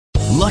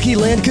Lucky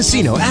Land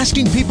Casino,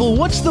 asking people,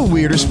 what's the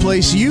weirdest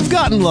place you've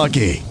gotten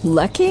lucky?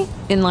 Lucky?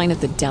 In line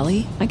at the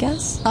deli, I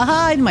guess?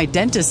 Aha, in my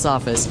dentist's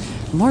office.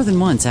 More than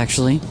once,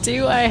 actually.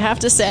 Do I have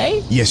to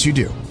say? Yes, you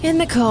do. In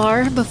the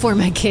car before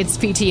my kids'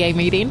 PTA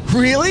meeting.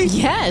 Really?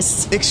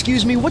 Yes.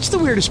 Excuse me, what's the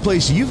weirdest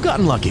place you've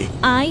gotten lucky?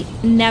 I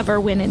never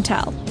win and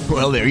tell.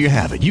 Well, there you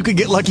have it. You can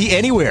get lucky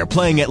anywhere,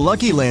 playing at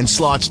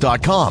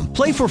LuckyLandSlots.com.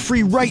 Play for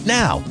free right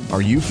now.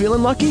 Are you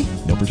feeling lucky?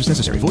 No purchase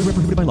necessary. Void where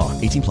prohibited by law.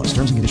 18 plus.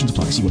 Terms and conditions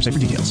apply. See website for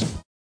details.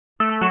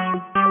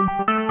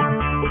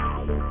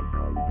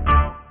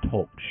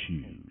 Talk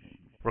shoes.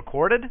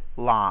 Recorded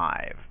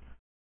live.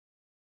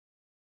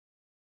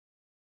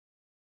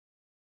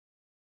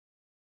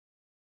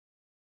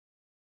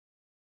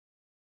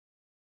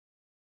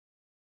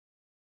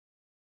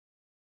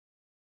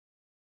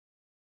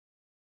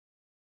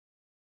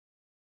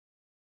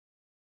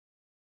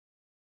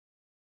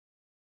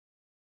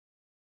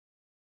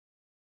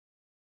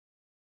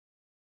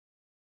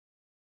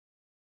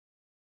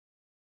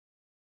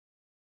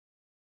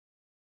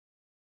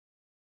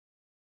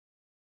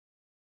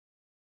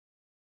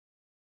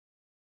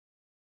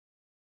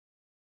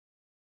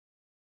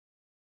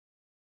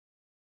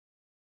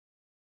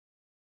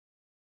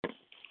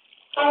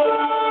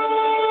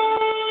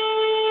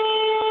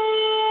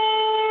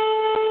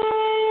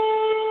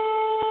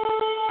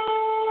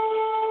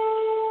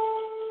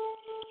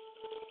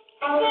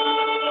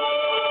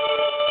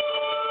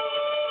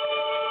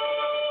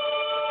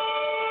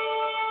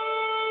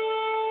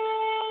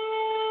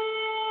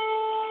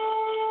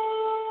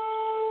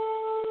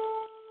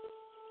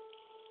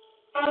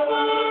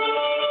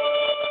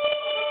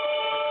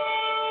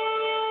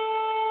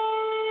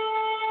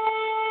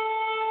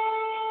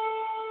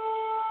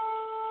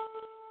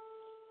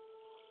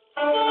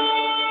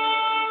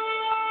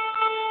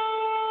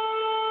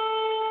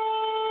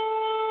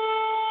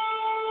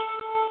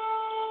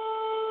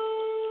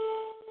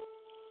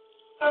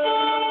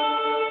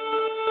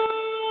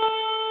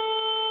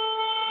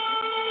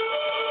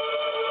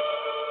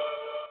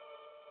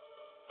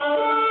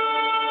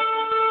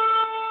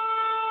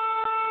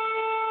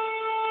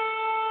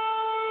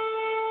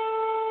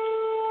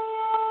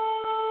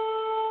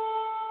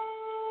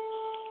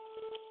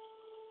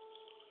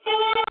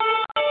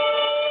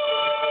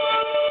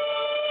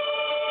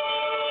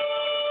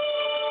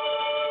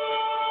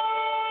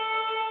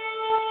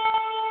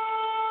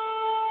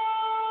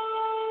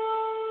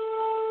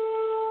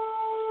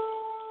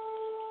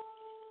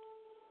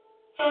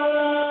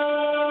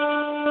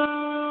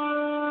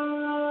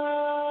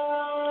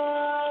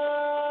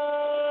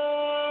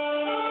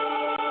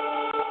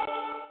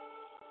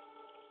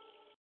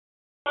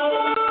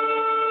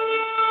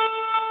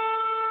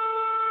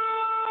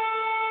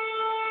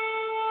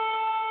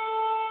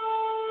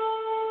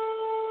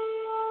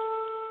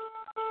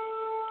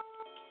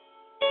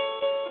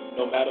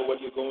 No matter what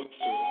you're going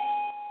through,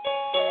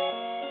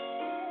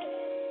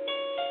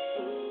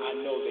 I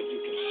know that you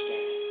can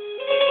stand.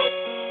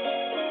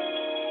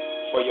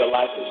 For your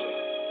life is in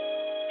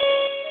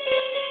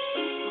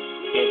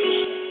His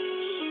hands.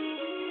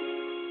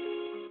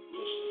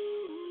 Listen.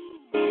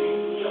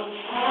 You don't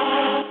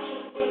have to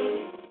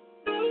worry,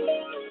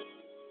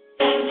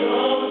 and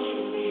don't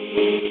you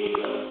be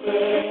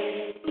afraid.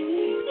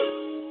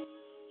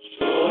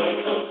 Joy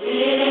comes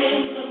in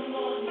the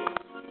morning.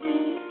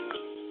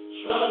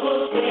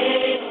 Troubles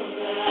they don't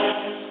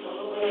last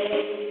away.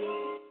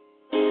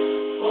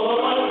 For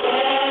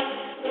that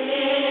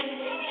friend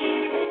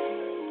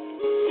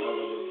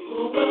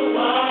who will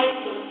wipe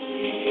your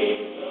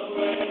tears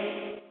away.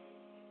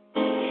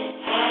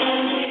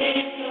 And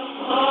if your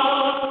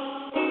heart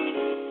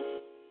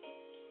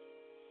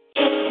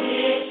just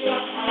lift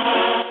your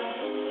hands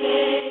and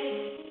say,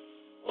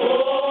 oh,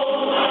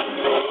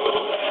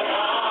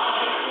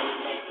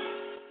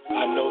 I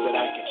know that I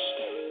can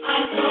stand. I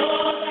know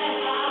that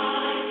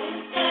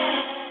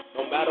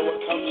no matter what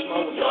comes my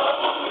way, no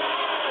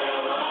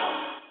matter what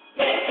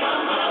may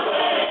come my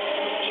way,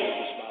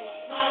 Jesus,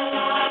 my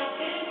life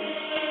is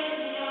in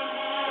your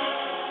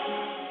hands.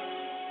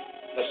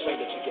 Let's sing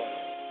it together.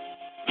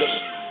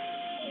 Listen.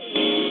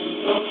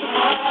 Don't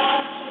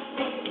have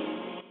to,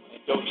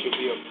 and don't you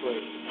be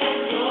afraid. And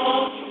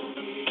don't you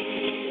be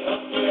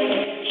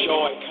afraid.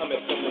 Joy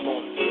cometh in the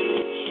morning.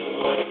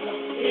 Joy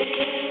cometh in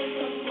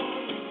the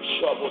morning.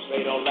 Troubles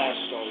they don't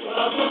last always.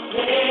 Troubles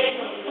they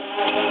don't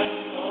last.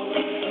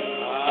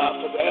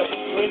 For there's a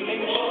friend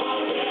named Jesus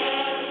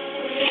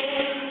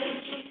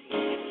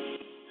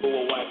who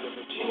will wipe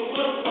every tear.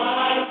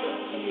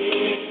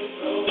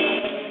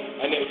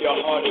 And if your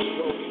heart is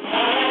broken,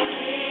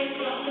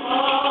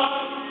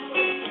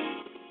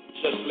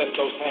 just lift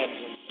those hands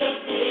and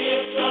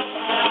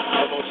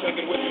come on, sing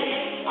it with me.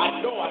 I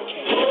know I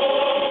can.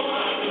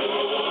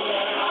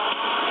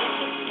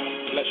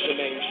 Bless your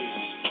name,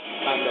 Jesus.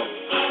 I know.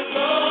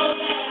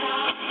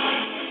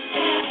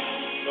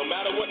 No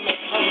matter what may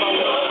come my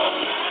way.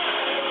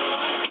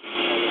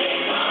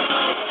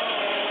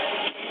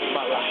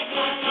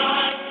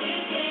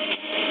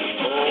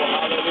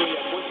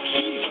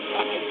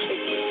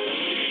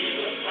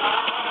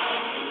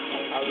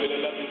 really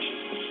love you,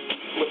 Jesus.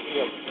 With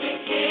him.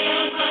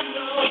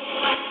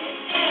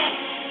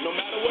 No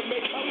matter what may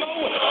come my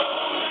way.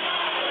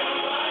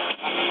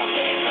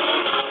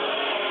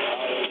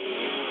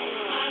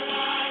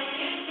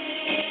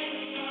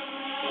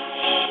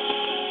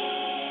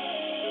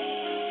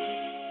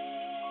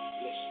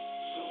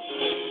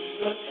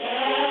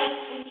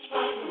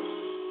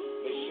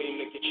 They seem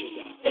to get you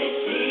down.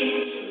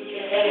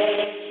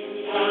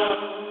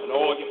 And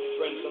all your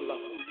friends and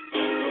lovers.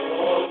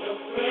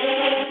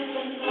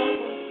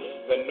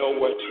 They're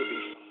nowhere to be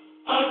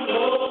found.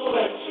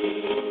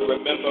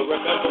 Remember,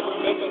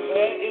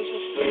 there is a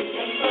friend.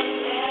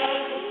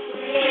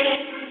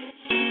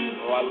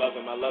 Oh, I love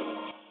him.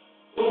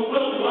 Who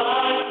will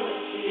wipe the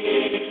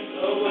tears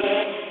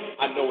away?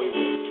 I know he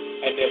will.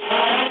 And if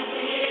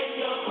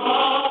your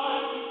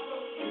heart,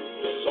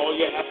 that's all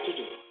you have to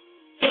do.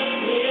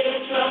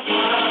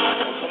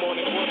 Come on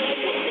and worship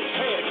with me.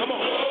 Say it, come on.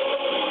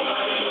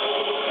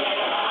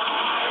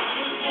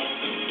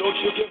 Don't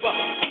you give up.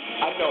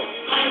 I know.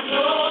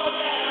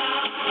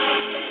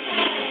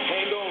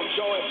 Hang on,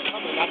 joy is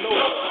coming. I know it.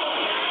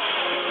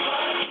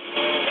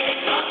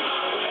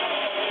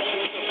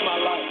 Jesus, my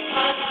life.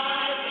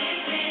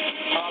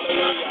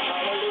 Hallelujah,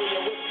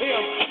 hallelujah. With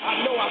him, I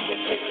know I can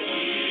take it.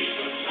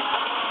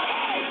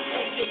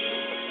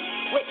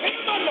 With him,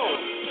 I know.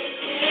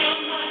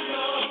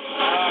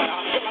 I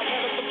feel like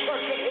having some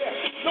church in here.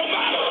 No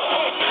matter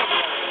what.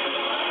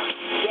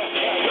 Yeah.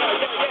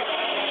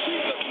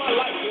 Jesus, my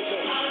life is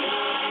in.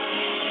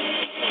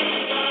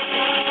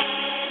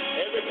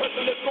 Every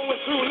person that's going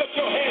through, lift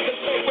your hands and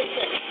say with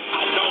me,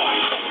 I know I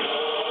can.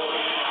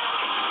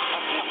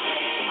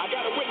 I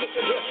got a witness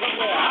in here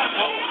somewhere. I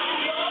know.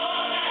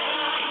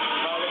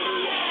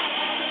 Hallelujah.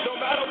 No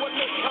matter what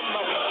may come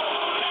my way.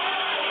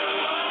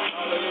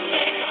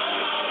 Hallelujah.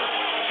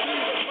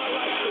 Jesus, my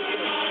life is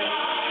in.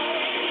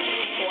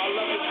 Oh, I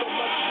love you so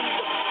much,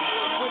 Jesus.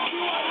 With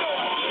you, I know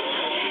I can.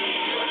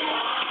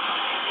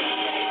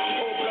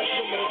 Oh, bless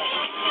your name.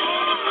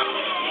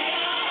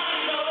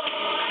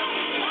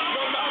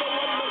 No matter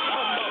what may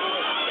come my way.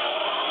 Hallelujah.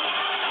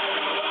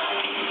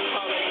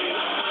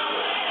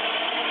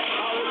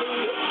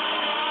 Hallelujah.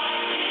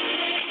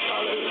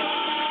 Hallelujah.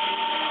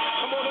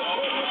 Come on and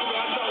say it with me.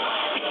 I know.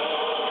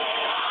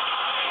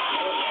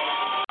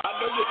 I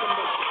know you can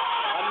make it.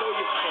 I know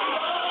you can.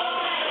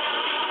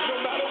 No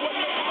matter what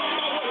may come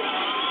my way.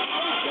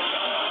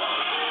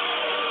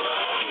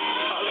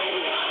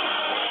 Hallelujah.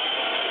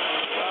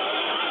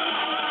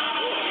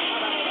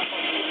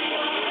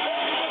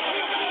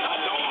 I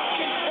know I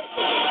can take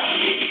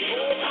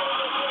it.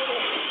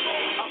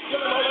 I'm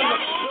feeling all in the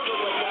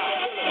spirit right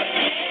now.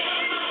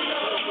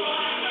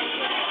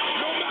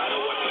 No matter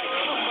what may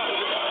come my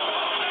way.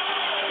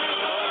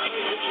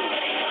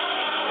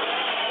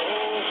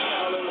 Oh,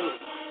 hallelujah.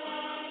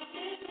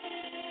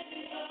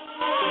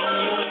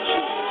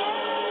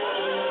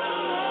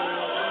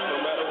 No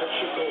matter what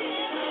you go,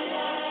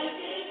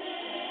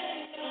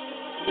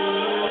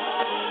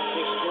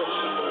 His grace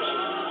and mercy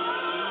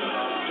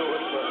do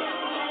it for you.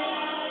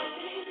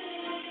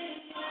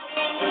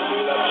 He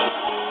loves you.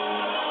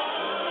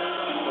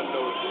 I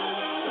know He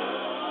does.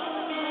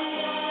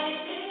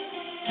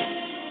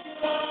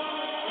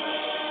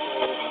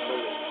 Oh,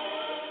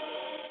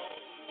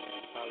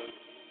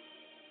 hallelujah.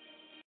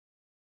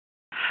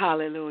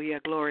 Hallelujah.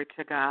 Glory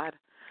to God.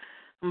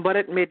 But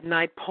at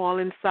midnight, Paul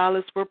and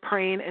Silas were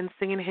praying and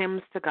singing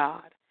hymns to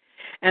God,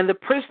 and the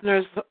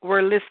prisoners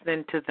were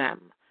listening to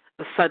them.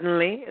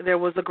 Suddenly, there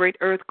was a great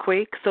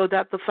earthquake, so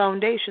that the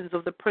foundations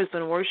of the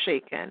prison were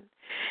shaken.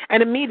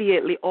 And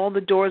immediately all the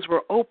doors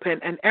were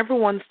open, and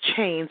everyone's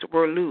chains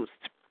were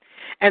loosed.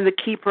 And the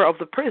keeper of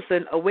the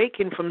prison,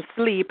 awaking from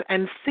sleep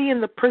and seeing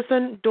the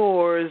prison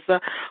doors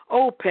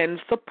open,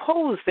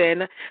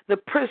 supposing the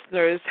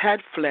prisoners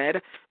had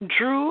fled,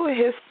 drew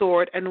his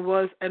sword and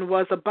was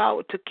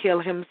about to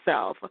kill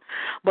himself.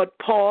 But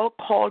Paul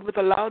called with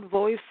a loud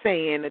voice,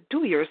 saying,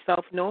 "Do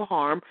yourself no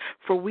harm,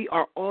 for we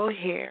are all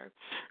here."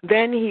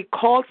 Then he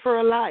called for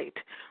a light,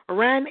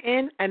 ran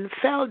in, and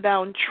fell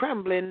down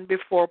trembling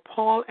before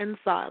Paul and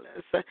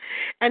Silas.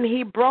 And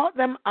he brought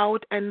them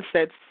out and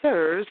said,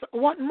 "Sirs,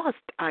 what must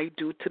I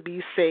do to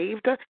be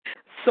saved?"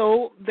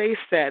 So they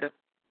said,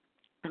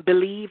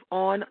 "Believe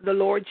on the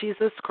Lord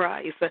Jesus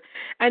Christ,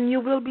 and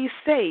you will be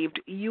saved,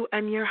 you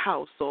and your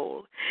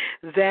household."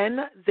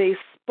 Then they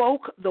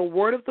spoke the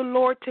word of the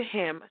Lord to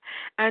him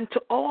and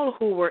to all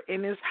who were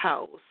in his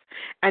house.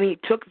 And he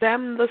took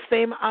them the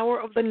same hour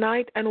of the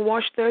night and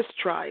washed their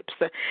stripes.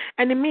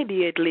 And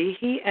immediately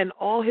he and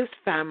all his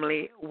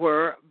family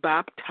were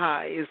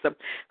baptized.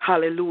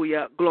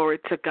 Hallelujah. Glory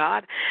to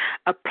God.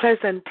 A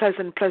pleasant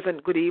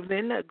good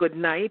evening, good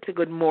night,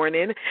 good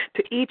morning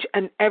to each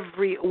and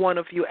every one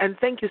of you. And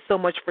thank you so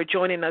much for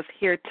joining us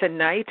here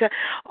tonight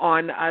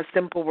on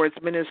Simple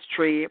Words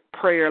Ministry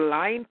prayer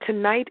line.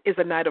 Tonight is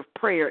a night of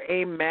prayer.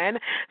 Amen.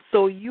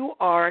 So you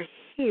are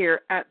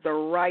here at the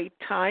right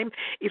time.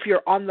 If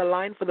you're on the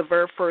line for the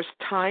very first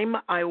time,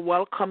 I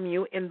welcome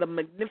you in the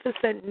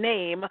magnificent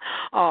name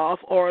of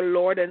our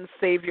Lord and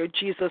Savior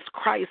Jesus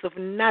Christ of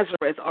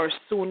Nazareth, our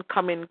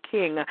soon-coming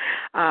King.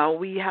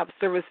 We have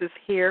services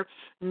here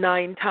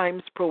 9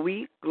 times per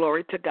week.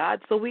 Glory to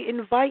God. So we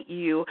invite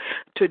you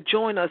to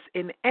join us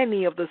in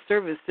any of the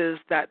services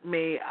that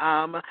may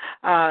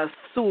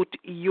suit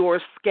your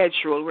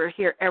schedule. We're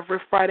here every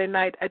Friday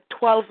night at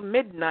 12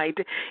 midnight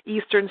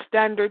Eastern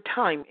Standard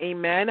Time.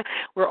 Amen.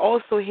 We're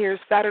also here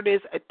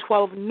Saturdays at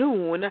 12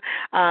 noon,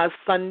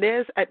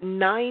 Sundays at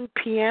 9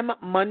 p.m.,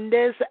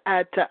 Mondays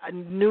at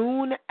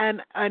noon,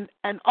 and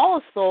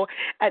also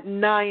at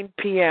 9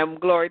 p.m.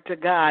 Glory to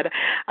God.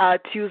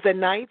 Tuesday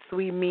nights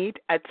we meet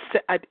at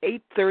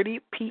 8:30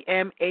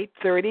 p.m.,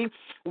 8:30.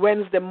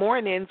 Wednesday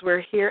mornings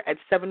we're here at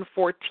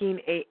 7:14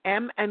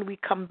 a.m., and we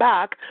come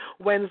back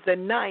Wednesday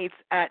nights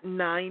at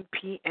 9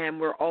 p.m.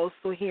 We're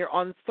also here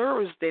on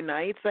Thursday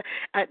nights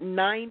at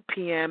 9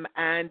 p.m.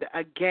 and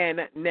again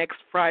next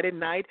Friday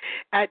night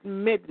at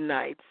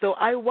midnight. So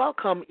I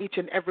welcome each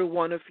and every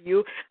one of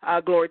you,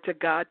 glory to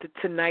God, to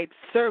tonight's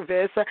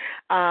service.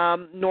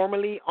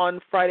 Normally on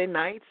Friday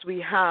nights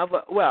we have,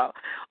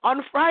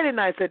 on Friday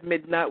nights at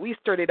midnight we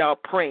started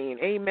out praying.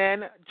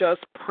 Amen.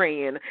 Just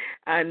praying.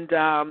 And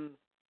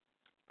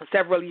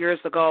several years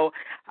ago,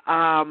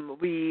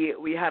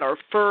 we had our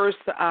first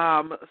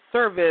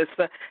service,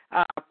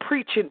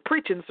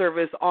 preaching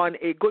service on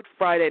a Good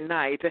Friday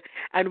night,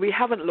 and we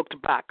haven't looked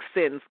back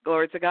since.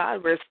 Glory to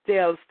God. We're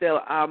still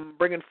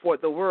bringing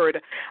forth the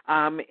word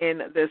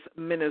in this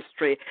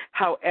ministry.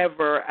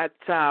 However, at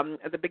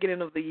the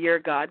beginning of the year,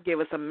 God gave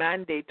us a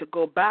mandate to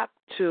go back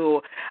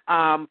to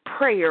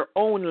prayer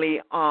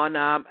only on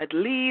at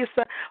least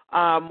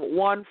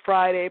one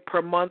Friday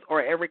per month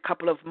or every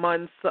couple of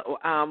months.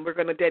 We're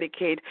going to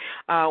dedicate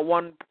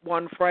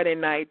one Friday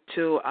night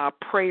to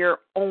prayer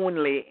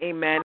only.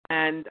 Amen.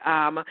 And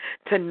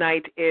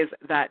tonight is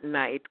that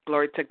night.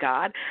 Glory to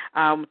God.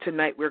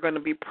 Tonight we're going to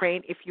be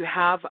praying. If you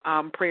have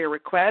prayer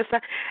requests,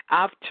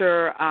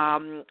 after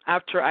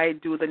I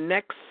do the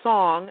next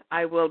song,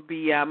 I will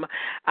be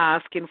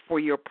asking for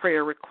your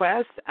prayer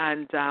requests,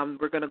 and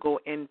we're going to go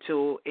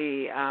into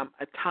a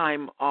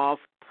time of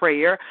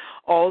prayer.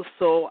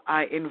 Also,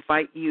 I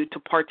invite you to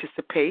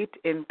participate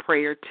in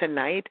prayer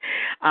tonight.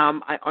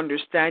 I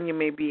understand you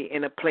may be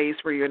in a place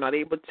where you're not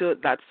able to.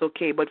 That's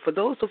okay. But for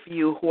those of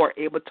you who are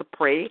able to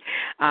pray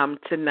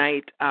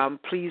tonight,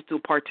 please do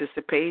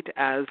participate,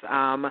 as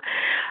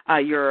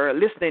you're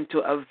listening to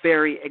a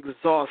very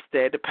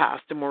exhausted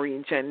Pastor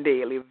Maureen, Chen,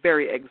 Daley.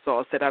 Very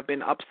exhausted. I've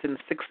been up since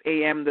 6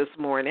 a.m. this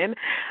morning,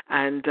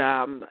 and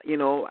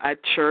at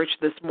church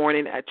this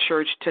morning, at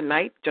church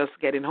tonight, just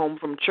getting home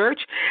from church.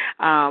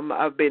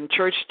 I've been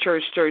church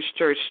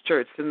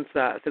since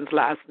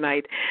last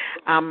night.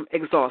 I'm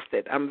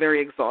exhausted. I'm very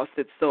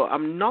exhausted. So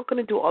I'm not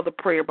going to do all the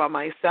prayer by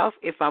myself.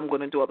 If I'm going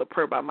to do all the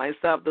prayer by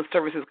myself, the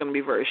service is going to be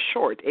very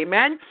short.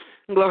 Amen.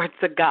 Glory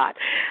to God.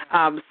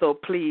 So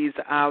please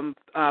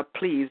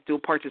do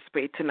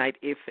participate tonight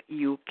if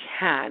you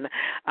can.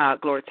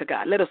 Glory to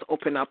God. Let us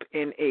open up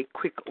in a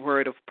quick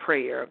word of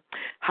prayer.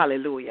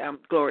 Hallelujah.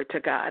 Glory to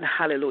God.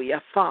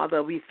 Hallelujah.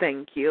 Father, we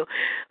thank you.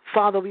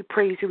 Father, we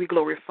praise you. We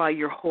glorify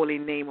your holy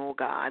name, O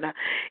God.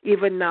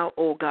 Even now,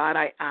 O God,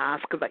 I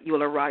ask that you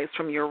will arise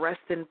from your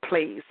resting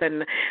place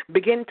and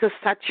begin to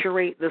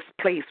saturate this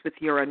place with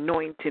your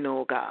anointing,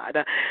 O God.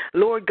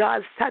 Lord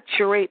God,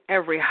 saturate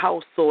every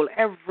household,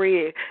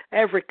 every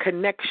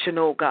connection,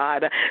 oh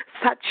God.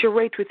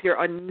 Saturate with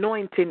your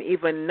anointing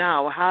even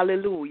now.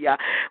 Hallelujah.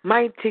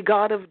 Mighty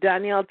God of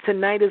Daniel,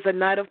 tonight is a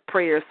night of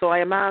prayer, so I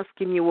am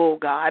asking you, oh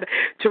God,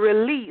 to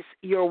release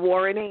your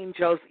warring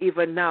angels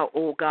even now,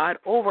 oh God,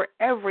 over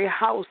every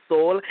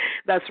household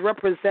that's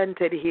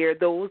represented here,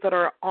 those that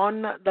are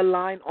on the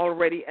line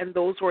already and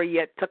those who are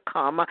yet to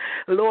come.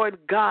 Lord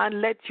God,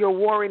 let your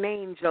warring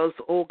angels,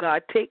 oh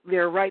God, take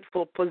their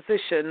rightful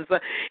positions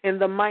in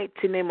the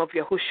mighty name of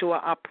Yahushua.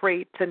 I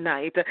pray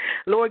tonight.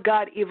 Lord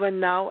God, even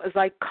now as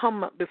I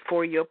come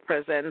before your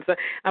presence,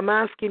 I'm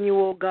asking you,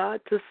 oh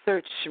God, to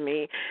search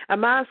me.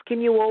 I'm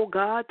asking you, oh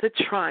God, to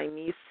try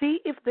me. See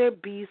if there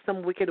be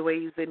some wicked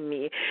ways in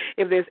me.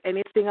 If there's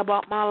anything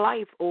about my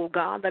life, oh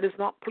God, that is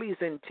not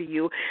pleasing to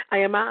you, I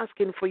am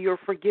asking for your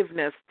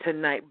forgiveness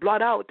tonight.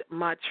 Blot out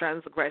my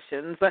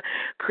transgressions.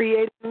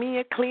 Create me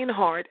a clean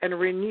heart and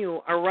renew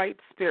a right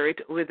spirit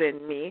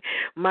within me.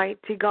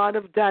 Mighty God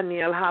of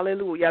Daniel,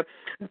 hallelujah.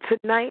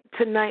 Tonight,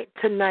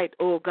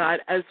 oh God,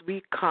 as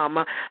we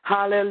come,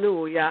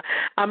 hallelujah,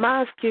 I'm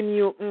asking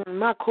you,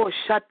 I'm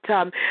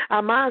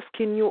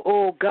asking you,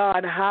 oh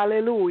God,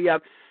 hallelujah.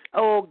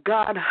 Oh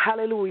God,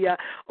 hallelujah.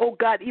 Oh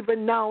God,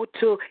 even now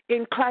to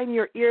incline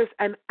your ears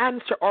and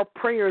answer our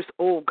prayers,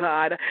 oh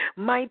God.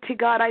 Mighty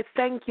God, I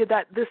thank you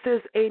that this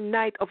is a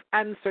night of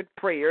answered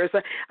prayers.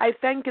 I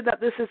thank you that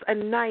this is a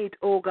night,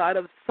 oh God,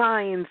 of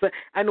signs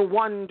and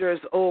wonders,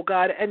 oh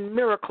God, and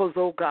miracles,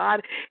 oh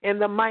God, in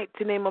the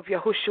mighty name of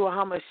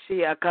Yahushua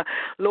HaMashiach.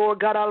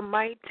 Lord God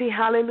Almighty,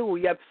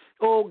 hallelujah.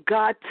 Oh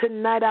God,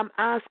 tonight I'm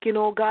asking,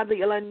 oh God, that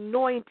you'll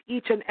anoint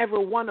each and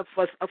every one of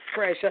us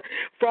afresh,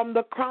 from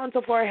the crowns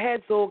of our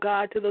heads, oh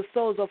God, to the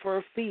soles of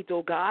our feet,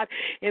 oh God,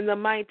 in the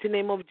mighty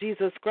name of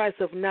Jesus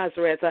Christ of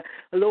Nazareth.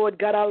 Lord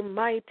God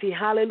Almighty,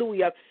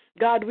 hallelujah.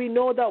 God, we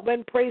know that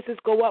when praises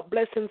go up,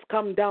 blessings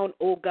come down,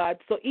 oh God.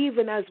 So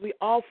even as we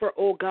offer,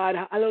 oh God,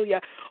 hallelujah,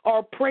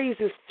 our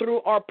praises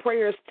through our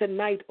prayers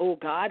tonight, oh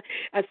God,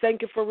 I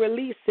thank you for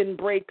releasing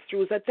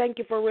breakthroughs. I thank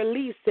you for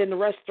releasing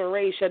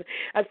restoration.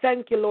 I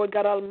thank you, Lord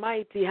God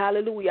Almighty,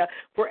 hallelujah,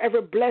 for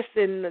every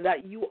blessing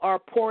that you are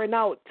pouring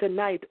out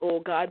tonight, oh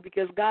God,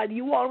 because God,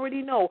 you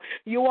already know.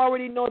 You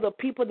already know the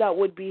people that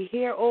would be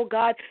here, oh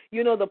God.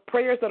 You know the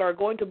prayers that are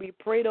going to be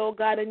prayed, oh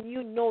God, and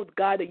you know,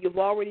 God, that you've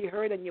already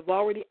heard and you've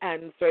already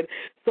answered.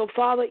 So,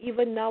 Father,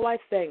 even now I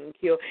thank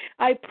you.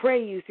 I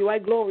praise you. I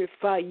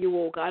glorify you,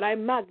 oh God. I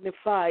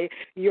magnify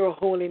your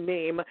holy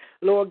name.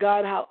 Lord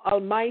God, how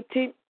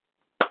almighty,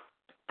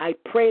 I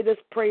pray this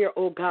prayer,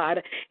 oh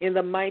God, in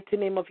the mighty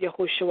name of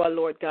Yahushua,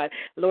 Lord God.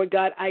 Lord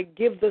God, I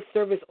give the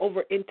service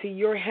over into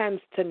your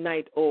hands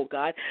tonight, oh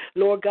God.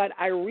 Lord God,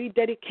 I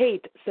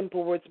rededicate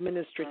Simple Words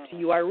Ministry to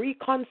you. I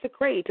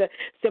reconsecrate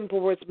Simple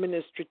Words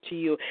Ministry to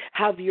you.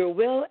 Have your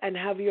will and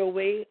have your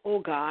way, oh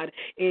God.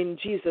 In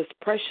Jesus'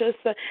 precious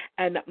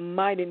and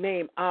mighty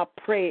name, I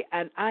pray,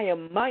 and I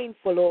am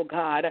mindful, oh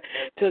God,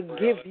 to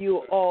give you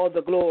all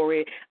the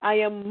glory. I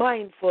am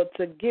mindful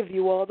to give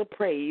you all the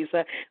praise,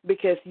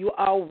 because you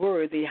are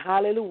worthy.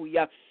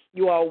 Hallelujah.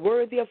 You are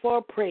worthy of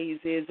our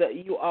praises.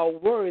 You are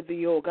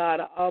worthy, O God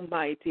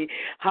Almighty.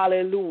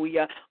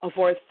 Hallelujah. Of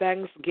our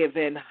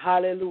thanksgiving.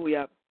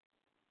 Hallelujah.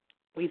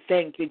 We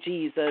thank you,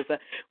 Jesus.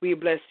 We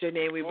bless your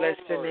name. We bless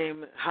your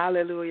name.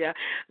 Hallelujah.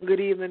 Good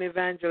evening,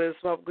 Evangelist.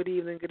 Well, good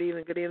evening, good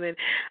evening, good evening.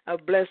 A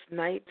blessed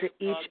night to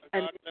each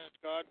and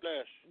God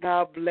bless.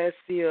 God bless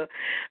you.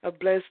 A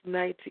blessed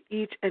night to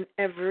each and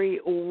every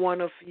one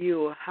of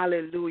you.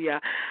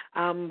 Hallelujah.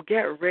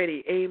 Get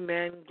ready.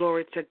 Amen.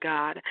 Glory to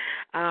God.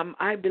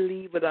 I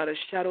believe without a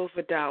shadow of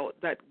a doubt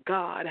that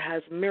God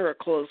has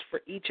miracles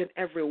for each and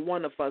every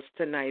one of us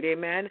tonight.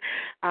 Amen.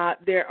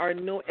 There are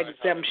no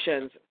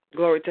exemptions.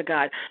 Glory to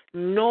God.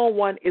 No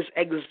one is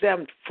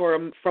exempt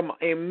from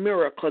a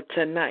miracle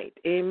tonight.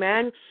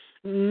 Amen.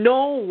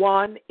 No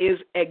one is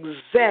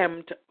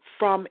exempt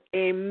from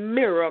a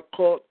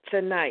miracle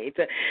tonight.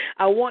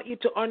 I want you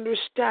to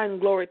understand,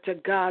 glory to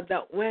God,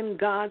 that when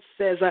God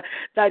says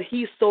that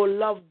he so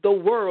loved the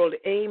world,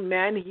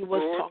 amen, he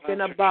was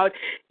talking about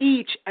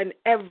each and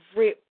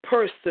every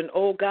person,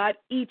 oh God,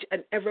 each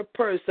and every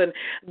person.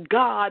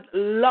 God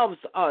loves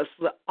us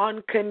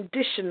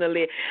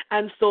unconditionally,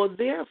 and so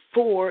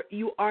therefore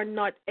you are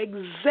not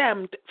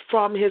exempt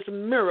from his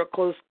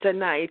miracles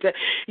tonight.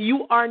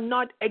 You are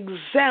not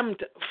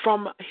exempt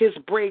from his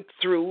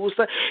breakthroughs.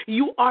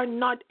 You are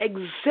not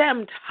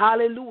exempt,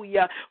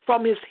 hallelujah,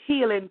 from his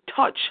healing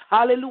touch,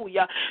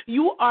 hallelujah.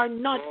 You are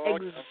not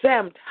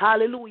exempt,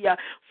 hallelujah,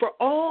 for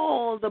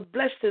all the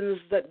blessings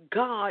that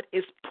God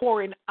is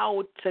pouring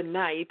out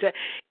tonight.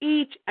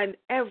 Each and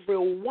every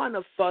one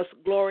of us,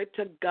 glory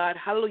to God,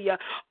 hallelujah,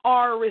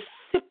 are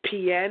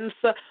recipients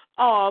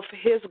of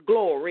his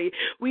glory.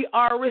 We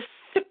are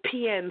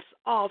recipients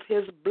of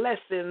his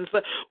blessings.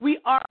 We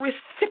are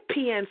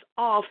recipients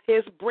of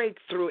his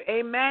breakthrough.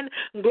 Amen.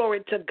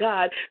 Glory to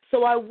God.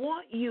 So I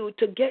want you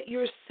to get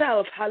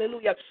yourself,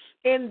 hallelujah,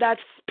 in that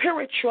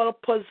spiritual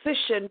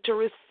position to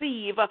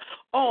receive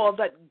all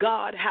that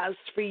God has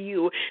for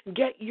you.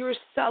 Get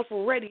yourself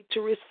ready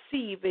to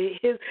receive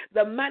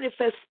the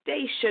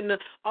manifestation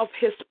of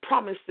his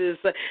promises.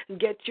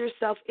 Get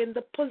yourself in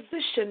the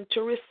position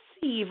to receive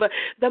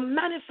the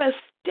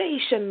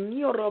manifestation,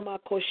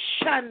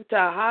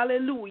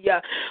 hallelujah,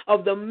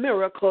 of the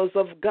miracles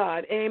of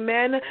God.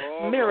 Amen.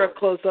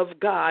 Miracles of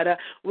God.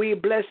 We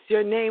bless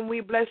your name.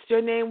 We bless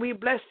your name. We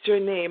bless your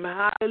name.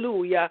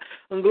 Hallelujah.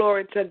 And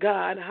glory to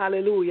God.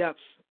 Hallelujah.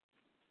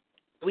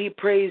 We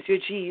praise you,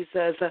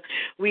 Jesus.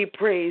 We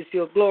praise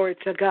you. Glory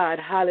to God.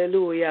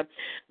 Hallelujah.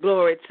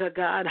 Glory to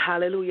God.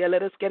 Hallelujah.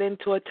 Let us get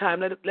into a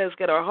time. Let's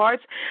get our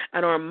hearts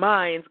and our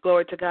minds,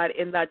 glory to God,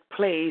 in that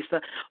place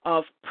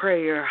of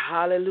prayer.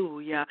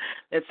 Hallelujah.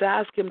 Let's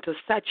ask him to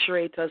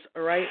saturate us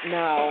right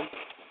now.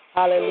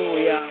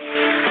 Hallelujah.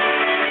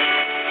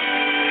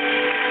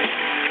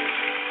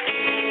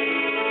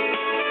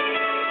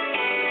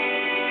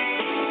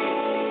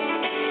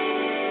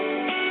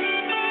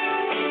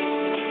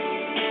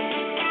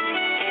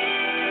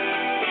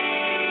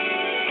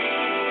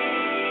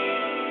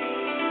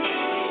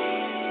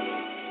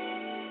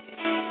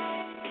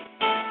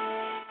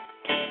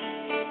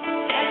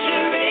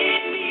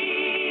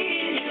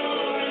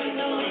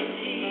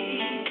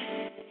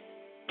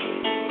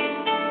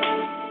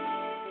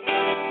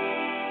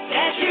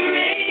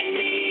 Saturate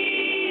me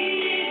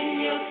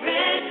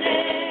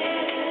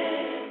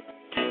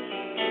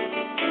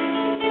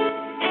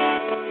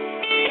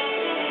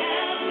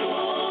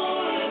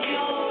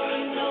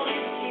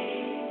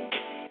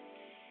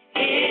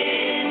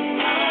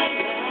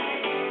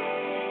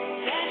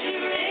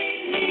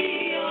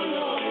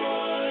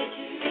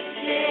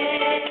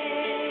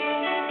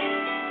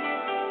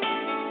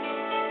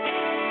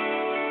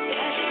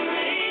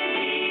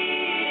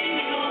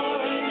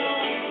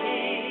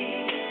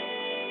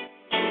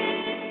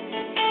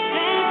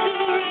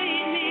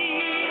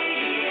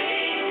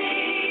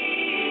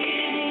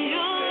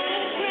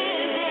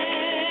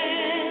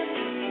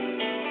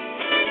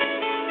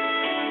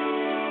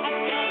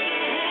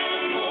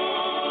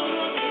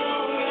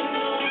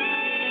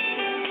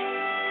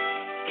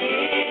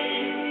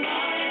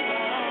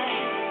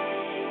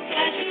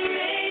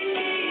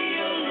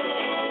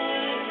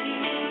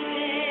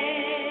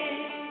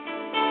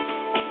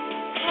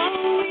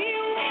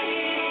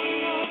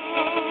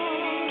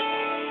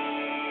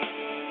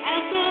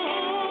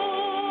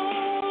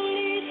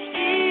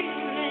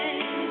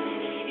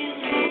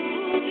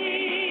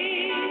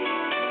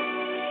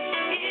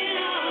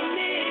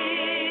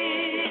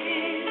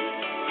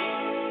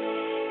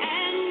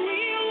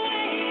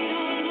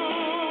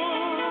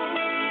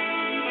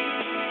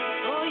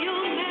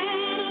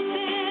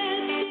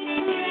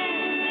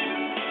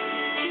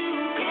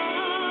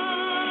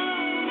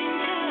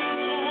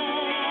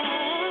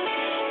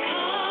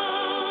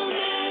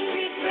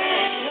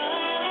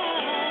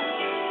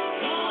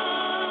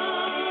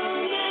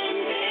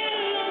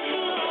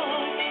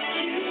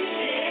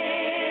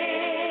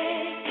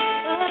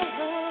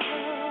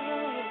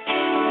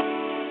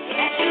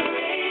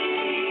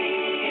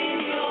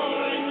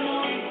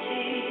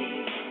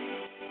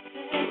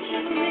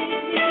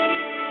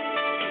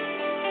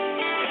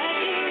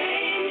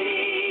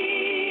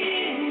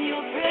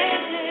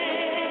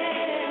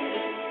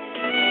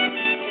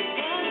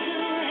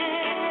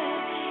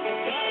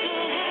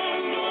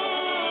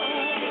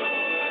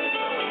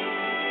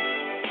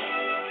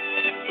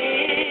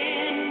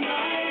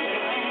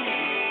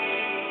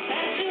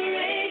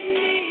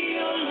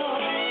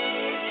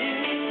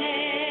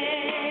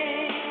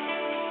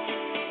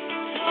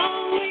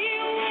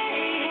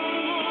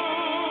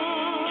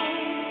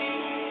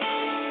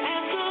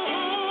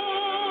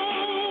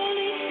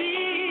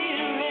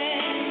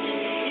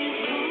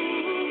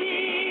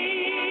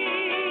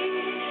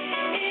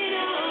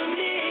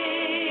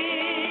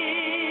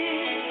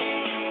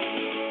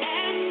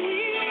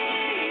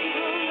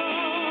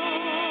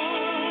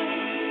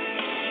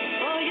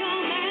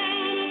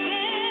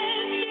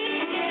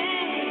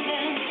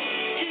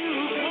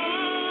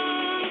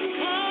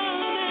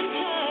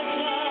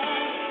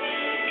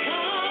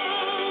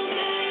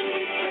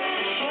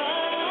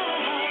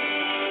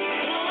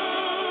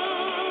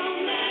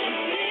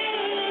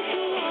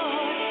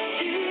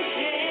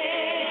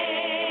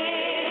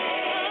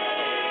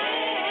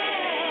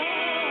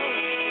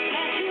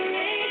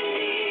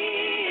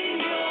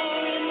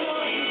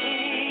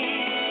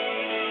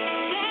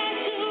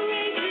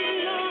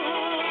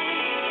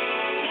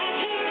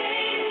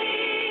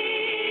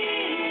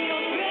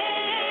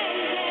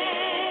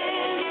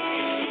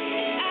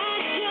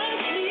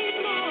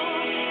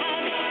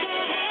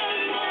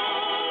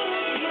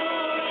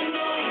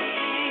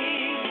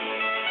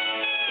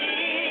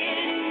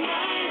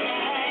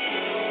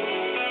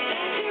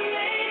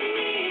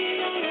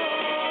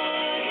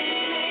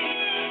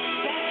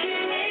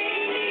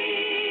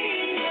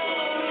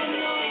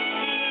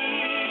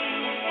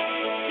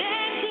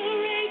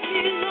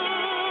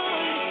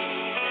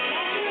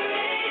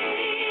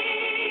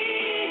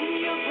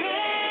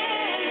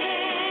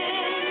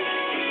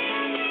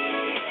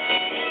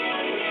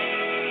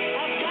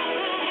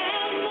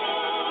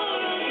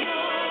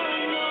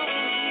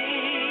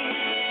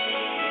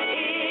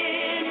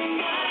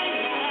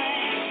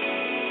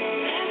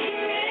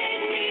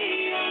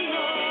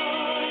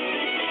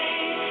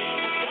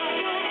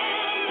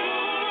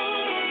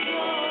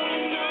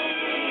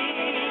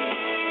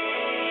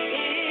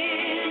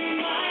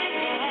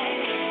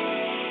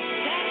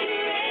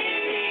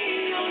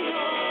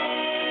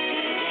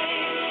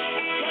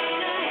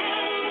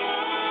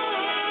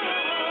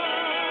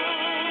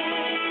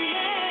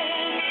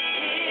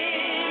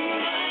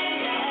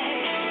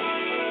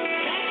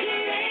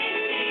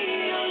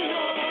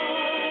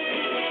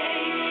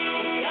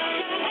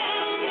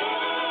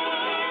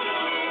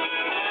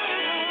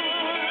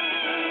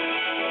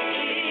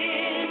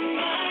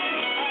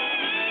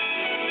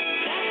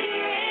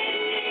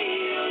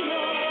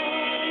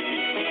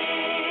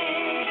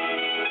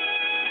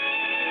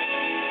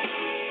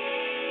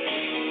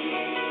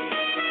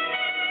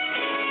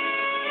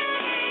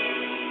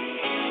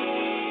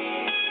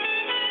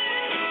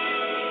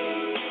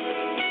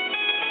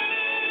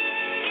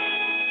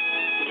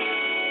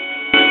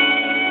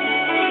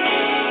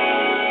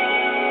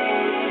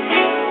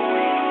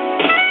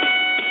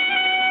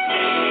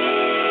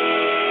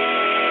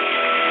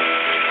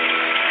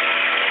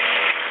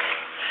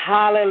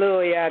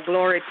Hallelujah.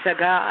 Glory to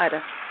God.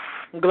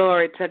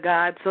 Glory to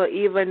God. So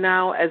even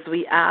now, as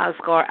we ask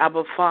our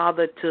Abba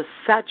Father to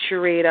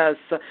saturate us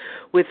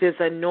with His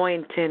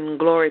anointing,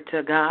 glory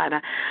to God.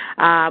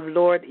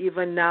 Lord,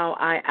 even now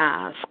I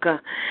ask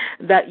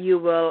that you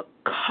will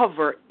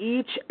cover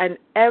each and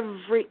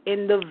every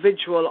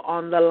individual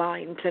on the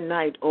line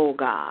tonight, oh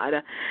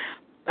God.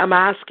 I'm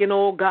asking,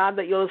 oh God,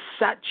 that you'll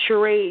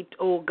saturate,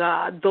 oh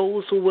God,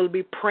 those who will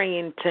be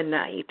praying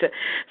tonight.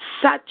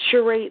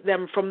 Saturate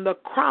them from the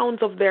crowns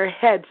of their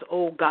heads,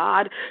 oh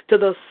God, to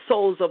the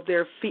soles of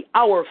their feet,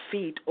 our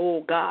feet,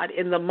 oh God,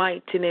 in the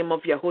mighty name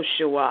of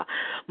Yahushua.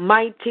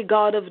 Mighty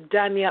God of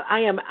Daniel, I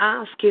am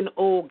asking,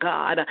 oh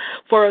God,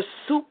 for a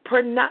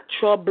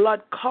supernatural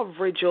blood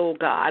coverage, oh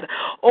God,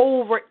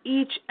 over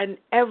each and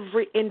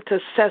every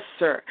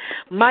intercessor.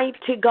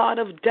 Mighty God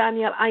of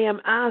Daniel, I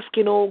am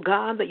asking, oh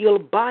God, that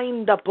you'll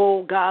bind up,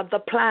 oh God, the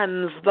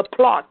plans, the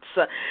plots,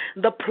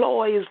 the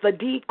ploys, the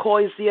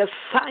decoys, the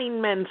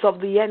assignments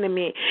of the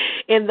enemy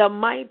in the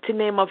mighty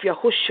name of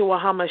Yahushua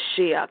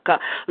HaMashiach.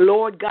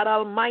 Lord God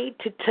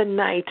Almighty,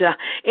 tonight,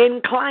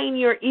 incline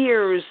your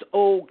ears,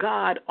 oh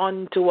God,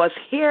 unto us.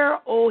 Hear,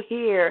 oh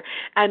hear,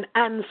 and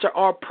answer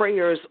our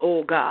prayers,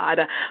 oh God.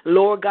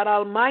 Lord God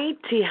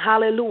Almighty,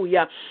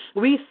 hallelujah.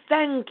 We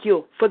thank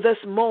you for this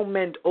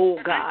moment, oh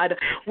God.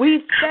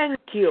 We thank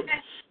you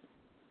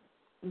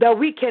that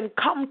we can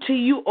come to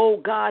you, oh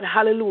God,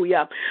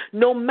 hallelujah.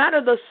 No matter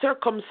the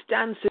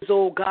circumstances,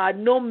 oh God,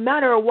 no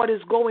matter what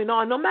is going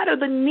on, no matter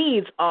the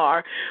needs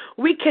are,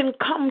 we can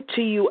come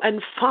to you.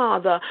 And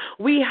Father,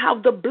 we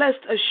have the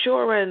blessed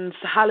assurance,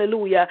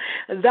 hallelujah,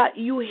 that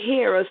you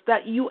hear us,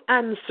 that you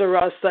answer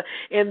us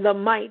in the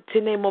mighty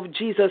name of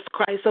Jesus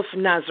Christ of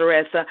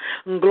Nazareth.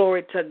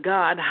 Glory to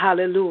God,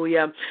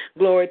 hallelujah.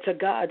 Glory to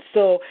God.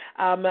 So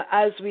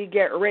as we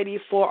get ready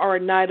for our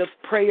night of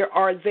prayer,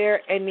 are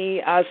there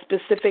any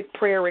specific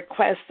prayer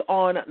requests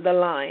on the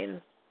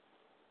line?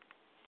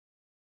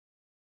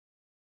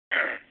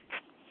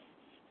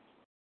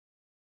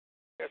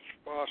 Yes,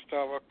 Pastor,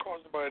 I was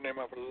called by the name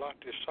of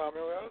Lottie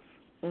Samuels.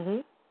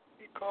 Mm-hmm.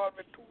 He called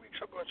me 2 weeks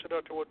ago and said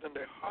that he was in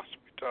the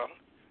hospital.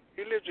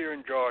 He lives here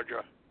in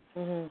Georgia.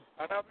 Mm-hmm.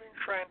 And I've been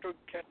trying to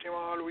get him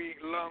all week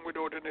long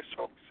without any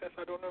success.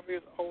 I don't know if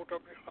he's out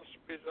of the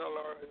hospital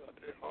or he's at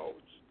the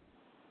house.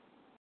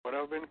 But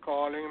I've been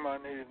calling him and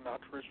he's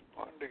not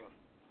responding.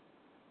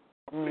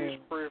 Please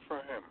pray for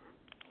him.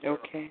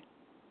 Okay.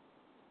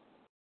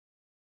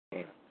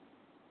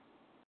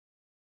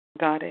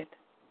 Got it.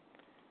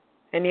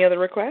 Any other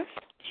requests?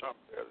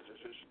 Samuel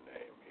is his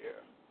name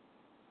here.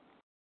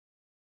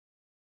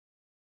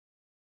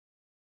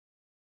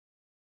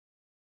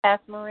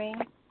 Pastor Maureen?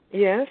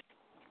 Yes.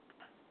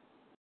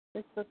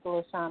 This is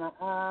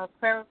Lashana.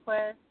 Prayer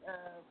request.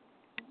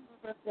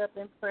 Lift up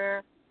in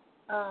prayer.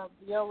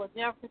 Viola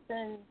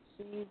Jefferson.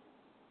 She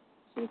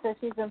said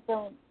she's been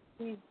feeling.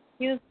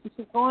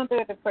 She's going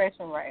through a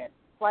depression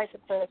slight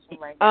depression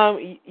right now.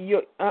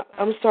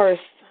 I'm sorry.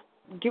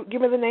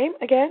 Give me the name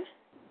again.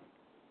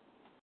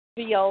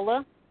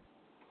 Viola.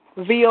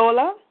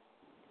 Viola.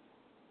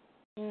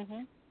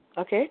 Mhm.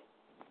 Okay.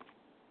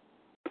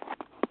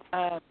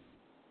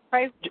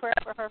 Pray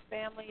for her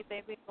family. They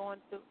have been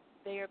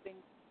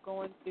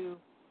going through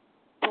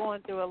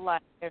a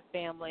lot. Their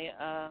family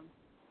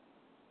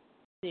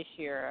this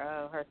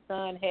year. Her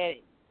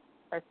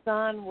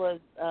son was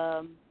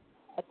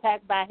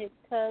attacked by his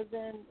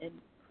cousin and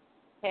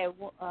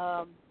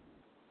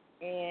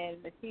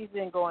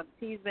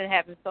she's been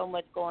having so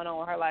much going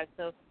on in her life.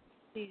 So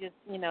she just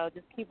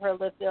keep her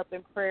lifted up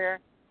in prayer.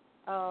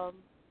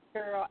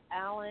 Cheryl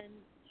Allen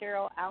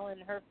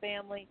and her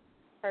family.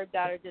 Her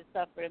daughter just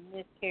suffered a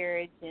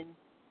miscarriage, and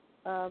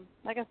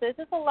like I said,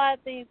 just a lot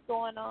of things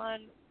going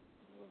on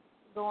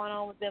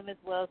with them as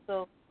well.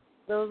 So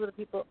those are the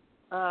people.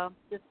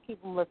 Just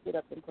keep them lifted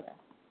up in prayer.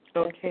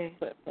 Okay.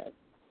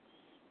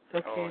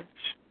 Okay.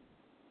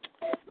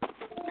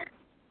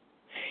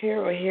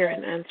 Hear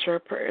and answer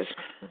prayers.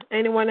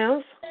 Anyone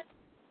else?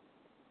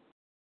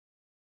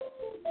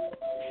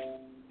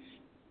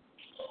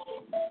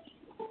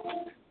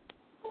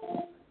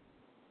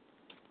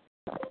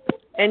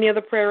 Any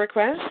other prayer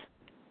requests?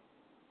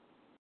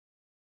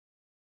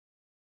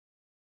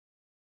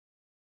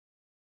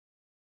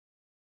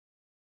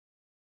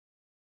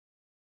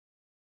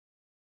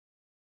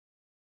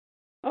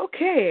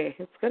 Okay,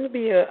 it's going to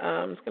be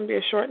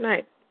a short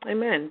night.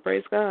 Amen.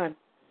 Praise God.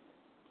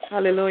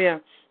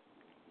 Hallelujah.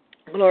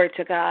 Glory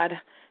to God.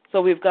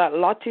 So we've got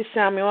Lottie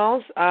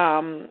Samuels.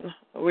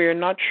 We're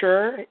not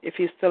sure if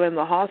he's still in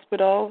the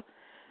hospital.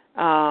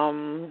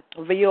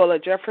 Viola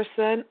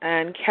Jefferson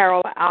and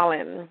Carol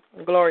Allen.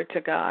 Glory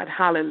to God.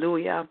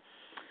 Hallelujah.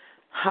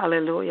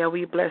 Hallelujah.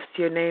 We bless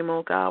your name,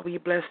 oh God. We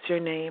bless your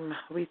name.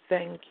 We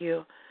thank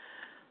you.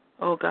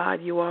 Oh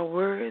God, you are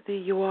worthy,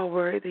 you are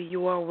worthy,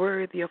 you are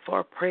worthy of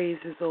our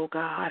praises, oh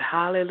God.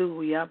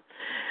 Hallelujah.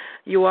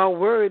 You are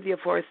worthy of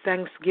our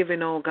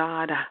thanksgiving, oh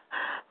God.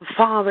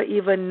 Father,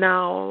 even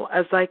now,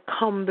 as I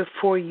come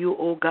before you,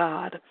 oh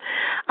God,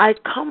 I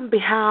come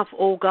behalf,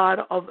 oh God,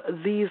 of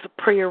these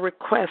prayer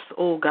requests,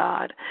 oh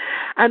God.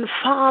 And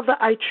Father,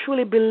 I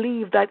truly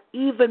believe that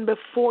even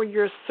before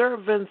your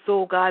servants,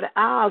 oh God,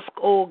 ask,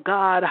 oh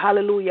God,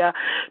 hallelujah,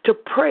 to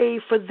pray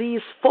for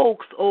these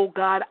folks, oh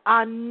God,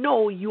 I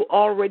know you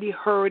already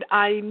heard.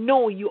 I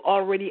know you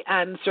already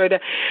answered,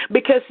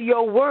 because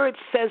your word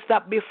says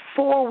that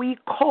before we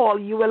call,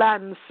 you will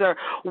answer.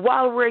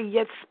 While we're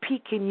yet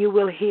speaking, you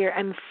will hear.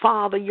 And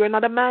Father, you're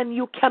not a man,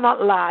 you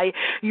cannot lie.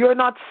 You're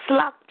not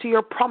slack to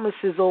your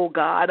promises, oh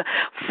God.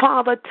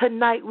 Father,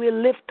 tonight we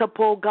lift up,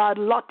 oh God,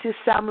 Lottie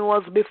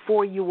Samuels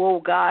before you, oh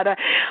God.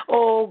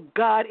 Oh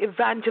God,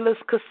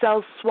 Evangelist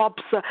Cassell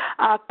Swaps,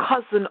 our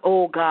cousin,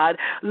 oh God.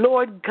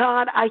 Lord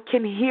God, I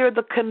can hear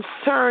the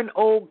concern,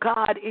 oh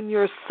God, in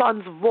your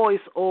son's voice,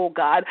 oh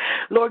God.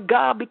 Lord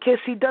God, because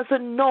he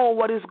doesn't know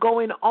what is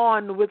going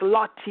on with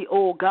Lottie,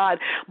 oh God.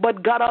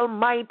 But God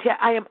Almighty,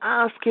 I am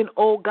asking,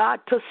 oh God,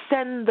 to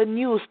send the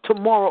news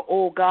tomorrow,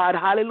 oh God.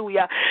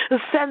 Hallelujah.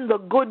 Send the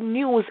good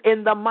news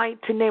in the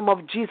mighty name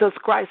of Jesus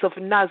Christ of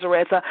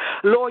Nazareth.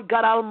 Lord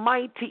God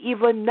Almighty,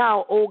 even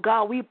now, oh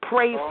God, we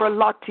pray for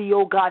Lottie,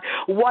 oh God.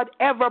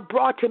 Whatever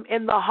brought him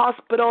in the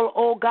hospital,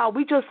 oh God,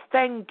 we just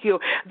thank you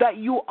that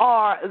you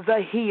are the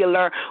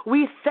healer.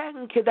 We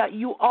thank you that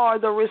you are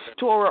the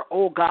restorer,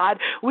 oh God.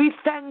 We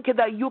thank you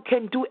that you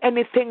can do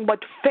anything but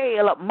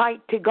fail,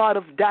 mighty God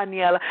of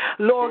Daniel.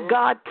 Lord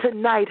God,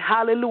 tonight,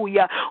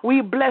 hallelujah,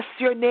 we bless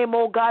your name,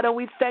 oh God, and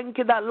we thank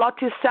you that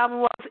Lottie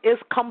Samuels is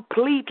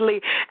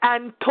completely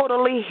and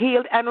totally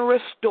healed and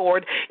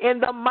restored in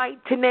the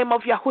mighty name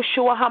of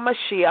Yahushua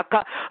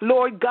HaMashiach.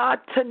 Lord God,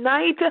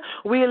 tonight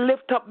we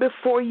lift up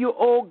before you,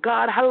 oh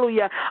God,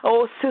 hallelujah,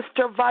 oh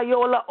Sister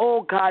Viola,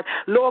 oh God.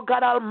 Lord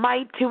God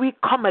Almighty, we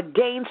come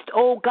against,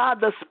 oh God,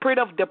 the spirit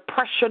of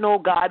depression, oh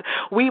God.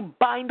 We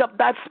bind up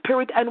that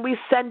spirit and we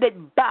send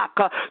it back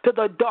to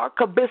the dark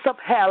abyss of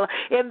hell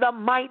in the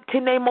mighty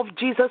name of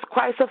Jesus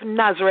Christ of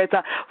Nazareth.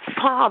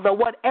 Father,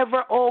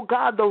 whatever, oh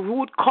God, the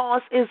root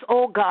cause is,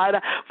 oh God,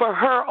 for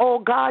her, oh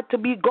God, to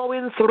be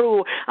going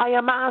through, I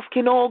am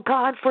asking, oh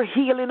God, for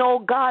healing, oh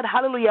God,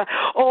 hallelujah.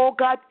 Oh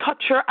God,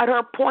 touch her at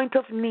her point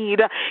of need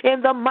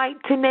in the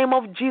mighty name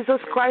of Jesus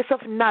Christ of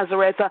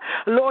Nazareth.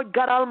 Lord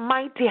God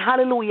Almighty,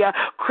 hallelujah,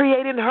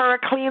 creating her a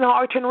clean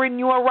heart and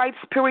renew a right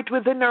spirit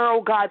within her,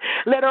 oh God.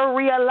 Let her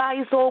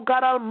realize, oh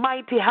God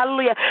Almighty,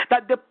 hallelujah,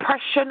 that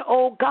depression,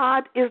 oh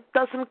God,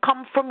 doesn't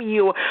come from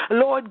you.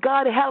 Lord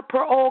God, help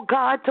her, oh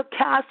God, to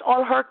cast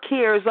all her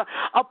cares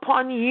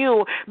upon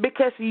you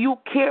because you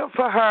care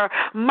for her.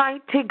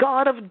 Mighty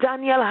God of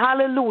Daniel,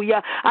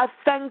 hallelujah. I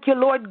thank you,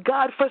 Lord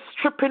God, for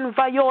stripping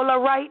Viola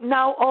right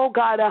now, oh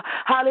God,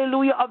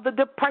 hallelujah, of the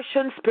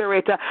depression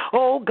spirit.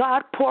 Oh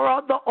God, pour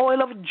out the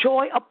oil of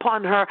joy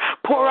upon her.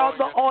 Pour out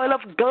the oil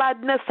of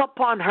gladness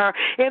upon her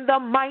in the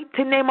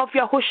mighty name of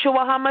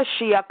Yahushua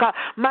HaMashiach.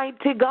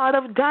 Mighty God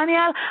of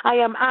Daniel, I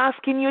am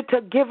asking you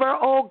to give her,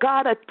 oh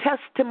God, a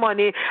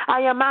testimony.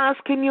 I am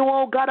asking you,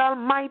 oh God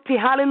Almighty,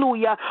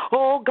 hallelujah,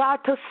 oh God,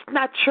 to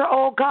snatch her,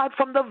 oh God,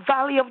 from the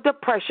valley of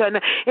depression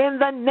in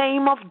the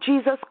name of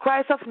Jesus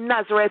Christ of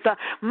Nazareth.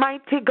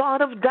 Mighty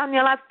God of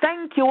Daniel, I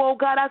thank you, oh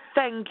God, I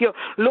thank you,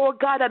 Lord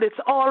God, that it's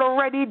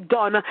already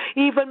done.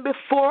 Even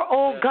before,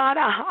 oh God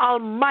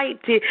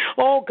Almighty,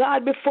 oh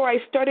God, before I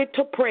started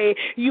to pray,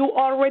 you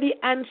already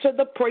answered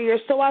the prayer.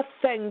 So I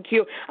thank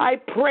you. I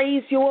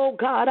praise you, oh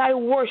God. I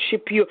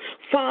worship you.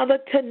 Father,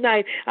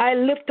 tonight I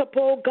lift up,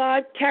 oh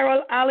God,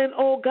 Carol Allen,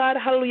 oh God,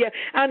 hallelujah,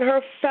 and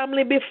her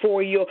family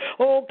before you.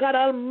 Oh God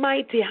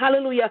Almighty,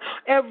 hallelujah.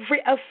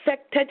 Every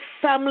affected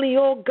family,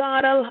 oh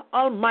God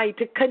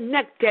Almighty,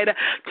 connected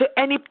to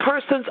any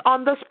persons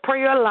on this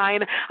prayer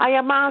line, I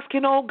am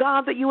asking, oh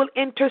God, that you will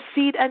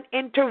intercede and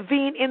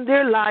intervene in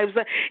their lives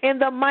in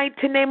the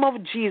mighty name of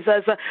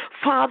Jesus.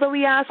 Father,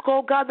 we ask,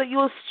 oh God, that you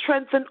will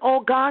strengthen, oh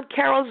God,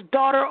 Carol's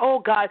daughter, oh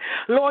God.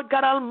 Lord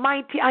God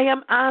Almighty, I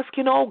am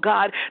asking, oh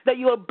God, that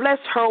you will bless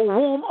her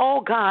womb,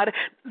 oh God,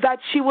 that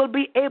she will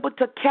be able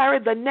to carry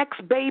the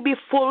next baby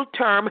full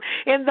term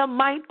in the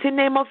mighty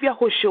name of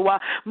Yahushua.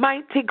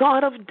 Mighty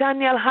God of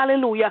Daniel,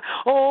 hallelujah.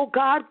 Oh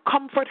God,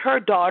 comfort her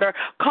daughter.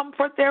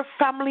 Comfort their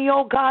family,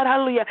 oh God,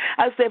 hallelujah.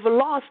 As they've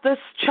lost this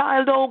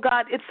child, oh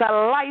God, it's a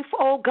life,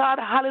 oh God,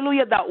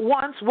 hallelujah, that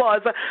once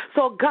was.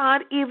 So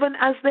God, even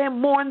as they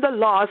mourn the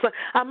loss,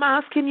 I'm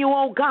asking you,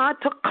 oh God,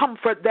 to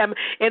comfort them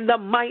in the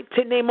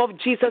mighty name of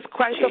Jesus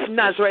Christ of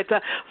Nazareth.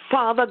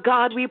 Father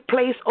God, we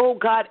place, oh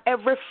God,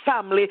 every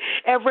family,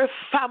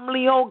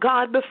 oh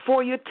God,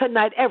 before you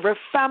tonight, every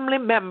family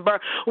member,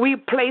 we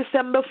place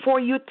them before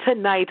you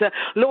tonight.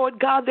 Lord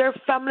God, there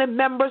are family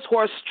members who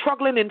are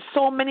struggling in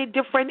so many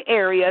different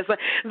areas.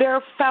 There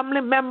are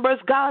family members,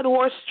 God, who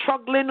are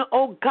struggling,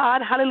 oh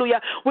God,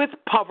 hallelujah, with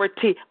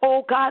poverty,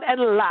 oh God,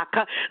 and lack.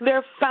 There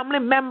are family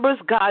members,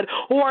 God,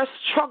 who are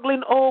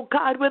struggling, oh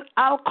God, with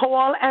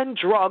alcohol and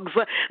drugs.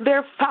 There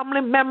are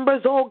family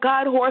members, oh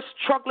God, who are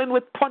struggling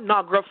with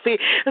pornography.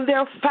 There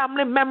are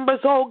family members,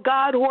 oh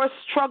God, who are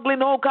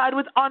struggling, oh God,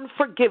 with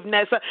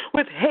unforgiveness,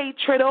 with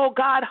hatred, oh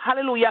God,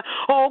 hallelujah,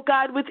 oh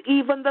God, with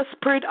even the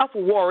spirit of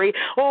worry.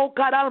 Oh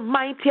God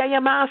Almighty, I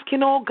am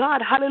asking, oh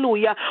God,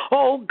 hallelujah,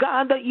 oh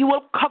God, that you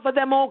will cover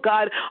them, oh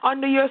God,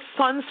 under your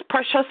Son's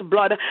precious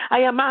blood. I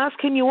am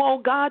asking you, oh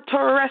God, to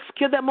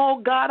rescue them,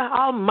 oh God,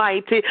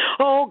 Almighty,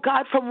 oh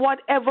God, from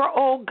whatever,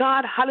 oh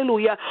God,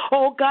 hallelujah,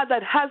 oh God,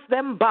 that has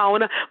them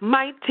bound.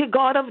 Mighty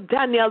God of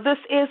Daniel, this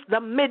is the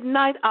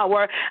midnight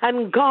hour,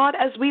 and God,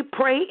 as we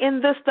pray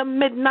in this, the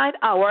midnight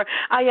hour,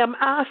 I am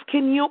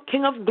asking you,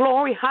 King of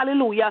glory,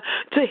 hallelujah,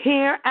 to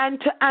hear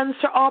and to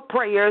answer our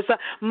prayers.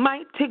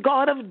 Mighty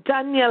God of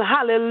Daniel,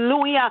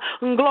 hallelujah,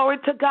 glory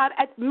to God.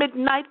 At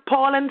midnight,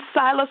 Paul and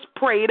Silas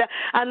prayed,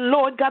 and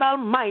Lord God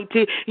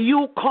Almighty,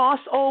 you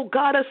caused, oh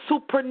God, a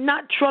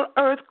supernatural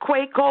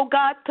earthquake, oh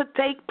God, to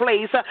take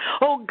place.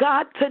 Oh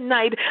God,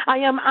 tonight, I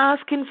am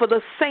asking for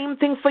the same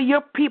thing for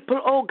your people,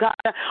 oh God.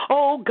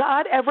 Oh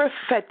God, every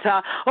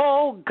fetter,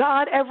 oh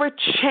God, every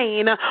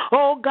chain,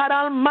 oh God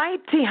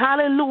Almighty,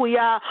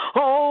 hallelujah,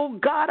 oh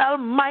God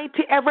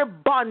Almighty, every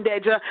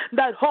bondage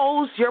that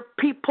holds your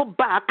people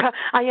back,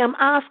 I am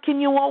asking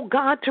you, oh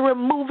God, to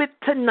remove it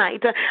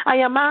tonight. I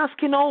am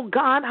asking, oh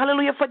God,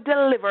 hallelujah, for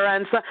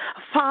deliverance.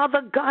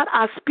 Father God,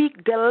 I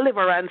speak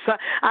deliverance.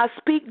 I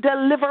speak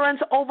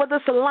deliverance over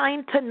this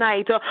line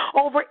tonight,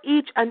 over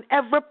each and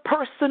every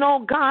person, oh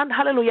God,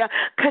 hallelujah,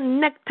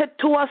 connected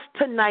to us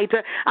tonight.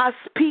 I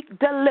speak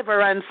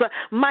deliverance.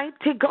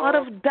 Mighty God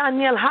of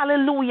Daniel,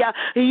 hallelujah,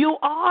 you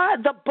are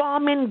the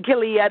balm in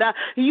Gilead.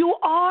 You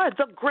are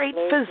the great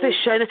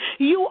physician.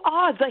 You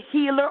are the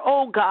healer,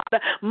 oh God.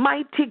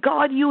 Mighty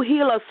God, you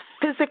heal us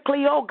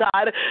physically, oh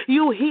God.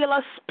 You heal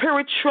us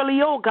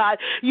spiritually, oh God.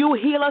 You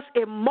heal us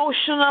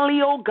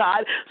emotionally, oh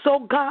God. So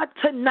God,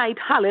 tonight,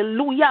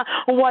 hallelujah,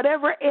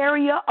 whatever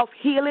area of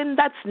healing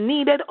that's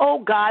needed, oh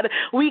God,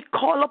 we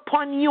call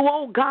upon you,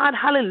 oh God,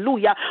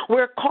 hallelujah.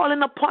 We're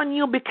calling upon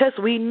you because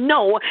we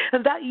know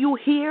that you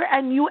hear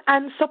and you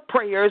answer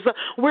prayers.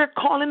 We're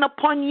calling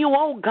upon you,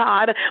 oh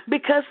God,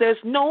 because there's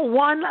no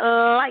one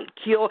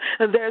like you.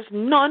 There's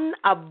none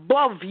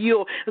above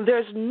you.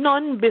 There's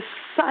none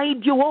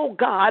beside you, oh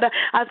God.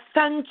 I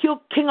thank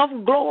you, King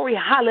of glory,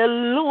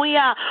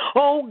 hallelujah,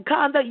 oh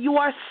God, that you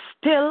are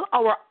still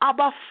our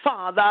Abba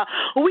Father.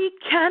 We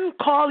can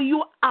call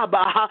you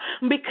Abba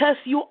because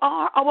you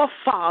are our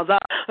Father.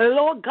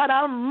 Lord God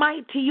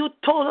Almighty, you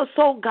told us,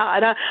 oh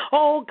God,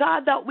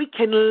 that we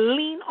can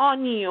lean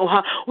on you.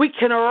 We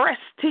can rest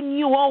in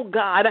you, oh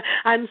God.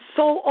 And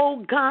so,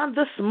 oh God,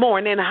 this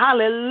morning,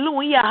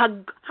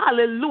 hallelujah,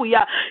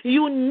 hallelujah,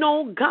 you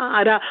know,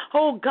 God,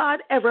 oh God,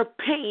 every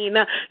pain,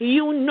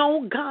 you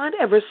know, God,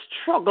 every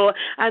struggle.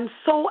 And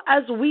so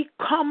as we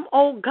come,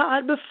 oh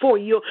God, before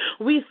you,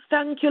 we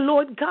thank you,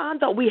 Lord God,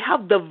 that we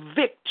have the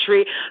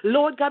victory.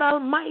 Lord God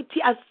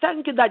Almighty, I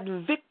thank you that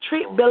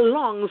victory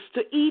belongs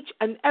to each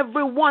and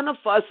every one of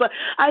us.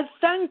 I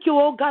thank you,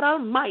 oh God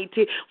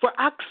Almighty, for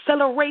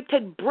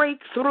accelerated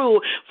breakthrough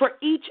for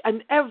each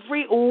and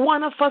every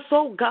one of us,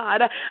 oh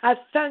God. I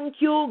thank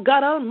you,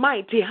 God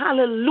Almighty,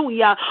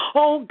 hallelujah.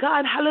 Oh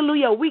God,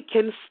 hallelujah, we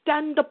can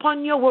stand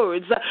upon your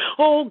words.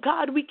 Oh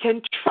God, we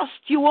can trust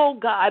you, oh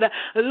God.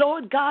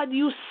 Lord God,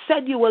 you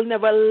said you will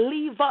never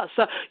leave us.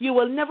 You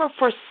will never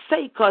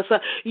forsake us.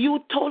 You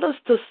told us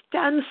to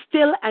stand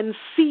still and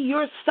see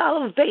your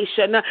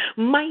salvation.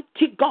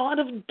 Mighty God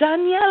of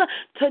Daniel,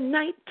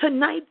 tonight,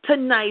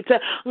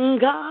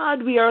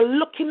 God, we are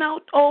looking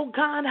out, oh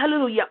God,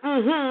 hallelujah.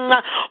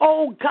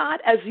 Oh God,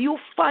 as you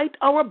fight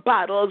our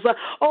battles,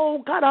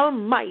 oh God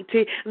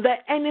Almighty, the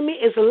enemy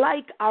is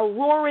like a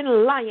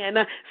roaring lion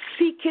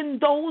seeking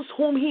those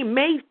whom he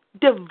may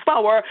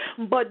devour.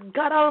 But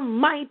God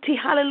Almighty,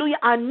 hallelujah,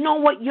 I know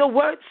what your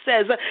word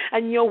says,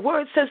 and your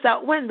word says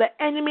that when the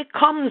enemy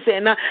comes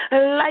in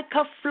like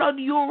a flood,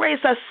 you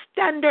raise a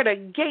standard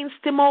against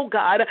him, oh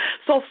God.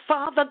 So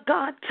Father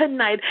God,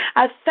 tonight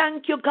I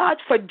thank you, God,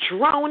 for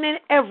drowning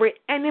every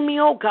enemy,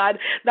 oh God,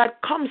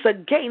 that comes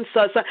against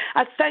us.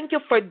 I thank you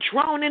for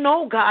drowning,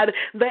 oh God,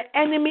 the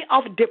enemy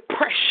of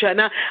depression.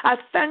 I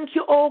thank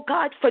you, oh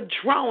God, for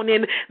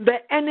drowning the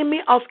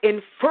enemy of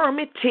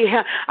infirmity.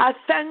 I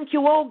thank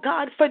you, oh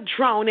God, for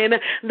drowning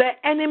the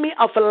enemy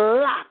of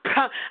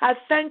lack. I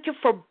thank you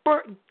for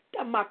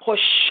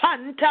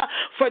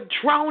for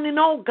drowning,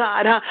 oh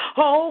God,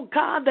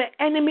 the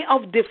enemy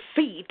of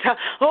defeat.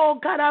 Oh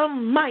God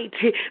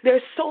Almighty,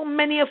 there's so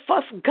many of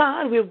us,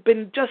 God, we've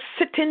been just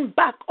sitting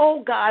back,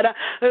 oh God,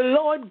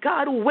 Lord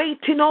God,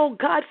 waiting, oh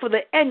God, for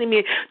the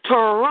enemy to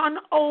run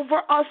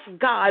over us,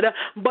 God.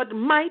 But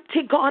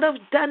mighty God of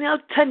Daniel,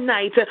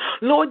 tonight,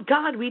 Lord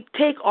God, we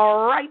take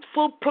our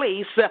rightful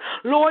place,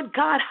 Lord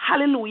God,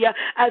 hallelujah,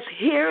 as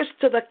heirs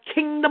to the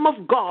kingdom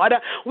of God.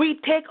 We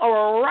take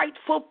our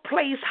rightful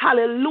place,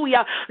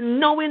 hallelujah,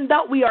 knowing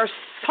that we are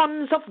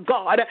sons of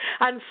God.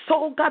 And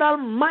so, God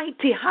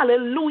Almighty,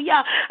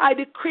 hallelujah, I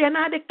decree and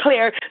I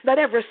declare that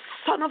every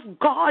son of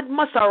God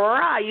must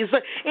arise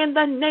in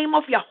the name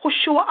of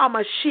Yahushua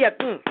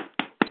HaMashiach.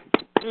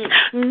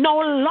 No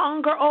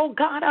longer, oh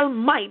God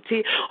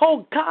Almighty,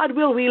 oh God,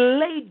 will we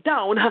lay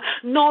down.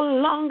 No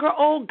longer,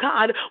 oh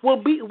God,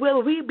 will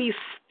we be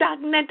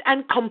stagnant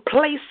and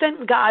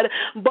complacent, God.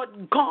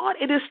 But God,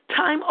 it is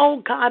time,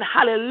 oh God,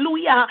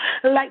 hallelujah,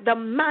 like the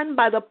man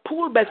by the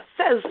pool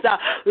Bethesda,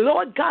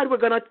 Lord God, we're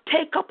going to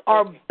take up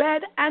our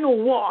bed and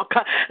walk.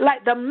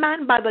 Like the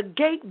man by the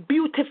gate,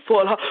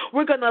 beautiful,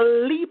 we're going to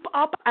leap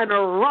up and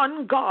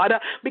run, God,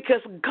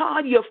 because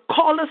God, you've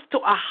called us to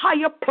a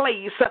higher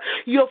place.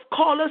 You've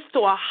called us to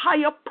a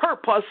higher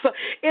purpose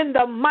in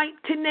the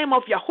mighty name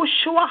of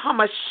Yahushua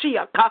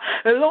HaMashiach.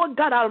 Lord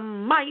God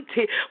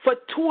Almighty, for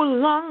too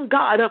long,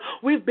 God,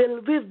 we've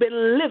been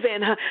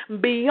living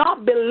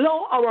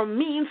below our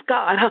means,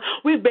 God.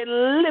 We've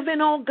been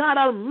living, oh God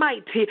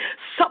Almighty,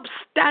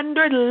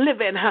 substandard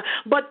living.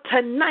 But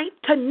tonight,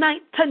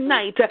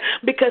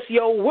 because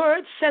your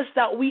word says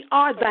that we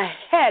are the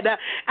head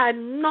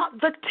and not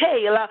the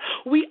tail.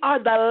 We are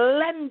the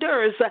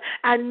lenders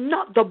and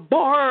not the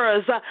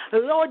borrowers.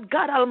 Lord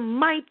God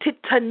Almighty,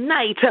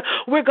 tonight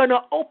we're going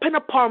to open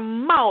up our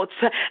mouths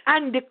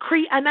and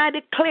decree and I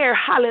declare,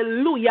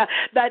 hallelujah,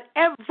 that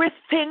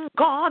everything,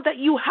 God, that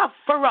you have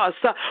for us,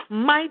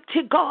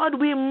 mighty God,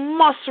 we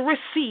must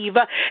receive.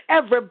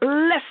 Every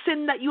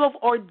blessing that you have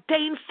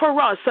ordained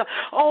for us,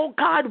 oh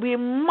God, we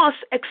must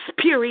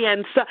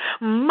experience.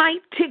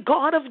 Mighty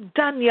God of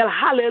Daniel,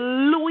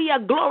 hallelujah,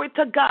 glory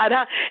to God.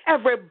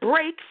 Every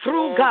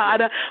breakthrough,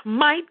 God,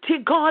 mighty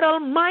God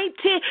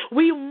Almighty,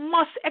 we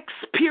must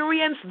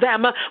experience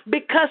them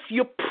because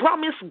you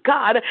promised,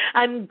 God,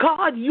 and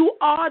God, you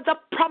are the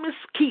promise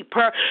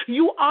keeper.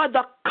 You are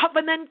the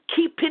covenant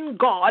keeping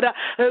God.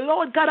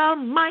 Lord God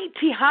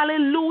Almighty,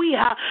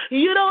 hallelujah.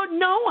 You don't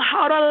know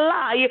how to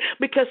lie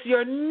because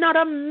you're not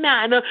a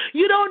man.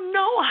 You don't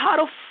know how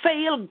to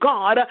fail,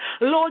 God.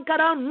 Lord God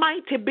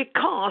Almighty,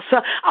 because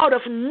out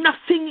of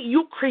nothing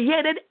you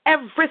created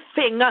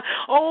everything.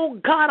 Oh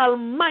God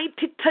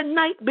Almighty,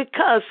 tonight,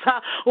 because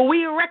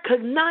we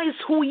recognize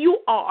who you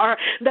are,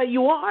 that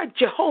you are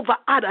Jehovah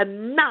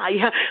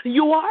Adonai,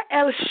 you are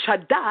El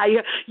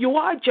Shaddai, you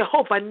are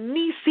Jehovah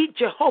Nisi,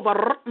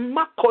 Jehovah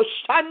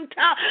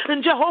Makoshanta,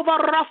 and Jehovah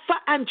Rapha,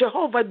 and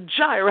Jehovah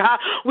Jireh.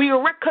 We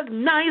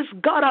recognize,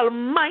 God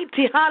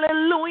Almighty,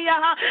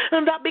 hallelujah,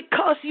 that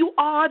because you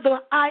are the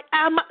I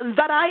am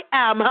that I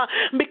am,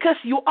 because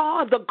you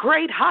are the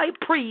great high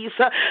priest,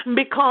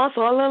 because,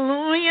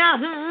 hallelujah,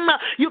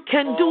 you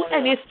can do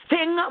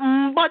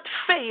anything but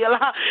fail.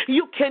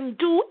 You can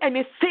do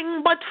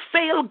anything but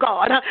fail,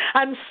 God.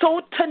 And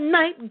so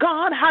tonight,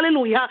 God,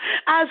 hallelujah,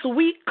 as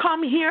we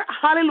come here,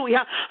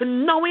 hallelujah,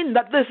 knowing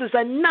that this is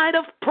a night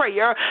of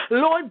prayer,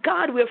 Lord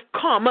God, we've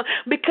come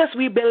because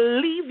we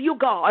believe you,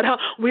 God.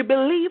 We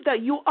believe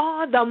that you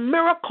are the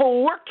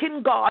miracle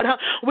working God.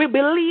 We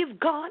believe,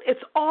 God,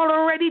 it's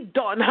already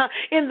done.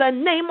 In the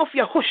name of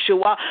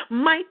Yahushua,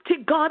 mighty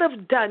God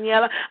of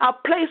Daniel, I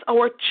place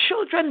our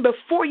children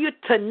before you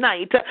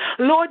tonight.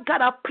 Lord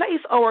God, I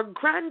place our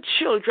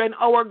grandchildren,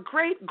 our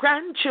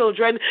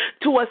great-grandchildren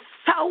to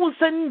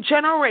 1,000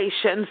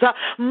 generations.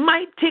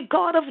 Mighty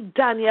God of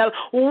Daniel,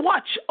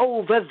 watch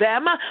over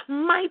them.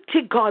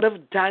 Mighty God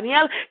of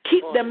Daniel,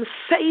 keep them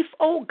safe,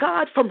 oh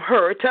God, from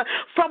hurt,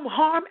 from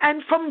harm,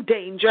 and from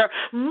danger.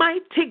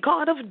 Mighty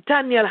God of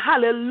Daniel,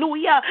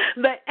 hallelujah.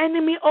 The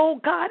enemy, oh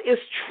God, is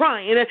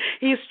trying.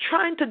 He's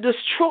trying to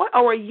destroy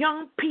our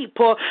young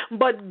people.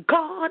 But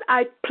God,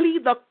 I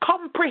plead the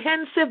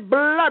comprehensive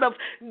blood of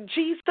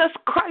Jesus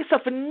Christ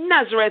of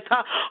Nazareth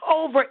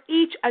over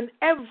each and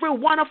every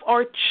one of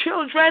our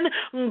children,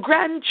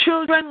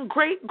 grandchildren,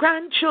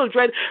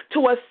 great-grandchildren to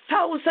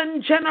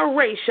 1,000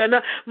 generations.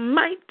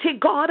 Mighty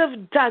God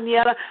of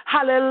Daniel,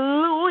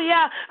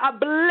 hallelujah. I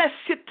bless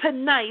you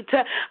tonight.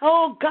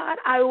 Oh God,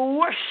 I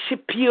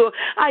worship you.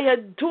 I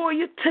adore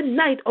you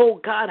tonight, oh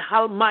God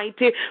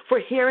Almighty, for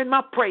hearing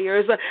my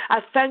prayers.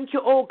 I thank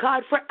you, oh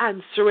God, for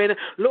answering.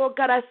 Lord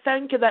God, I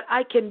thank you that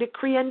I can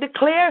decree and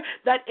declare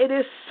that it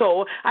is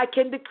so. I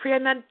can decree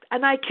and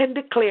I can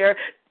declare,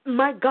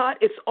 my God,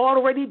 it's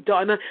already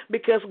done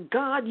because,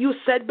 God, you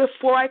said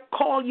before I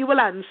call, you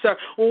will answer.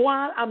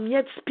 While I'm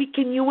yet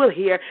speaking, you will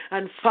hear.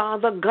 And,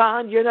 Father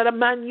God, you're not a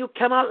man, you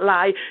cannot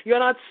lie. You're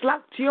not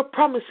slack to your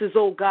promises,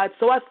 oh God.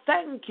 So I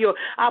thank you.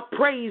 I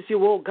praise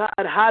you, oh God.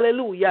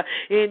 Hallelujah.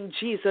 In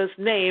Jesus'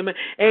 name,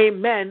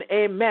 amen,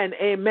 amen,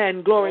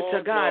 amen. Glory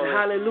to God.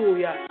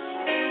 Hallelujah.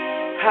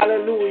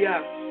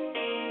 Hallelujah.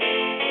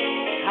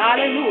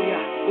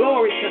 Hallelujah.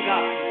 Glory to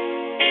God.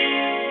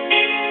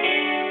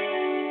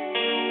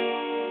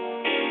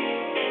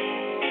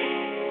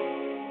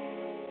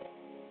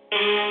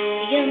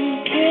 I am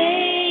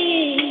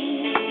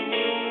praying,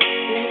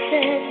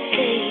 blessed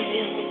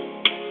Savior,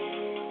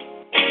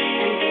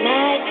 and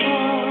my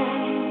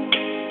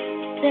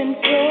constant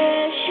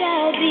prayer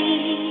shall be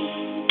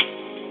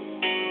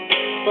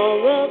for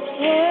a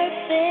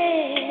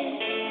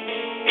perfect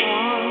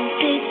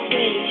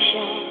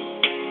consecration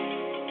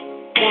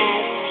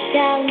that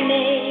shall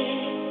make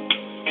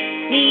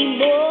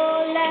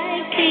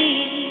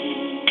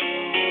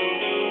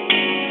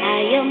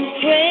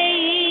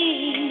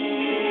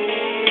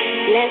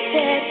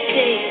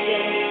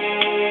Savior,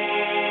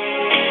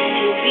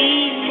 to be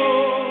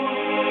more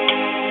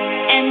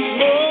and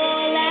more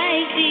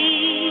like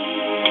Thee.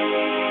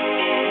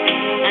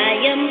 I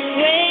am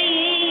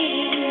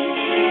praying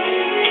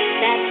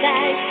that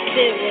Thy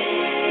Spirit,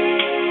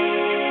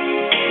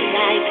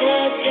 like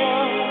a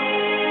dove,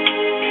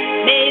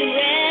 may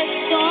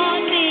rest on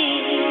me.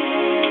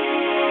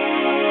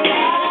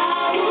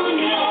 Thou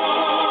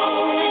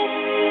knowest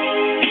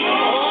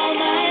all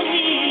my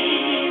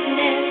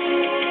weakness.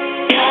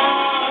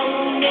 Thou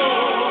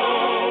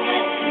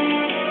knowest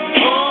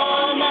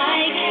all my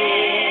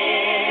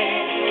care.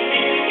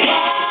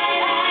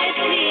 While I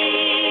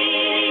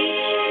plead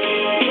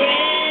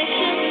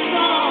precious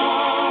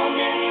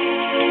promise,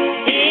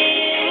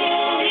 hear,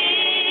 oh,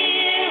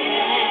 hear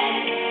and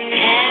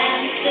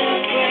answer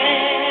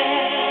prayer.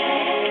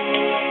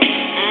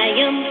 I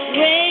am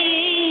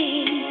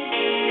praying,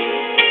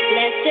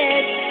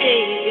 blessed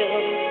Savior,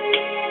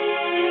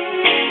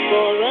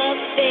 for a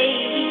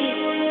faith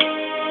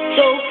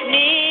so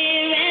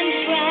clear and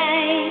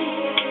bright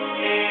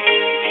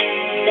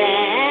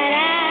that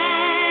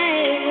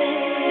I will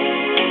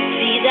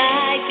see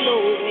Thy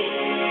glory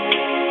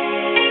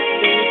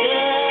through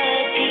the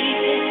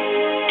deepest,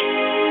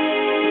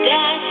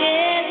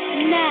 darkest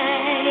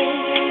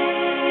night.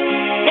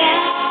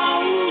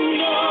 Thou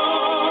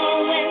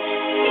knowest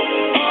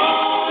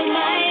all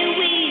my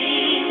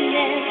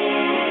weakness.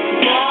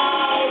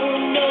 Thou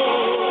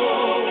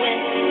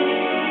knowest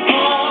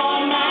all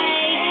my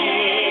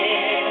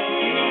care.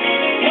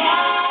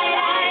 While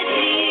I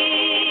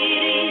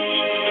plead each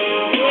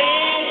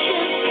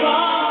precious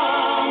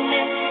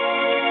promise,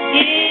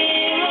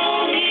 hear,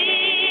 oh,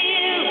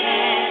 hear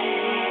and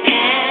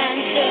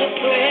answer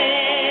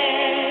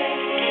prayer.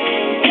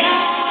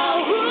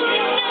 Thou who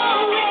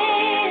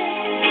knowest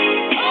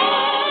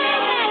all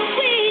my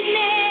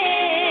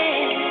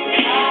weakness,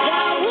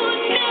 Thou who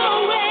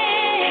knowest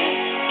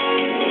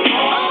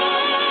all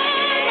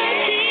my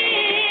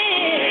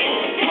tears.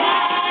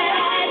 While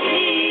I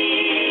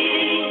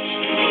plead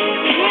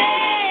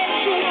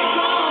precious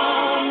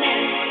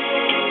promise,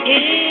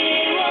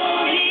 hear,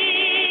 oh,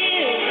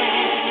 hear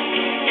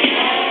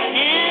and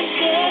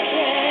answer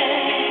prayer.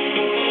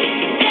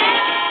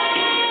 Thou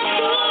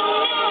who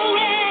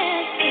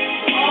knowest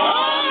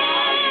all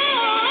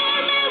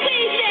my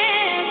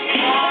weakness,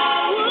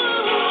 Thou who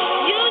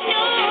you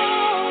know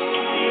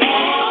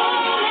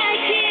all my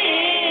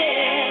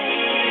tears.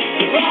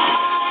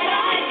 While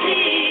I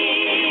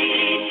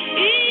plead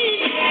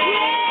each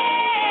precious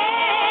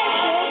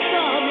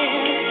promise,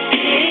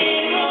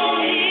 hear, oh,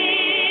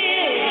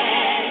 hear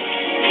and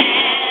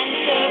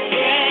answer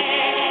prayer.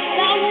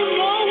 Thou who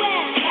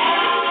knowest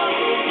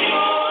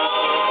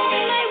all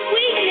my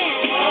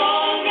weakness, Thou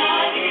who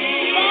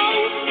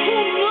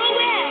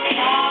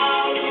knowest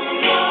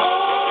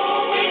all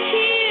my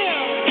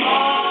tears.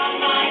 While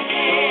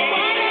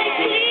I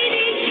plead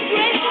each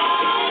precious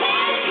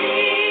promise,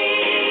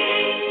 hear,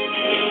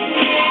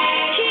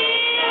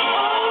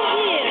 oh, hear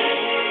and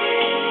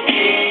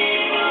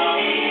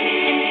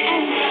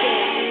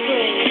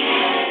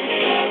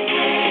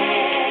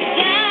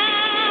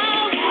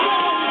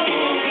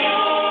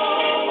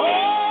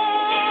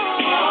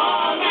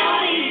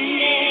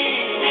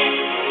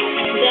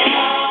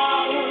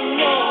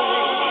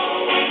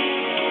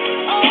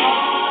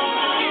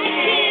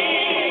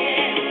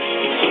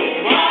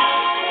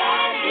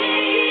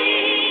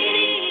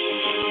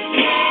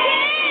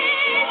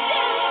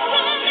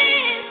answer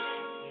prayer.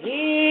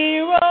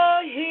 Hear, oh,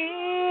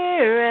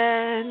 hear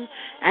and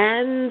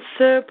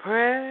answer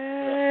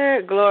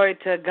prayer. Glory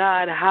to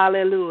God.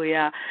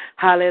 Hallelujah.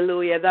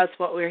 Hallelujah. That's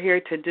what we're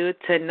here to do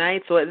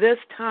tonight. So at this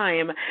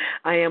time,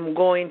 I am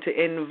going to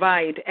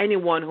invite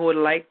anyone who would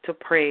like to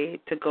pray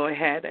to go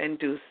ahead and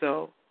do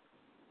so.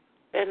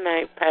 Good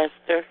night,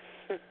 Pastor.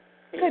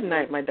 Good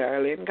night, my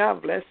darling.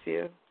 God bless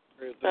you.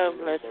 God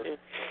bless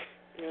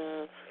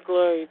you.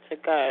 Glory to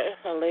God.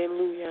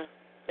 Hallelujah.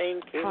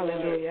 Thank you, Lord.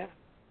 Hallelujah.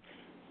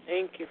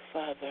 Thank you,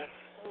 Father.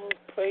 Oh,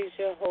 praise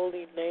your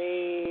holy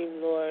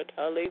name, Lord.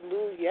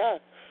 Hallelujah.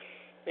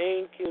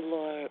 Thank you,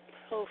 Lord.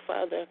 Oh,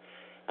 Father,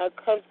 I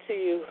come to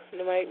you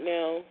right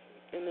now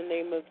in the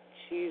name of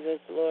Jesus,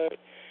 Lord,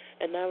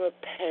 and I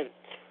repent,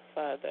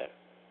 Father,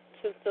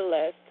 since the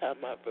last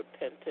time I've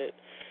repented.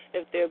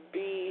 If there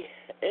be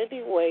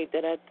any way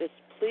that I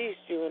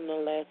displeased you in the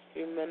last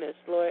few minutes,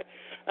 Lord,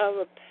 I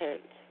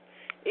repent.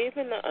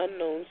 Even the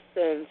unknown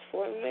sins,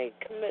 for I may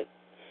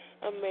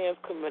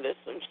have committed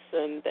some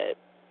sin that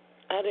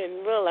I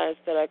didn't realize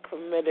that I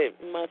committed,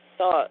 my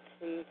thoughts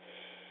and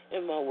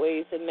in my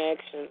ways and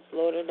actions,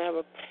 Lord, and I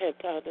repent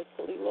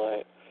honestly,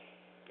 Lord,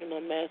 and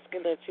I'm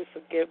asking that you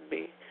forgive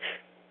me,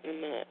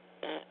 and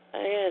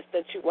I ask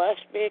that you wash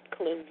me and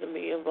cleanse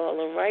me of all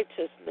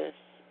unrighteousness,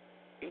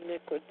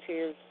 iniquity,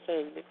 and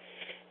sin,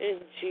 in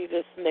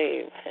Jesus'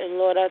 name. And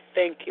Lord, I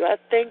thank you. I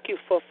thank you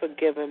for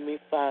forgiving me,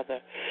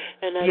 Father,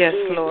 and I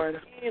do Lord.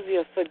 receive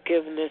your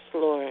forgiveness,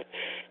 Lord,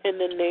 in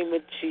the name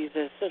of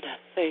Jesus, and I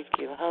thank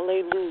you.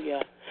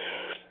 Hallelujah.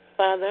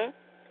 Father,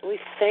 we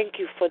thank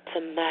you for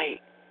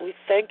tonight. We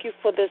thank you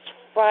for this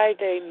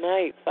Friday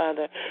night,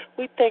 Father.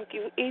 We thank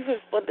you even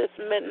for this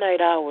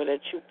midnight hour that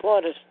you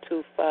brought us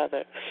to,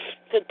 Father,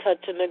 to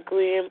touch and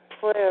agree in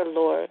prayer,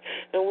 Lord.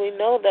 And we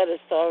know that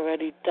it's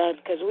already done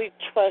because we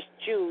trust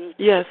you.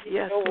 Yes,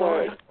 Lord.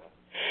 Lord.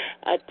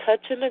 I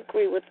touch and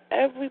agree with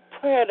every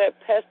prayer that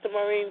Pastor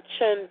Maureen,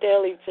 Chen,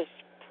 Daley just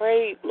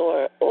prayed,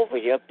 Lord, over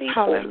your people.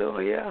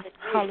 Hallelujah.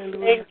 Hallelujah.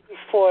 Thank you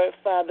for it,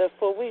 Father,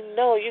 for we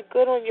know you're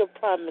good on your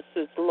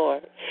promises,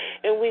 Lord.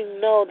 And we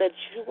know that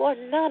you are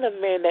not a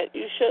man that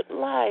you should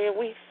lie. And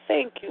we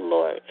thank you,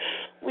 Lord.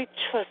 We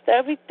trust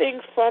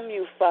everything from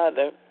you,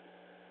 Father.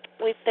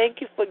 We thank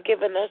you for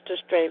giving us the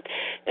strength.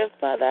 And,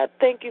 Father, I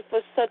thank you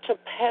for such a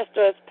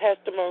pastor as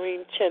Pastor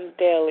Maureen Chen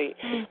Daley.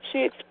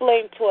 She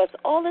explained to us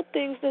all the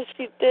things that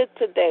she did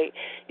today.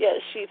 Yet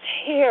she's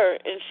here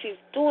and she's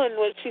doing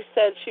what she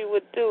said she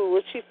would do,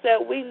 what she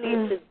said we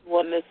need to do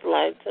on this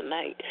line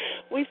tonight.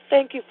 We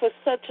thank you for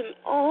such an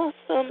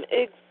awesome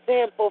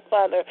example,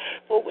 Father,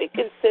 where we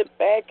can sit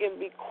back and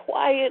be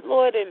quiet,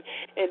 Lord, and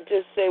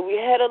just say we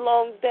had a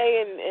long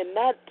day and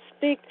not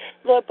speak,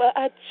 Lord, but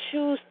I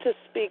choose to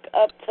speak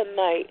up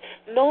tonight,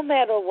 no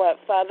matter what,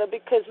 Father,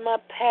 because my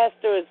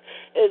pastor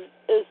is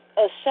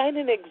a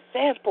shining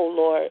example,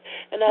 Lord,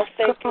 and I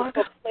thank you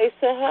for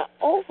placing her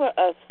over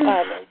us,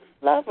 Father.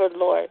 Love her,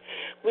 Lord.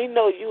 We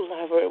know you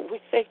love her. We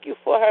thank you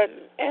for her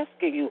and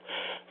asking you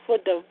for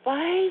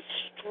divine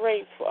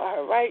strength for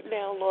her right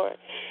now, Lord,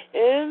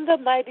 in the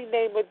mighty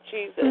name of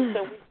Jesus.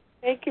 And we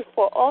thank you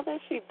for all that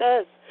she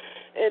does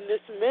in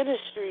this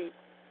ministry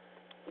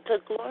to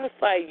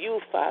glorify you,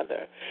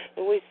 Father.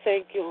 And we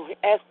thank you.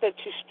 We ask that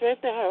you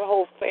strengthen her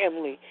whole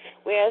family.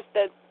 We ask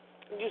that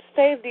you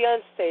save the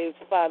unsaved,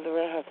 Father,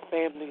 and her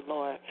family,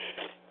 Lord.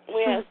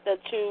 We ask that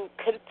you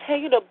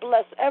continue to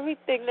bless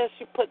everything that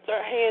she puts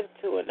her hand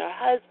to, and her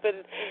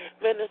husband,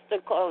 Minister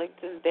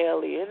Collington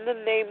Daley. In the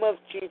name of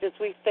Jesus,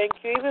 we thank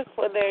you even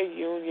for their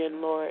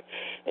union, Lord.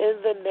 In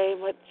the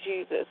name of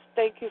Jesus,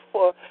 thank you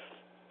for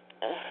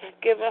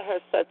giving her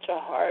such a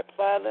heart,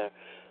 Father.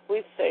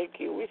 We thank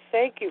you. We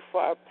thank you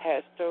for our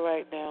pastor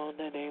right now in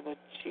the name of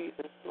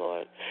Jesus,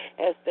 Lord.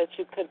 Ask that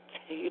you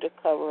continue to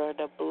cover her in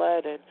the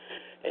blood and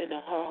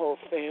her whole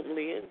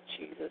family in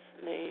Jesus'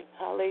 name.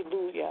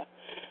 Hallelujah.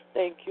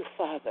 Thank you,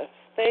 Father.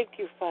 Thank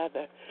you,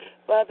 Father.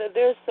 Father,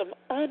 there's some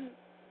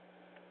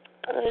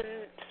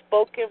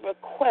unspoken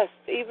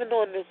requests even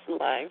on this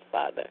line,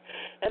 Father.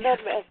 And I'm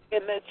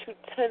asking that you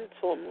tend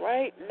to them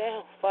right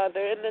now, Father,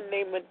 in the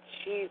name of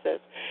Jesus,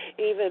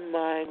 even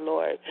mine,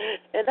 Lord.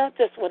 And I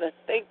just want to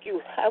thank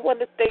you. I want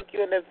to thank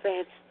you in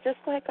advance, just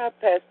like our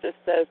pastor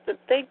says, to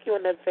thank you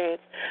in advance.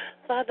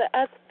 Father,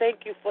 I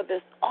thank you for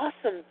this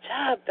awesome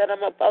job that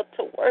I'm about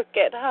to work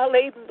at.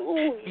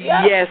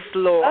 Hallelujah. Yes,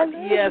 Lord.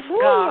 Hallelujah. Yes,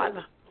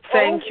 God.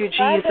 Thank you, Jesus.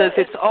 Father,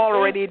 it's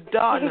already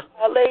done.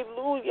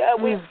 Hallelujah.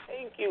 We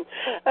thank you.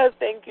 I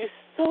thank you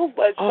so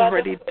much.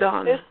 Already Father.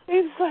 done. It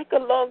seems like a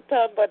long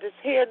time, but it's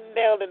here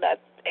now, and I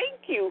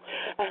thank you.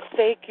 I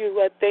thank you.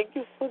 I thank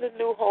you for the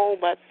new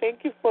home. I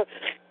thank you for...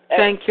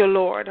 Thank you,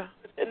 Lord.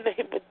 In the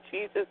name of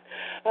Jesus,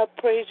 I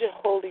praise your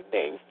holy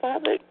name.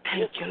 Father,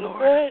 thank you, so Lord.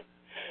 Good.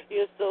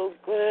 You're so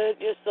good.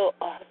 You're so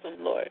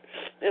awesome, Lord.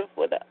 And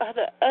for the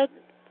other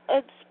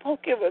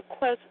unspoken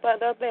request,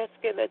 Father, I'm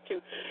asking that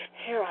you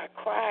hear our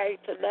cry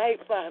tonight,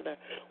 Father.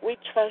 We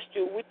trust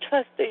you. We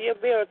trust in your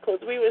miracles.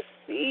 We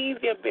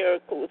receive your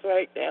miracles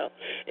right now.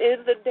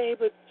 In the name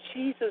of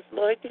Jesus,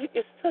 Lord,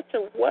 you're such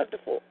a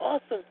wonderful,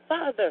 awesome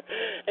Father.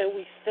 And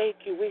we thank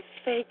you. We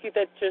thank you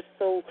that you're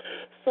so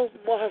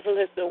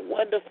marvelous and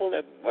wonderful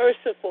and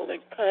merciful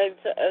and kind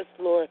to us,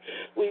 Lord.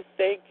 We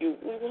thank you.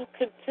 We will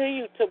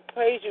continue to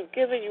praise you,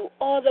 giving you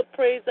all the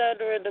praise,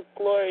 honor, and the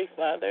glory,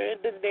 Father, in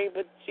the name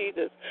of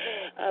Jesus.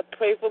 I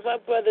pray for my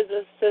brothers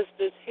and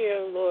sisters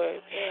here,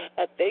 Lord.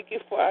 I thank you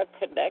for our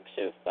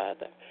connection,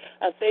 Father.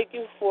 I thank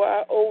you for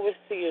our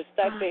overseers,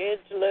 Dr.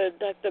 Angela and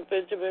Dr.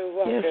 Benjamin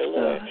Rucker, yes,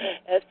 Lord.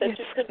 Ask that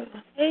you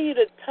continue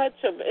to touch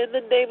them in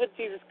the name of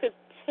Jesus.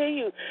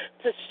 Continue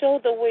to show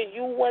them where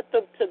you want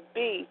them to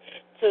be,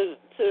 to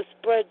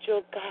spread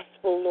your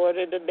gospel, Lord,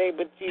 in the name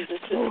of Jesus.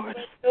 To spread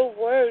your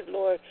word,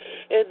 Lord,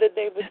 in the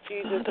name of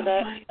Jesus. And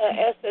I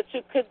ask that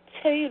you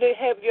continue to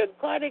have your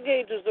guardian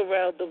angels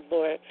around them,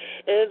 Lord,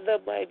 in the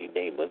mighty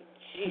name of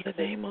Jesus. In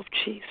the name of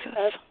Jesus.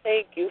 I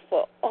thank you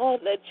for all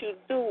that you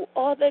do,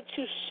 all that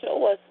you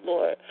show us,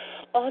 Lord,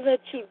 all that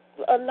you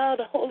allow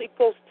the Holy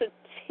Ghost to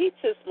teach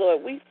us,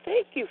 Lord. We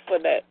thank you for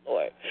that,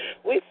 Lord.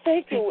 We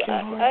thank you.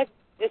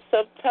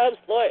 Sometimes,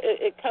 Lord,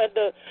 it kind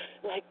of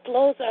like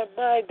blows our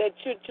mind that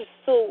you're just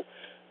so,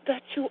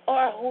 that you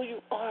are who you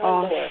are,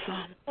 awesome.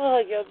 Lord. Oh,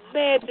 your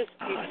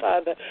majesty,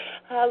 Father.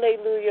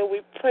 Hallelujah.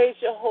 We praise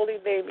your holy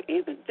name.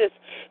 Even just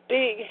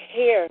being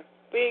here,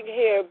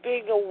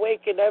 being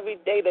awakened every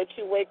day that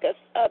you wake us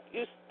up,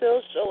 you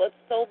still show us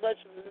so much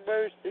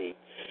mercy.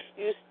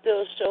 You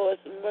still show us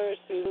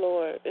mercy,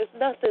 Lord. It's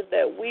nothing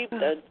that we've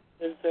done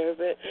to deserve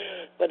it,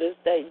 but it's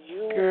that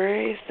you...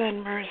 Grace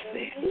and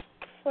mercy.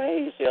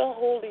 Praise your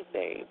holy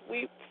name.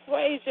 We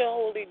praise your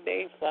holy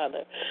name,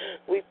 Father.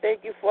 We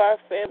thank you for our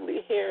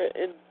family here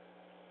in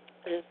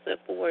and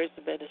Simple Words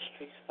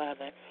Ministries,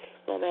 Father.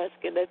 So I'm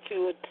asking that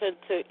you attend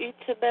to each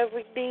and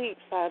every need,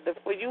 Father,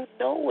 for you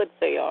know what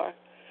they are,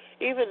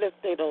 even if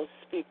they don't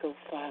speak them,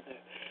 Father.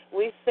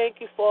 We thank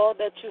you for all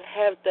that you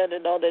have done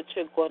and all that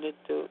you're going to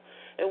do.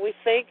 And we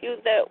thank you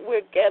that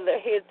we're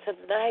gathered here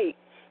tonight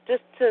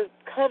just to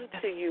come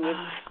to you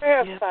in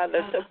prayer, Father,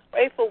 to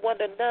pray for one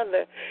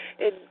another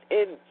in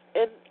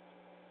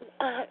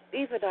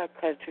even our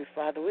country,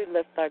 Father. We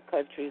lift our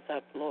countries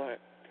up, Lord.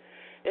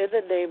 In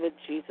the name of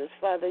Jesus,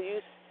 Father,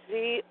 you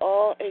see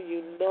all and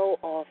you know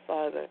all,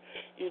 Father.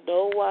 You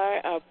know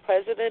why our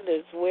president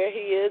is where he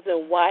is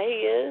and why he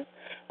is.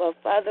 But,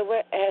 Father,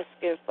 we're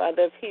asking,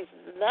 Father, if he's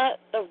not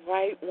the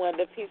right one,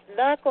 if he's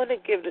not going to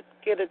get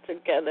it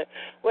together,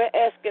 we're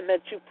asking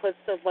that you put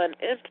someone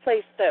in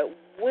place that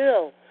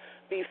will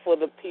be for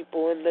the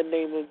people in the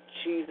name of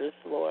Jesus,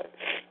 Lord.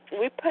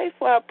 We pray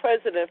for our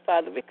president,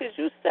 Father, because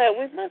you said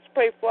we must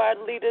pray for our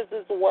leaders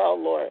as well,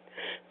 Lord.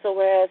 So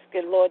we're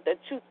asking, Lord, that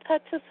you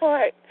touch his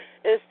heart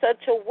in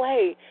such a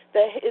way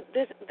that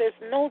there's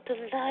no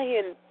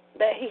denying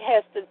that he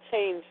has to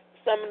change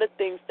some of the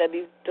things that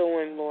he's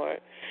doing, Lord,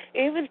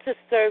 even to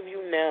serve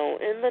you now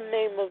in the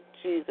name of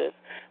Jesus.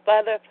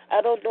 Father,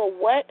 I don't know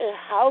what and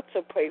how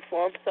to pray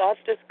for him, so I'm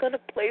just going to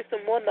place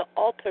him on the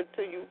altar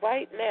to you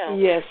right now.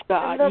 Yes,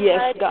 God. In the Yes,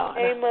 mighty God.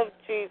 name of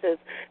Jesus.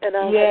 And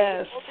I'll Yes.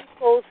 let the Holy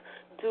Ghost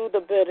do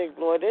the bidding,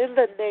 Lord, in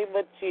the name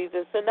of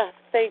Jesus. And I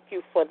thank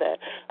you for that.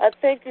 I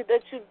thank you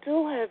that you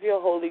do have your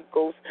Holy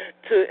Ghost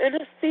to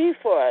intercede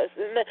for us.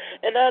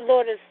 And our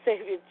Lord and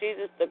Savior,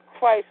 Jesus the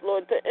Christ,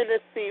 Lord, to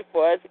intercede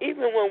for us,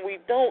 even when we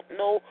don't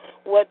know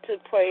what to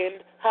pray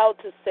and how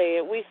to say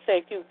it. We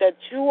thank you that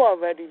you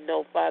already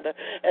know, Father.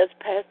 As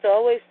Pastor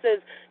always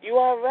says, you're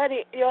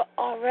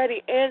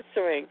already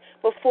answering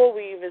before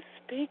we even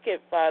speak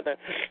it, Father.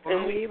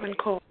 And we even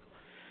call.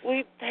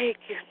 We thank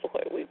you,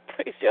 Lord. We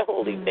praise your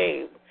holy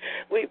name.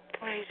 We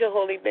praise your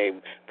holy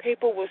name.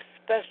 People with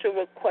special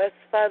requests,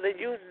 Father,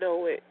 you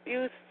know it.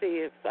 You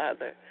see it,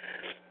 Father.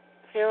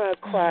 Hear our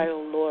cry, O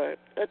Lord.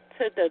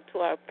 Attend to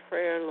our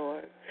prayer,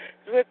 Lord.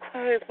 We're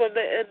crying from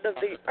the end of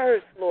the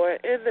earth,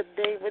 Lord, in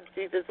the name of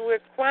Jesus. We're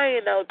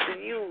crying out to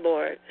you,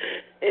 Lord,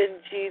 in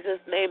Jesus'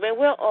 name. And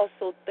we're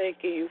also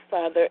thanking you,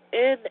 Father,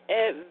 in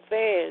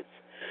advance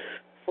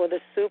for the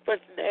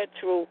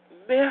supernatural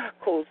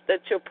miracles that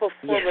you're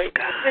performing. Yes,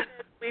 God. Even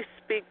as we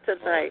speak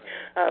tonight,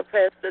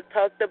 Pastor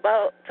talked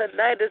about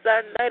tonight is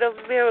our night of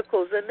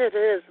miracles, and it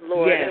is,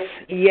 Lord. Yes,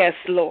 yes,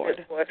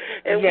 Lord.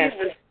 And yes.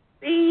 we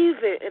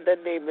receive it in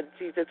the name of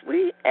Jesus.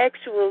 We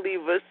actually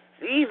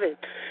receive it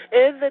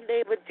in the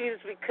name of Jesus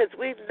because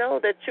we know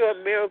that you're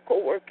a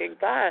miracle-working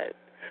God.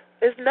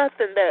 There's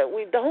nothing that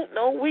we don't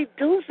know. We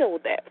do know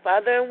that,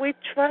 Father, and we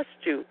trust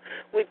you.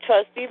 We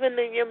trust even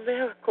in your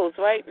miracles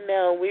right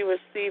now. We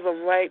receive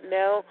them right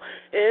now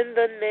in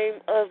the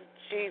name of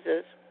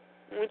Jesus.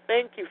 We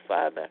thank you,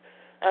 Father.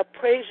 I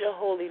praise your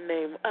holy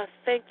name. I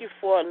thank you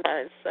for a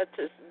line such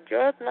as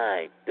your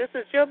line. This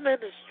is your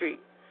ministry,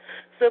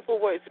 Simple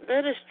Words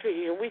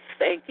Ministry, and we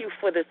thank you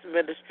for this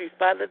ministry,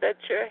 Father, that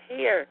you're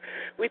here.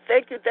 We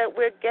thank you that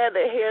we're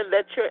gathered here and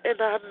that you're in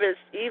our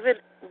midst, even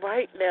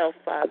right now,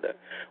 Father.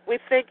 We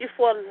thank you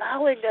for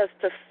allowing us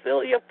to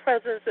feel your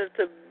presence and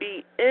to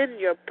be in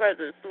your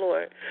presence,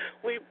 Lord.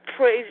 We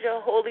praise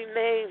your holy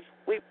name.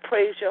 We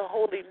praise your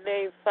holy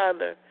name,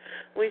 Father.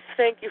 We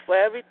thank you for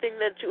everything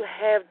that you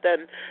have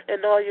done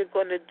and all you're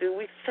going to do.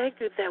 We thank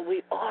you that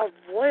we are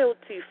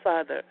royalty,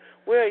 Father.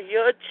 We're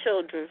your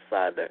children,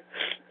 Father.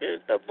 You're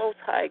the Most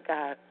High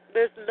God.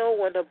 There's no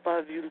one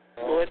above you,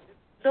 Lord.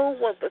 No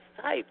one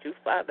beside you,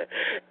 Father.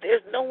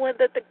 There's no one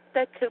that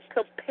can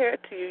compare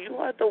to you. You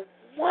are the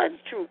one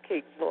true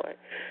King, Lord.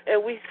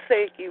 And we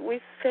thank you.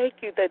 We thank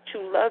you that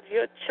you love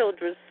your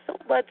children so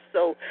much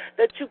so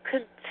that you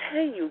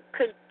continue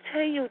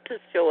to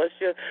show us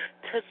your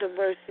tender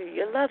mercy,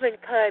 your loving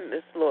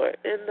kindness, Lord,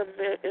 in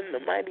the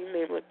mighty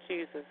name of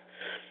Jesus.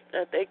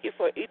 I thank you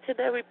for each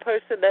and every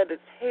person that is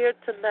here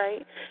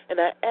tonight, and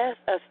I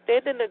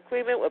stand in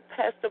agreement with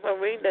Pastor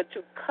Maureen that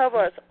you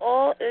cover us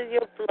all in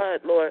your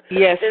blood, Lord.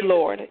 Yes,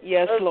 Lord.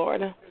 Yes,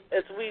 Lord.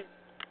 As we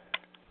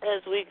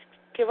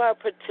give our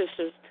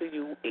petitions to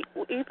you,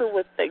 even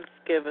with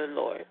thanksgiving,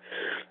 Lord,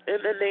 in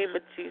the name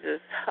of Jesus.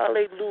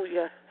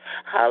 Hallelujah.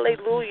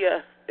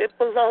 Hallelujah. It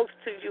belongs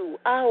to you.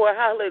 Our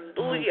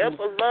hallelujah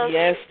belongs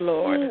yes, to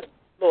Lord. you,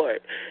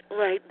 Lord,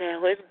 right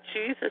now, in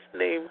Jesus'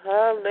 name.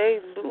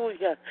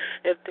 Hallelujah.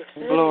 If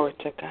there's glory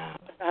to God.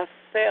 I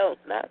failed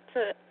not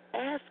to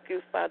ask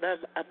you, Father.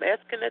 I'm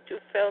asking that you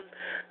fail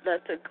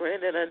not to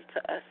grant it unto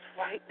us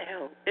right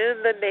now.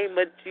 In the name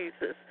of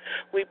Jesus,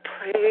 we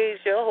praise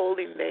your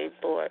holy name,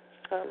 Lord.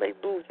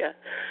 Hallelujah.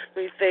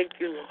 We thank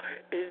you, Lord.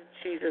 In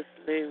Jesus'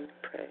 name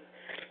we pray.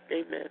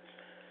 Amen.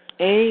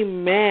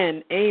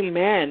 Amen.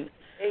 Amen.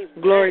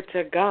 Amen. Glory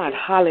to God.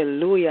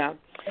 Hallelujah.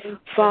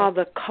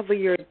 Father, cover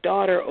your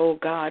daughter, oh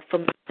God,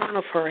 from the crown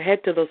of her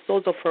head to the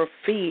soles of her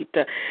feet.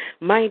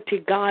 Mighty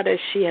God, as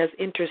she has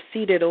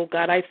interceded, oh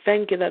God, I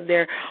thank you that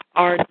there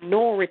are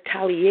no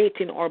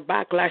retaliating or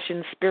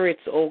backlashing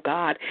spirits, oh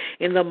God,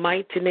 in the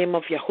mighty name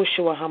of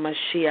Yahushua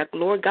HaMashiach.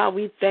 Lord God,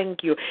 we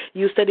thank you.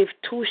 You said if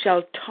two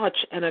shall touch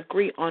and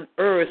agree on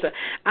earth,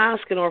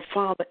 asking our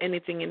Father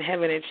anything in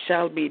heaven, it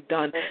shall be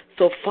done.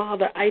 So,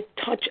 Father, I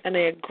touch and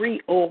I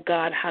agree, oh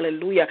God,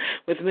 hallelujah,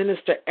 with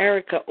Minister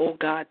Erica, oh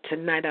God,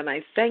 tonight. And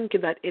I thank you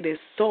that it is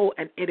so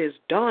and it is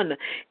done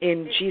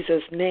in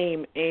Jesus'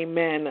 name.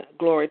 Amen.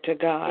 Glory to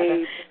God.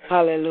 Amen.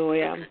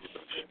 Hallelujah.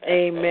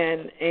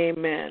 Amen.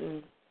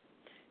 Amen.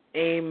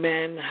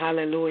 Amen.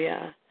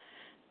 Hallelujah.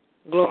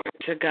 Glory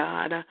to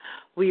God.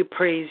 We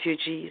praise you,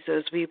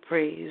 Jesus. We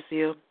praise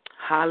you.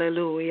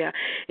 Hallelujah.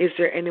 Is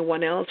there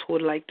anyone else who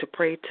would like to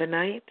pray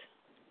tonight?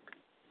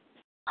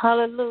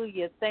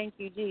 Hallelujah. Thank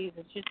you,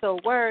 Jesus. You're so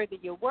worthy.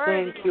 You're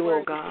worthy. Thank you,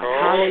 oh God.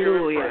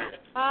 Hallelujah.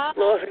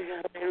 Glory.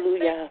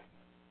 Hallelujah.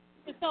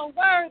 You're so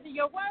worthy.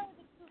 You're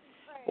worthy to be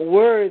praised.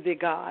 Worthy,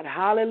 God.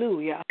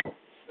 Hallelujah.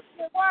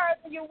 You're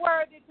worthy. You're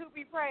worthy to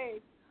be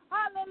praised.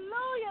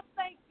 Hallelujah.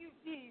 Thank you,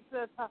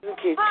 Jesus.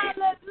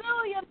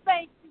 Hallelujah.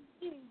 Thank you,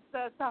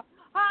 Jesus.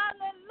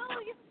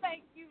 Hallelujah.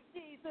 Thank you,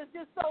 Jesus.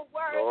 You're so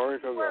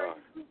worthy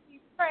to be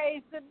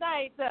praised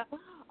tonight.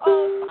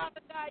 Oh,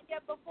 Father God,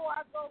 yet before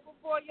I go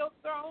before your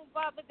throne,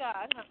 Father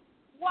God,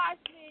 wash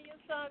me in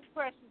your Son's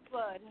precious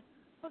blood.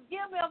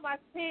 Forgive me of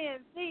my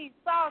sins, deeds,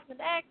 thoughts,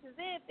 and actions,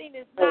 anything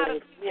that's not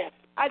of you.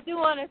 I do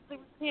honestly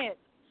repent.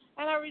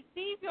 And I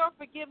receive your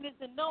forgiveness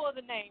in no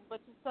other name but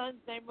your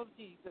Son's name of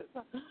Jesus.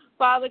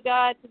 Father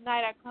God,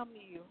 tonight I come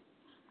to you.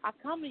 I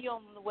come to you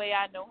on the way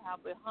I know how,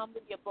 but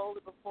humbly and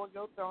boldly before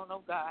your throne, oh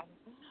God.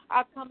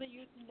 I come to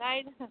you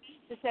tonight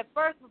to say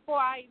first,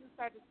 before I even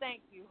start to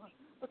thank you,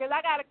 because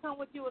I got to come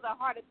with you with a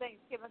heart of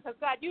thanksgiving, because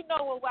God, you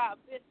know what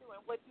I've been through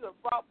and what you have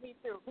brought me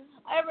through.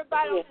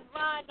 Everybody on this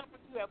line knows what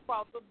you have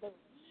brought them through.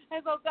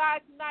 And so, God,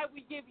 tonight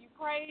we give you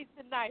praise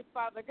tonight,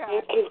 Father God.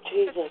 Thank you,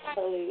 Jesus.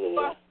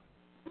 Hallelujah.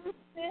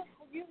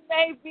 You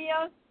may be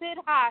on sit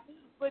high,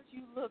 but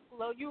you look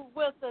low. You're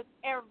with us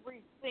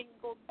every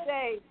single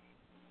day.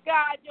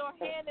 God, your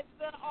hand has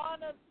been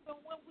on us from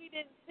when we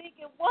didn't think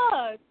it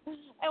was.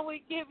 And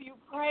we give you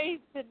praise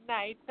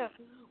tonight.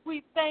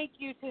 We thank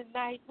you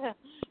tonight.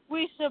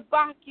 We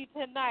shabak you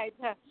tonight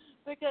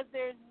because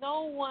there's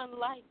no one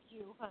like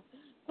you.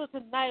 So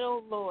tonight,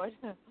 oh Lord,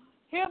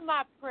 hear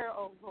my prayer,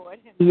 oh Lord.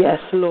 Yes,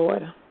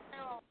 Lord.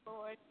 Oh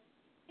Lord.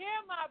 Hear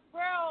my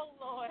prayer, oh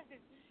Lord.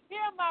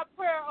 Hear my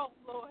prayer, oh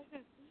Lord.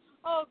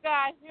 Oh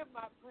God, hear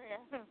my prayer.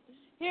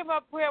 Hear my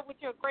prayer with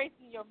your grace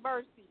and your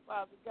mercy,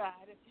 Father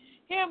God.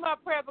 Hear my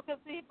prayer because,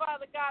 see,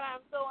 Father God,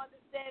 I'm so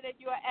understanding that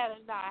you are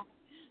Adonai.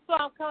 So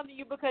I'm coming to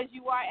you because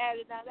you are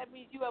Adonai. That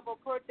means you have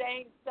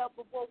ordained stuff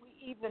before we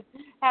even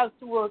have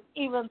to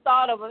even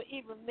thought of or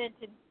even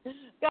mentioned.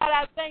 God,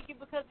 I thank you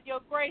because of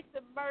your grace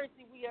and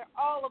mercy.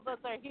 All of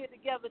us are here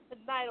together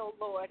tonight, oh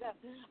Lord.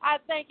 I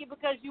thank you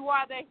because you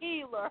are the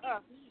healer.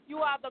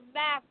 You are the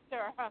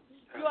master.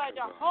 You are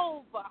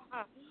Jehovah.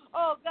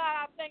 Oh God,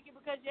 I thank you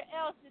because you're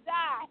El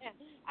Shaddai.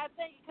 I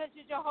thank you because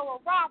you're Jehovah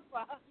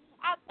Rapha.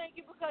 I thank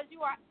you because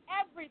you are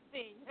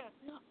everything,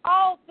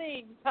 all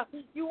things.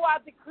 You are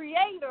the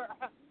creator.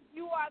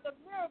 You are the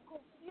miracle.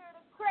 You're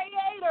the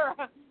creator.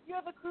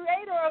 You're the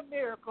creator of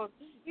miracles.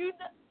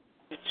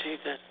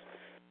 Jesus.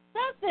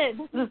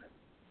 Nothing.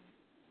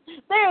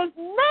 There's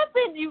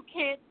nothing you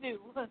can't do.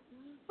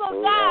 So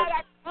God,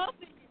 I come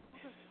to you.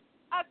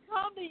 I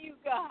come to you,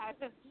 God.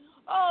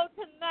 Oh,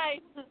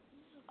 tonight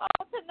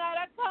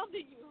I come to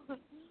you.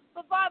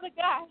 So Father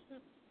God,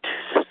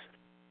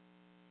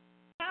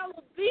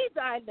 hallowed be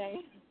thy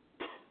name.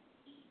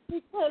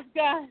 Because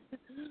God,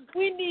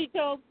 we need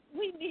your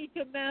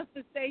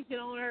manifestation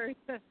on earth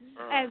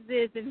as it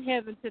is in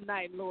heaven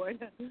tonight, Lord.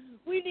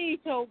 We need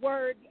your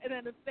word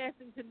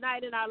manifesting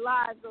tonight in our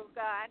lives, oh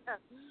God.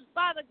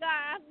 Father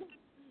God,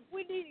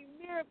 we need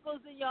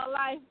miracles in your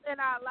life, in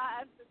our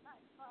lives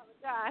tonight, Father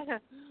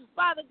God.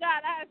 Father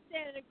God, I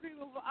stand in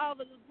agreement with all of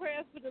the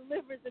prayers for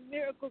deliverance and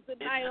miracles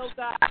tonight, oh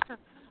God.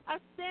 I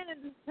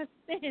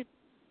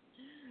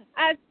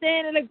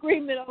stand in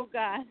agreement, oh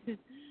God.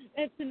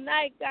 And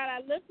tonight, God, I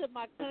lift up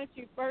my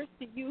country first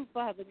to you,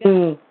 Father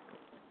God.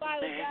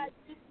 Father God,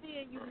 you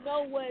see and you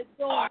know what is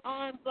going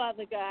on,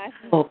 Father God.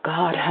 Oh,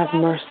 God, have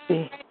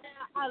mercy. Right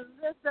now, I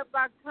lift up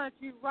our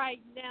country right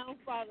now,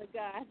 Father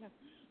God.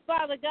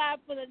 Father God,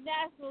 for the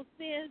national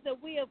sins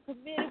that we have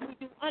committed, we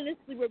do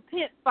honestly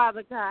repent,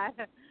 Father God.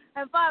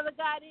 And Father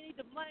God, any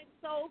demonic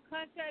soul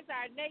contracts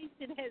our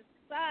nation has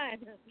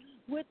signed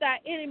with our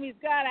enemies,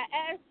 God, I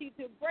ask you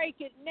to break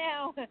it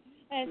now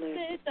and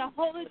send the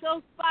Holy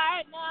Ghost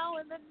fire now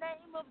in the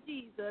name of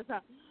Jesus.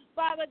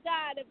 Father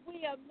God, if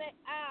we are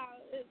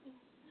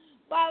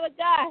Father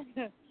God,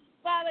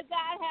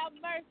 have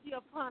mercy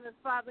upon us,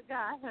 Father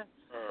God.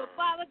 But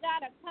Father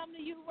God, I come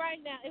to you right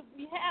now. If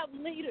we have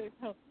leaders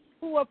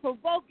who are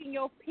provoking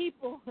your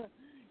people,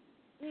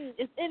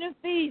 it's in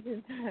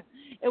Ephesians.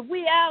 If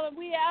we are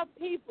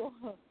people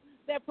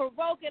They're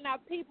provoking our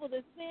people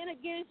to sin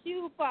against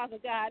you, Father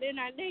God, in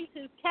our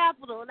nation's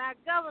capital, in our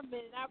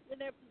government, in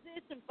their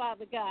position,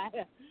 Father God.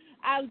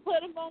 I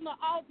put them on the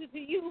altar to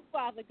you,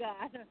 Father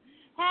God.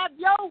 Have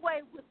your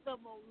way with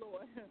them, oh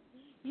Lord.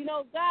 You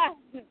know,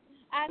 God,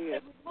 I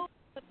said remove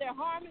them, but they're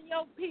harming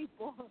your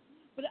people.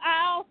 But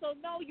I also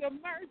know your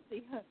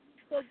mercy.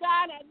 So,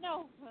 God, I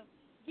know.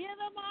 Give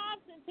them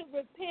option to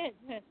repent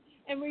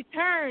and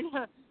return.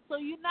 So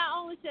you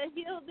not only shall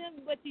heal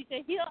them, but you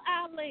shall heal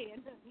our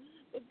land.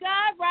 But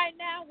God, right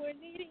now, we're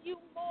needing you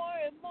more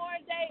and more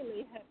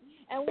daily.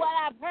 And what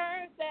I've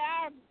heard,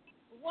 that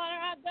one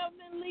of our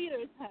government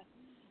leaders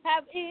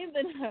have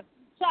even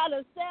tried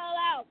to sell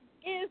out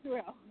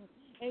Israel.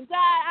 And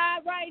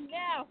God, right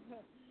now,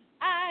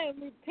 I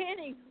am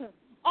repenting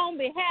on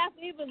behalf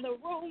of even the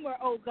rumor,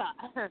 oh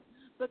God.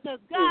 Because,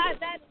 God,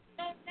 that is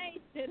your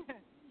nation.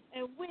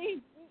 And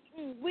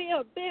we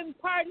have been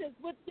partners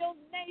with your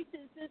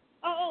nation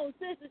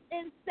since its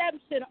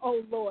inception,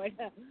 oh Lord.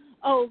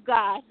 Oh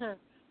God.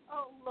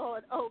 Oh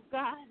Lord. Oh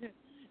God.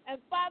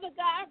 And Father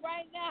God,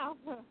 right now,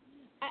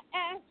 I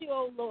ask you,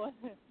 oh Lord,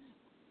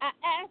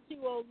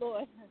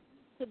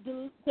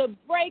 to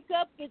break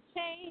up the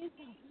chains,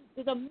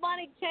 the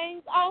demonic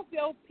chains off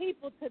your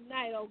people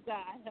tonight, oh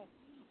God.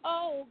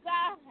 Oh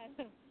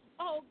God.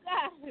 Oh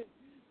God.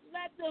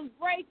 Let them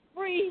break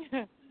free,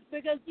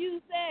 because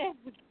you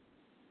said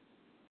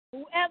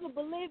whoever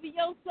believes in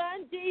your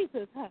son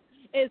Jesus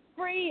is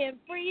free and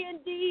free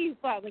indeed,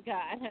 Father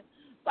God.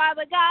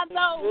 Father God,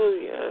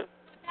 those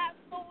have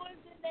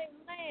thorns in their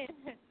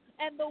land,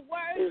 and the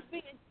words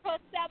being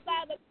crushed out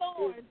by the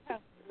thorns.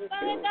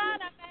 Father God,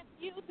 I'm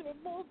asking you to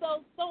remove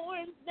those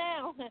thorns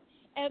now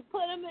and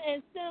put them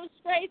and send them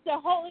straight to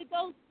Holy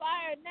Ghost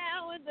fire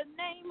now in the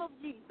name of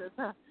Jesus.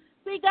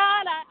 See,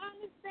 God, I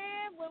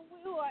understand when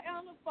we were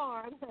on the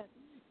farm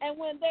and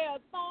when there are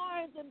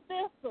thorns and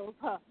thistles,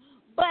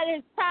 but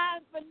it's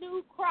time for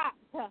new crops.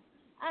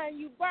 And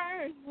you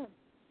burn,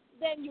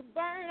 then you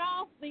burn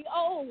off the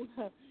old.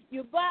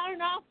 You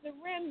burn off the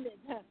remnant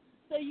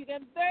so you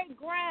can break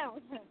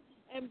ground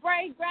and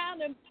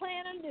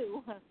plant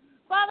anew.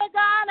 Father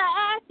God,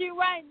 I ask you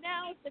right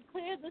now to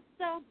clear the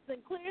stumps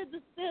and clear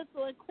the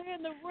thistle and clear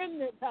the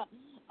remnant, the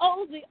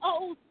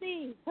old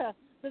seeds,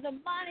 the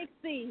demonic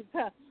seeds,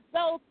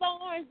 those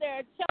thorns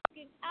that are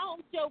choking out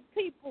your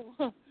people,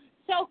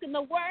 choking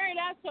the word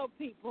out your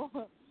people.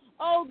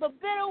 Oh, the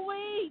bitter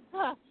weeds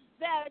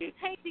that are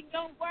taking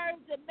your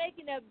words and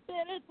making it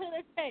bitter to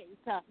the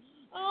taste.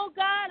 Oh,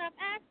 God, I'm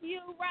asking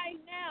you right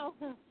now.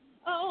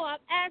 Oh,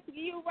 I'm asking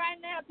you right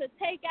now to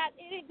take out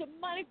any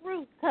demonic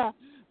roots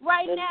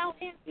right now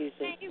in the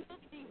name of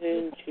Jesus.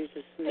 In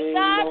Jesus' And name.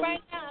 God,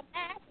 right now, I'm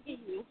asking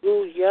you.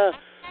 Hallelujah.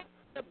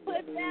 To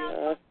put down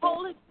your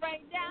Holy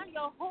Spirit, down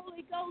your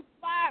Holy Ghost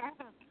fire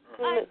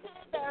unto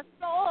their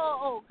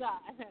soul, oh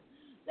God.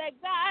 That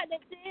God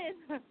that did,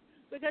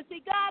 because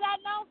see, God, I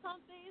know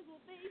some things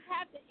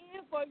have to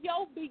end for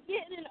your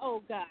beginning,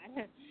 oh God.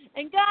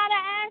 And God,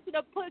 I ask you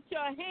to put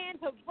your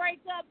hand to break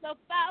up the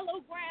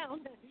fallow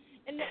ground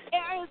in the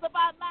areas of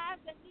our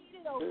lives that need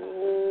it, oh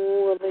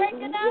God.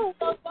 Break it up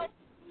so that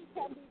we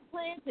can be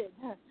planted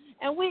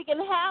and we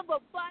can have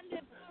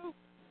abundant fruit,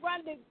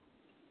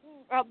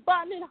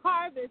 abundant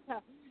harvest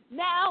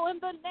now in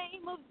the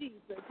name of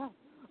Jesus.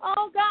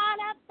 Oh God,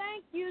 I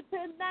thank you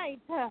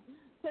tonight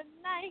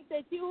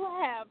that you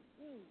have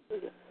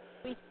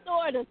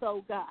restored us,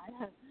 oh God.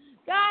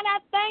 God, I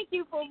thank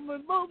you for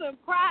removing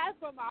pride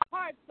from our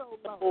hearts, oh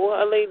Lord. Oh,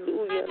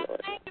 hallelujah. And I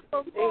thank you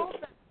for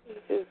removing.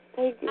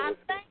 Thank you. I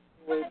thank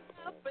you right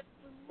now for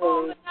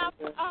removing our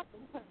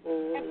problems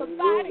and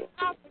providing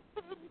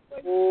opportunities for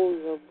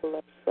you.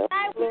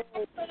 I will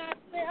put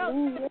ourselves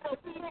so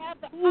we have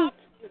the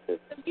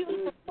opportunity for you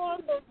to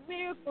perform those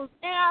miracles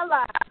in our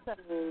lives.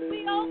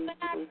 We open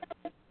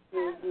ourselves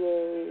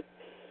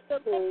to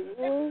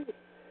the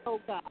oh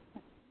God.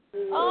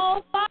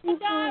 Oh, Father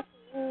God.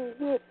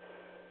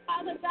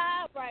 Father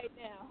God, right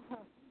now.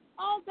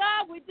 Oh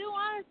God, we do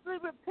honestly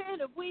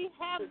repent if we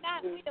have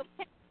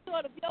kept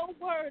short of your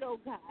word, oh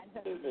God.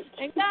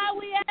 And God,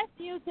 we ask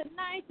you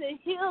tonight to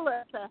heal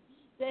us,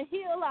 to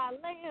heal our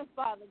land,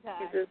 Father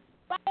God.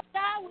 Father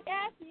God, we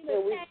ask you to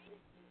change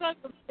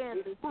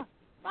circumstances.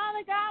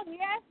 Father God, we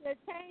ask you to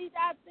change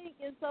our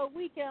thinking so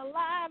we can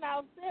align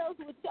ourselves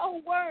with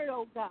your word,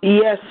 oh God.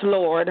 Yes,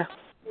 Lord.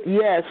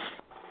 Yes.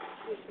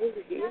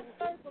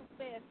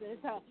 Circumstances.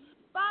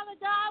 Father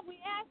God, we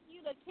ask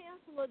you to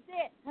cancel a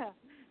debt.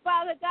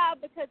 Father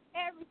God, because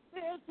every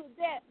spiritual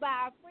debt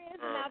by our friends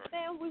and our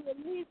family, we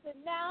release it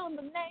now in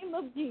the name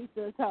of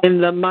Jesus.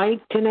 In the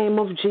mighty name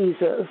of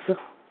Jesus.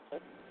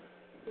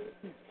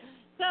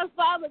 Because,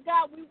 Father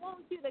God, we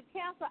want you to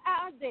cancel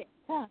our debt.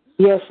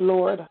 Yes,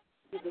 Lord.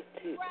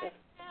 Right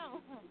now.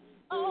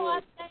 Oh,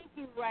 I thank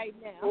you right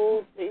now.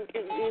 Oh, thank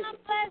you. And I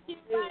bless you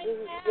right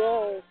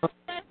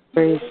now.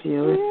 Praise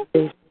you.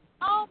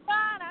 Oh,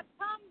 God, I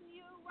come to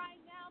you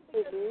right now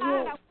because,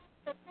 God, I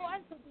want the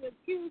voice of the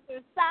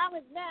accuser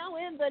silent now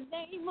in the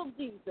name of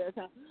Jesus.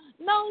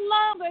 No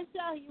longer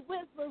shall you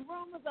whisper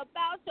rumors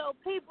about your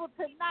people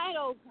tonight,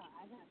 oh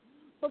God.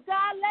 But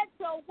God, let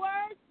your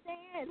word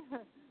stand.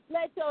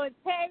 Let your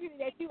integrity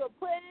that you have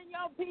put in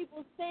your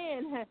people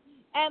stand.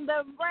 And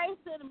the grace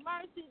and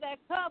mercy that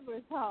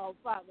covers all,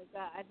 Father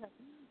God.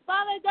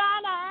 Father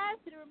God, I ask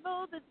you to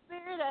remove the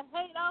spirit of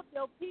hate off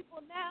your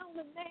people now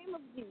in the name of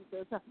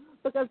Jesus.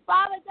 Because,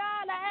 Father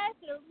God, I ask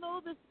you to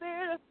remove the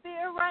spirit of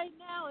fear right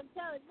now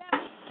until it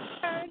never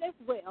returns as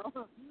well.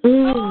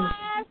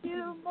 I ask you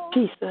to remove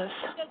the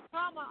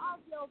trauma off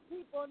your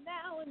people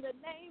now in the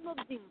name of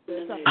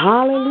Jesus.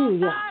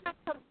 Hallelujah. God, I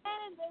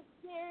command the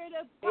spirit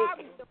of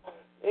poverty to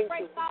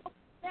break off.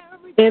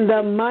 In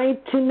the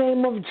mighty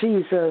name of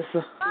Jesus.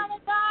 Father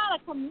God, I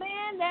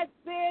command that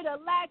spirit of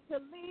lack to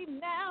leave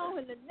now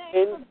in the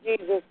name of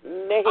Jesus'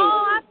 name.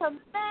 Oh, I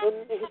command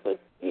in the name of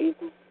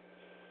Jesus.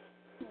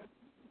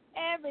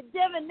 Every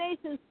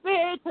divination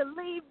spirit to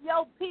leave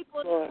your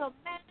people, to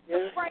command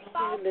to break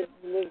off in the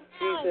name of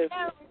Jesus.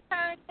 and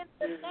return in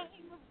the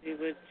name of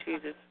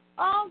Jesus.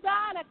 Oh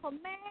God, I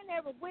command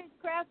every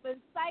witchcraft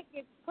and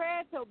psychic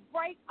prayer to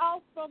break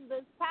off from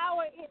this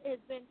power. It has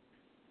been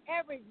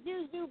every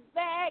juju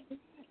bag,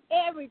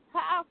 every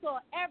tassel,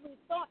 every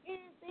thought,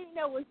 anything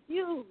that was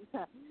used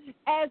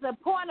as a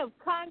point of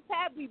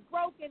contact be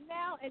broken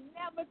now and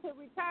never to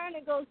return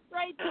and go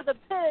straight to the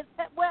pit,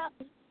 well,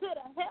 to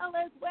the hell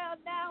as well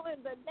now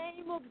in the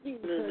name of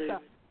Jesus.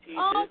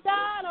 Oh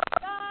God, oh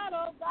God,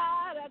 oh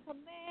God, I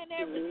command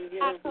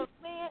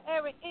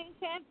every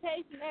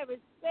incantation, every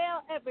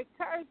spell, every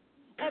curse,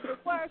 every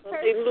word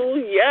curse.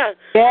 Hallelujah.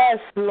 Yes,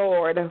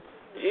 Lord.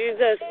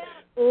 Jesus.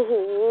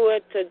 I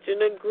touch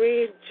and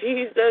agree in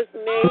Jesus'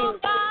 name.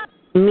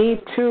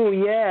 Me too,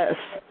 yes.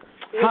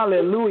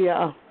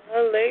 Hallelujah.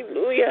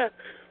 Hallelujah.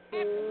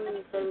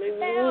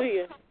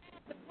 Hallelujah.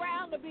 The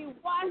ground to be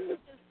washed with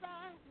the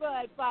sun's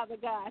blood, Father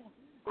God.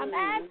 I'm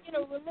asking you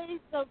to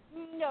release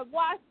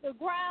wash the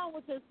ground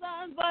with the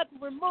sun's blood to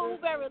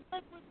remove every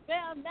liquid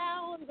spell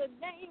now in the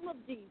name of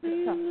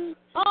Jesus.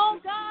 Oh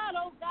God,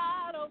 oh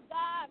God, oh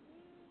God.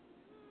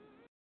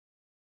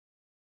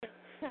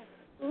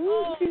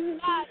 Oh,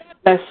 God,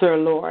 bless her,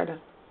 Lord.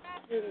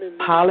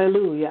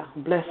 Hallelujah.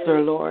 Bless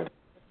her, Lord.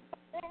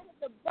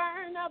 To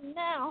burn up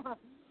now.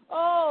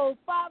 Oh,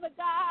 Father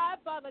God,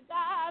 Father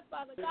God,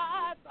 Father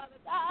God, Father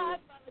God,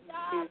 Father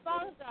God,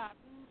 Father God.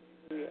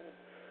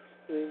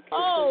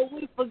 Oh,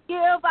 we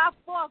forgive our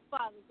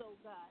forefathers, oh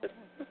God.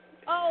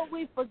 Oh,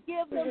 we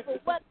forgive them for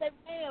what they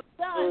may have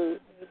done.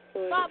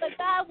 Father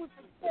God, we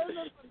forgive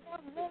them for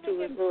them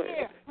living in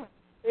fear.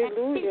 And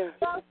teach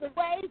us the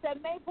ways that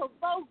may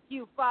provoke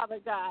you, Father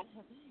God,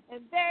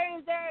 in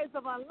various areas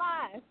of our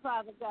lives,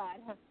 Father God.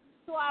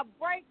 So I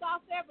break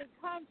off every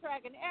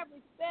contract and every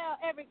spell,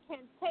 every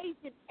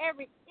cantation,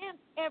 every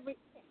instance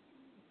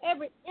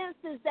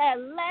that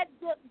led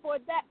for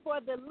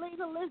the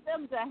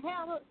legalism to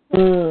handle.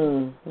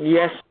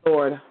 Yes,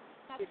 Lord.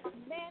 I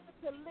command it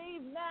to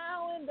leave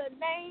now in the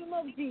name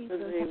of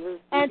Jesus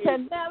and to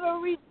never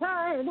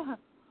return.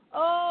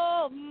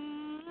 Oh.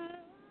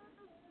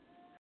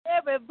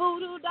 Every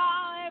voodoo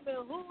doll, every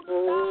hoodoo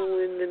doll,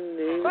 in the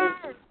name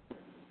burn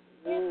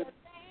in the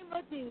name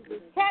of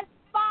Jesus. Catch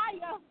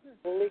fire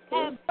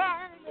and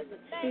burn in the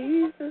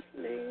name of Jesus.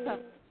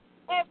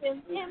 Every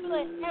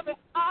emblem, every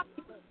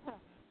oculus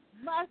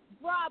must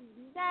drop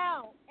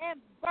down and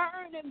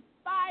burn in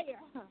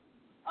fire.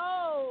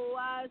 Oh,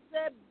 I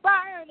said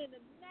burn in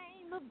the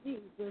name of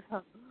Jesus.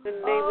 Oh,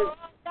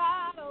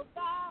 God, oh,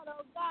 God,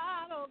 oh,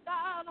 God, oh,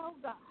 God, oh,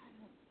 God.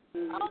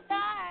 Oh,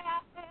 God,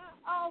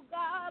 oh,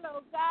 God,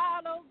 oh,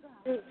 God, oh,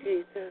 God.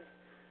 Jesus.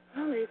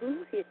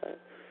 Hallelujah.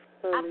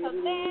 I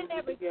command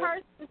every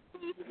curse to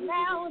cease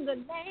now in the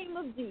name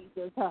of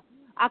Jesus.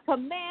 I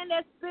command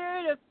that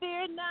spirit of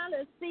fear now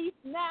to cease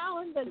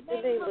now in the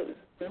name of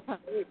Jesus.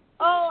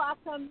 Oh, I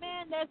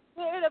command that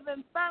spirit of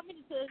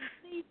infirmity to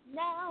cease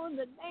now in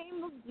the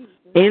name of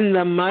Jesus. In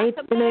the mighty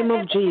name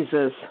of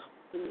Jesus.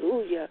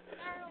 Hallelujah.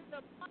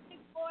 The money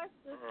force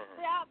to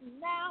stop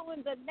now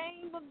in the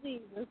name of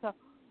Jesus.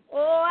 Oh,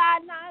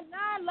 Lord, my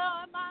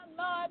Lord, my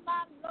Lord,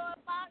 my Lord.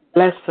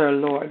 Bless her,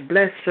 Lord.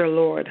 Bless her,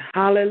 Lord.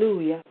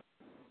 Hallelujah.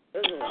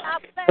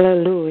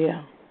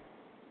 Hallelujah.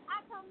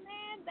 I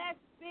command that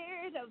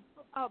spirit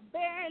of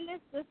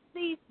barrenness to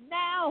cease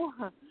now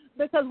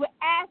because we're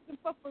asking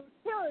for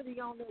fertility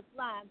on this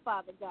line,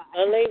 Father God.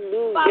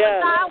 Hallelujah. Father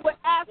God, we're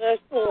asking yes,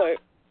 Lord.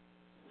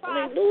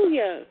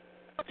 Hallelujah.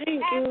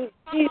 Thank you,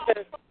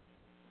 Jesus.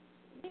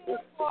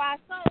 For our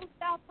soul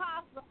shall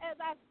prosper as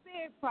our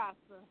spirit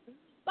prospers.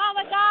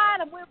 Father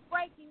God, and we're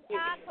breaking.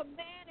 I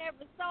command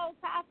every soul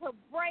tie to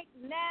break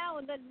now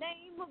in the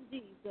name of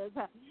Jesus.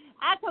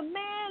 I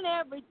command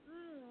every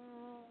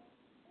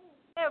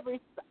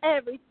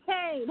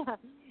chain,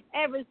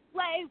 every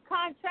slave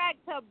contract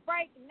to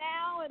break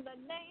now in the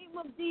name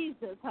of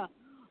Jesus.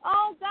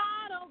 Oh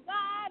God, oh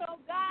God,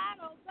 oh God,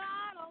 oh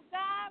God, oh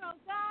God, oh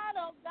God,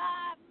 oh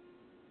God.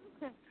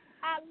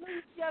 I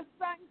loose your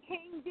son,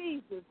 King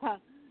Jesus.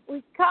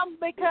 We come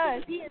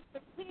because he is the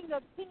King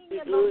of kings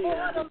and the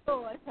Lord of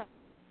lords.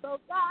 So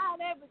God,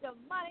 every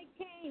demonic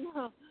king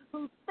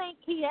who think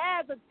he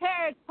has a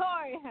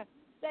territory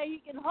that say he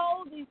can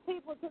hold these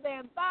people to their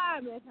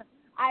environment.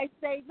 I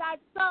say not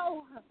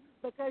so,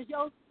 because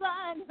your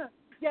son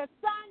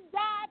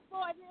died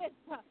for this.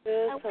 Yes,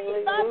 and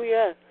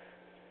hallelujah.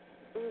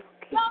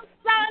 Your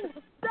son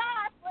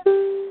died for this.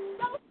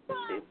 Your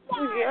son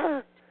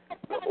died.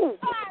 Oh,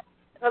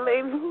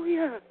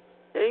 hallelujah.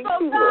 Thank So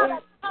you, God,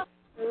 Lord.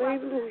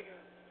 Hallelujah.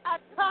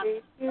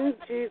 Thank you,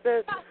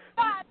 Jesus.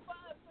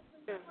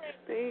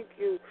 Thank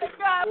you.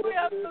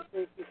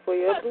 Thank you for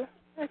your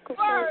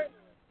sacrifice.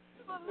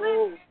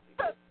 Oh.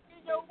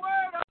 In your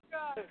word, oh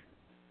God.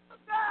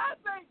 God,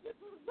 thank you.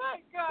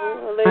 Thank God.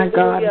 Oh,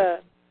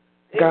 hallelujah.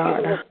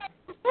 God.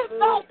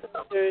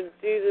 In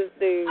Jesus'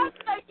 name. I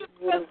thank you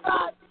for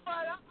God.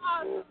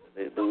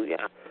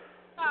 Hallelujah.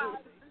 God.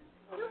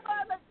 You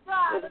are the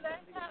God of the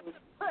answer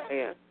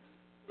prayer.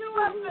 You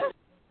are the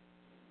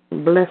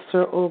Bless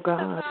her, oh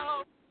God.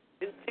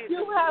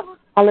 You have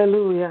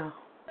Hallelujah.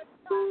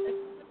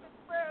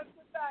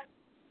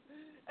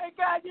 And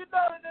God, you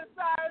know the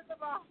desires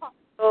of our heart.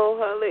 Oh,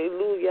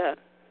 hallelujah.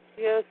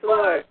 Yes,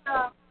 Lord.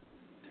 And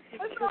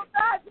so,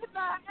 God,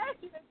 tonight I ask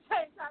you to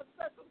change our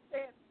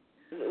circumstances.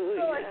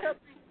 So it can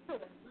be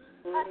good.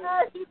 I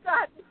ask you,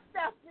 God, to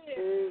step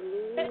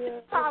in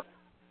and stop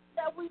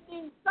that we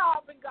need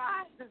solving,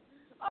 God.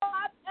 Oh,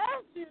 I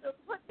ask you to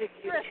put the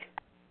strength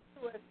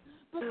to it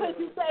because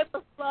you gave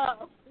us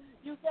love,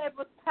 you gave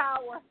us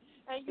power,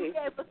 and you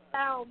gave us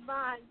sound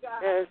mind,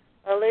 God. Yes,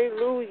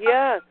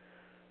 hallelujah.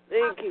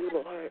 Thank you,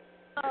 Lord.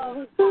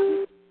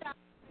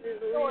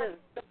 Lord,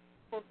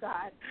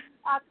 God,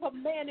 I'm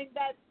commanding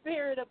that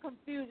spirit of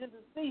confusion to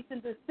cease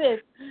and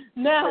desist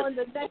now in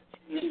the next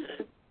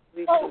season.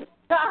 Oh,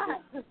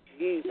 God.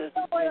 Jesus.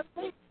 So if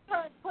we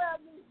turn prayer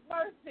needs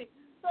mercy,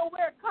 so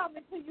we're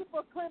coming to you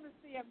for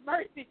clemency and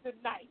mercy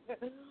tonight.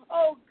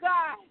 Oh,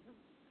 God.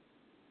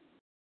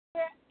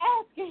 We're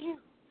asking you.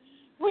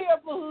 We are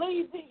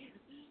believing.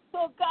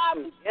 So, God,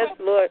 we yes,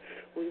 Lord,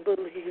 we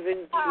believe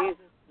in Jesus'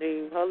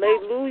 name.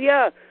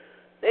 Hallelujah.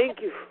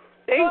 Thank you.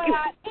 Thank you.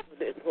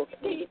 Lord.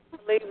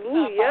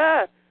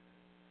 Hallelujah.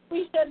 We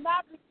should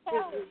not be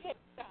challenged,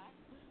 God,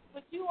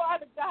 but you are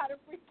the God of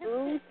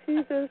reconciliation.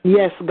 Jesus.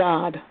 Yes,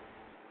 God.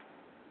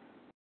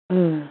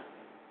 And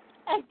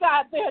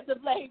God, they're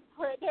delayed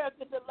prayer. There's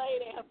the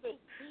delayed answers.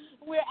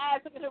 We're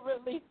asking to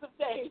release the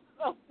days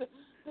of the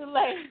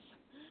delays.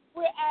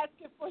 We're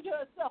asking for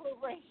your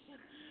acceleration.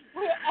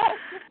 We're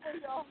asking for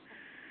your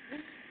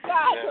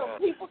God, so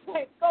people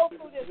can't go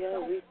through this. Yeah,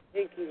 we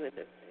thank you in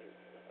this name.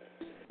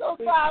 So,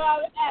 God,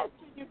 I'm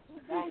asking you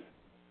tonight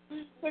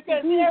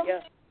because everything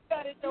is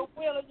done in your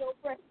will and your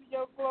grace and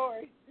your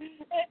glory,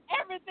 and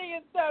everything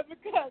is done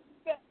because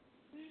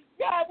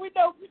God, we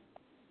know.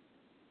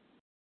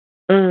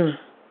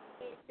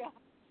 God.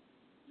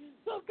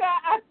 So, God,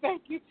 I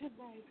thank you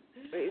tonight.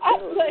 I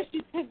bless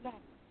you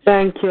tonight.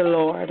 Thank you,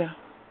 Lord. I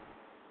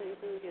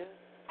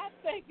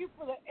thank you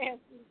for the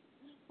answers,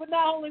 for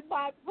not only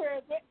my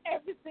prayers, but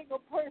every single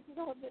person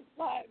on this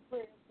line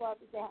prayers,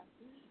 Father God.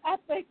 I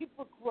thank you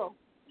for growth.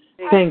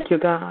 Thank you,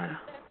 God.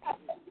 I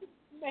thank you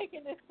for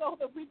making it so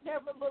that we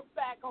never look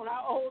back on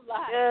our old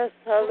lives. Yes,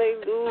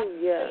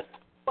 hallelujah.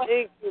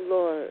 Thank you,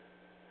 Lord.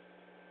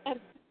 And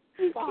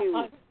thank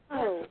you.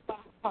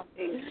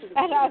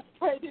 And I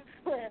pray this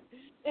prayer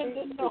in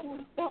the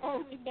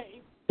only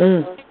name.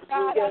 God,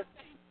 I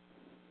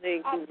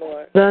thank you,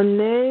 Lord. The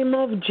name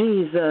of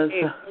Jesus.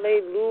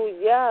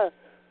 Hallelujah.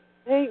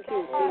 Thank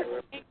you,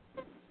 Lord.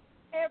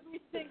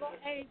 Every single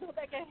angel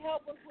that can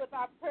help us with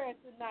our prayers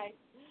tonight.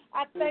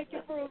 I thank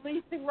you for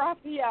releasing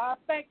Raphael. I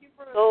thank you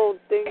for. Oh,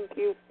 thank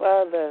you,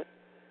 Father.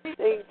 Thank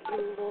you,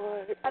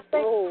 Lord. I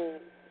thank you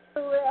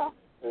for real.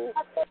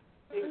 I thank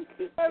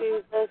you,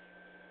 Jesus.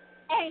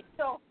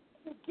 Angel,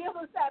 to give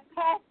us that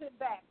passion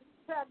back,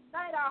 to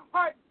ignite our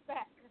hearts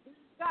back.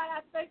 God,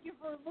 I thank you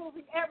for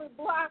removing every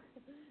block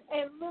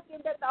and looking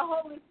that the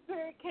Holy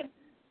Spirit can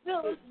fill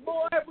us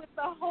more with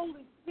the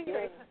Holy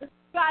Spirit.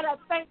 God, I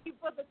thank you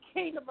for the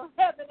kingdom of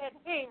heaven at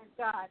hand,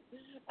 God.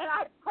 And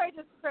I pray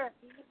this prayer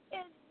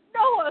in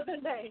no other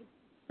name.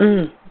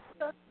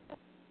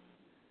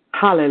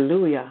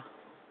 Hallelujah.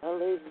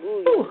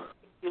 Hallelujah. Thank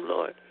you,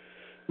 Lord.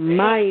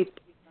 Mighty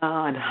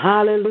God.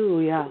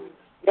 Hallelujah.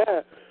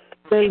 Yeah.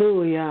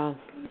 Hallelujah.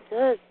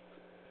 Yes.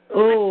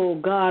 Oh,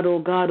 God, oh,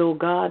 God, oh,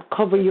 God.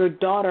 Cover your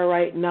daughter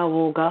right now,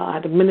 oh,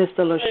 God.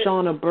 Minister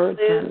LaShawna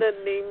Burton. In the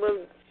name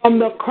of from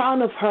the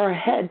crown of her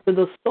head to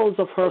the soles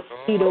of her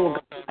feet, oh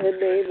God. In the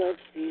name of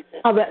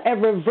Jesus. Father,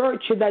 every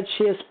virtue that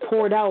she has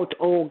poured out,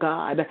 oh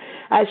God,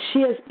 as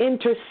she has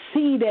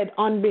interceded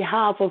on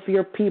behalf of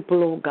your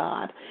people, oh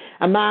God,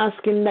 I'm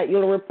asking that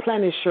you'll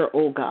replenish her,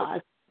 oh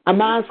God. I'm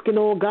asking,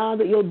 oh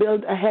God, that you'll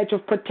build a hedge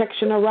of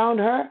protection around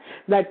her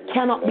that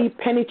cannot be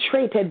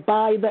penetrated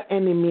by the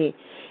enemy.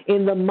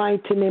 In the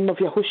mighty name of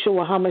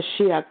Yahushua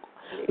HaMashiach.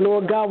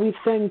 Lord God, we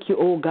thank you,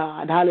 oh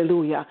God.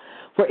 Hallelujah.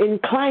 For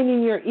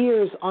inclining your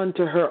ears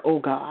unto her, O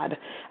God.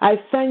 I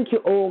thank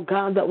you, O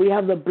God, that we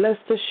have the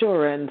blessed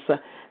assurance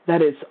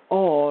that it's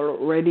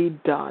already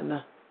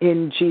done.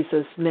 In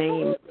Jesus'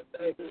 name,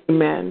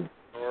 amen.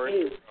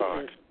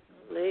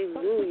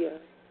 Hallelujah.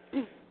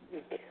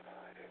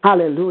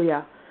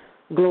 Hallelujah.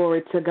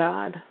 Glory to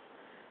God.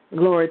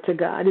 Glory to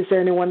God. Is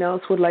there anyone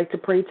else who would like to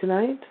pray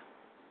tonight?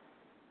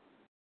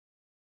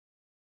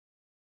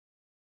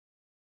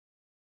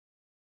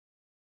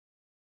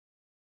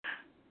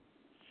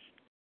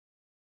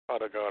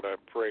 Father God, I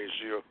praise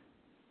you.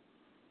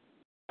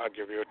 I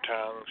give you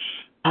thanks.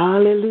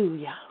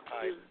 Hallelujah.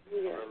 I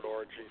honor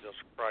Lord Jesus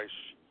Christ,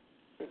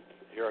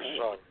 your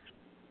Son,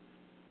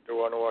 the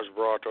one who has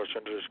brought us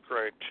into this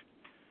great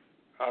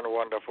and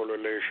wonderful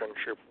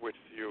relationship with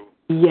you.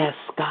 Yes,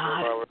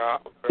 God. Whereby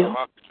we have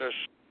access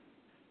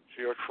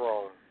to your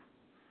throne,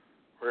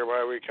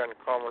 whereby we can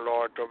come,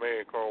 Lord, to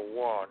make our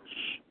wants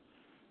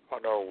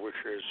and our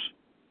wishes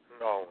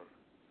known.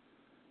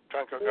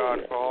 Thank you, God,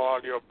 for all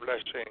your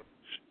blessings,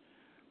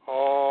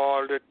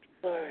 all that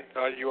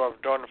you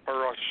have done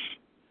for us.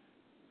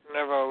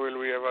 Never will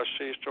we ever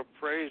cease to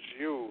praise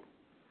you,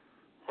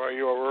 for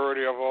you are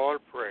worthy of all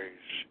praise.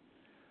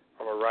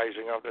 From the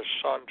rising of the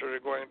sun to the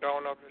going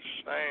down of the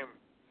same,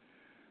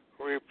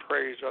 we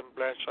praise and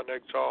bless and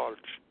exalt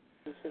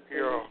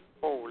your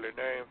holy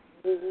name.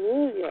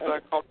 As I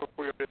come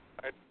before you this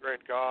night,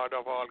 great God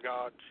of all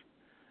gods,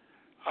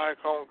 I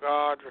come,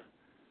 God,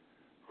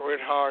 with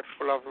heart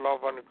full of love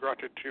and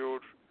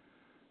gratitude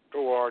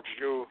towards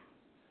you.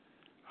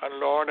 And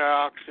Lord,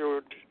 I ask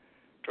you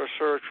to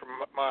search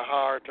my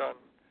heart and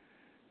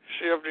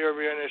see if there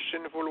be any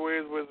sinful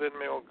ways within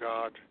me, O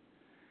God.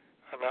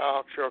 And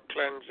I ask your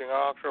cleansing,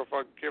 I ask your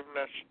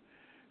forgiveness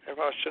if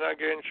I sin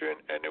against you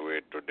in any way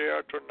today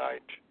or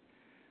tonight.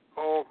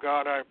 Oh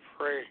God, I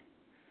pray.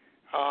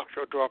 I ask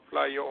you to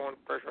apply your own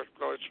precious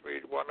blood,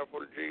 sweet,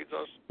 wonderful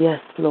Jesus. Yes,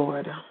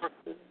 Lord.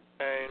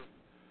 And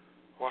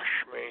wash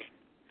me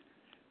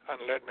and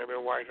let me be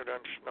whiter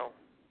than snow.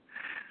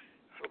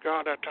 And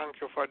God, I thank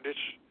you for this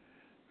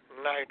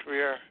night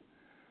where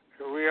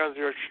we as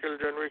your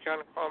children, we can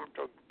come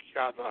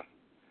together,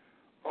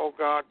 oh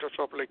God, to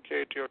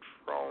supplicate your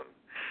throne,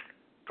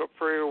 to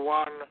pray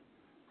one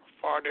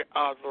for the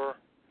other.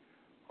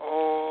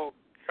 Oh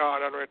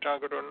God, and we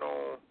thank you to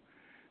know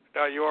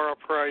that you are a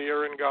prayer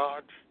hearing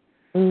God,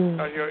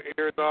 that your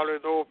ears are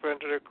always open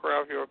to the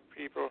cry of your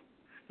people.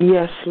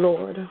 Yes,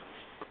 Lord.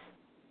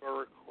 Your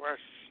requests.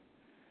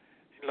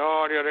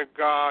 Lord, you're the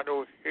God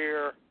who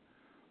hears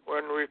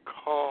when we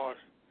call.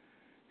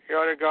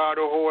 You're the God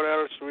who hold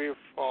else we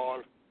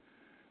fall.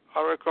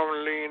 And we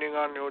come leaning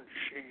on you,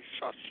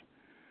 Jesus.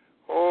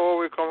 Oh,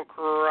 we come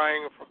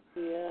crying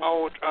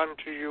out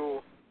unto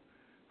you.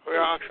 We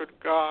ask you,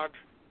 God,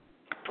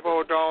 to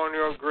bow down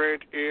your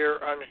great ear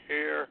and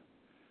hear.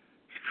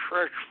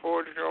 Stretch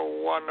forth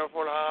your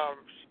wonderful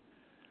arms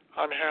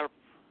and help.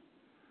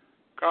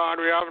 God,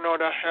 we have no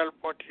other help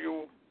but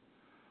you.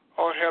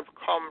 Our help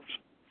comes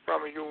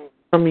from you.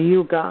 From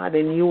you, God,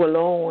 and you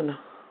alone.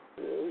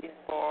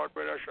 Lord,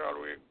 whither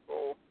shall we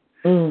go?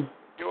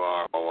 You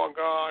are our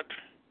God.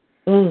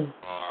 You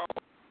are our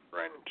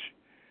friend.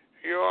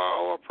 You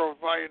are our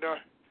provider.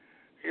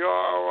 You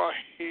are our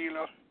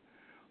healer.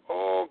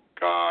 Oh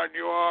God,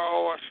 you are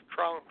our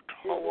strong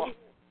tower.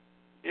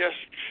 Yes,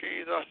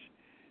 Jesus,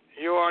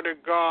 you are the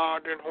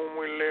God in whom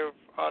we live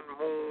and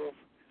move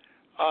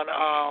and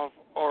have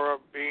our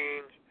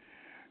being.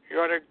 You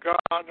are the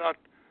God that,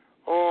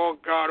 oh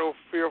God, who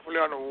fearfully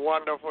and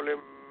wonderfully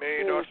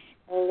made us.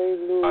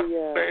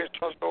 And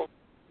placed us, oh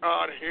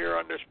God, here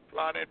on this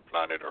planet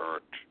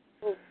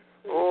Earth.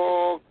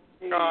 Oh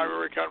God, where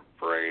we can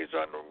praise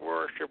and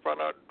worship and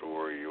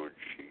adore you,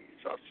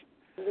 Jesus.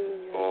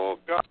 Oh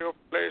God, you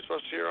place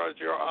us here as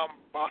your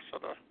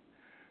ambassador,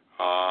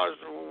 as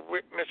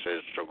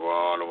witnesses to go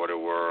all over the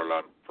world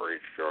and preach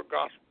your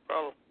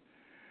gospel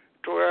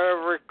to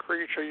every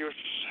creature you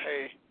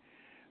say.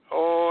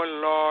 Oh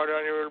Lord,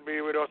 and you will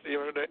be with us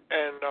even to the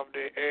end of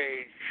the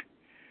age.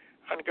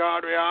 And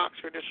God, we ask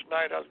you this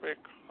night as we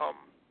come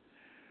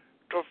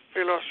to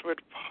fill us with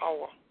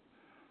power.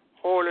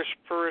 Holy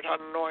Spirit,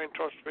 anoint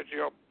us with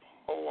your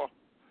power.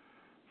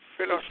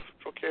 Fill us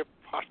to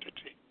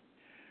capacity.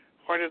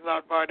 For it is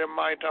not by the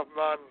might of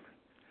man,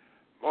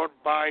 but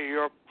by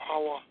your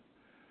power.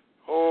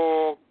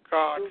 Oh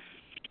God,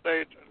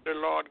 say the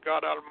Lord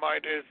God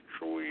Almighty is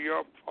through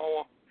your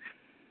power.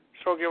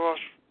 So give us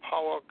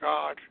power,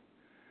 God,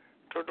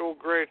 to do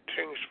great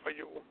things for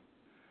you,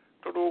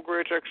 to do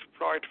great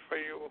exploit for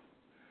you.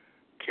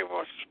 Give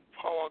us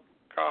power,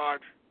 God,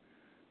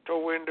 to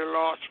win the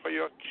lost for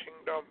your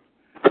kingdom.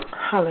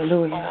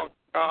 Hallelujah. Oh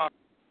God,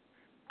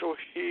 to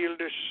heal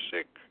the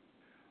sick.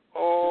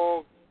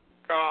 Oh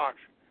God,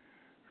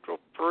 to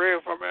pray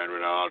for men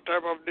with all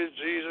type of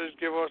diseases.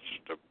 Give us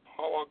the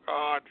power,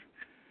 God.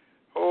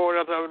 Oh,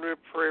 that when we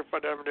pray for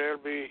them, they'll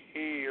be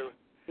healed.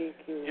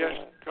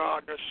 Yes,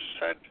 God has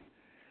said,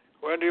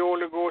 when the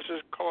Holy Ghost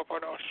is come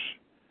upon us,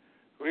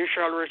 we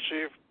shall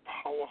receive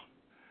power,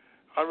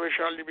 and we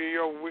shall be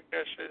your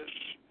witnesses,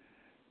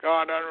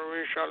 God, and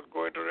we shall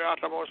go into the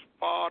uttermost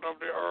part of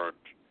the earth.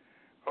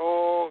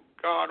 Oh,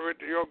 God, with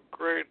your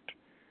great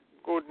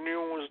good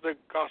news, the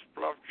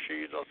gospel of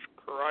Jesus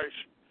Christ.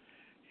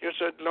 You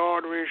said,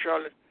 Lord, we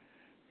shall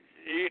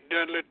eat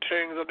deadly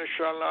things, and it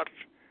shall not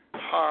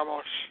harm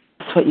us.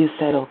 That's what you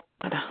said, oh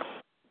God.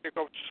 Pick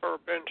up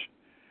serpent,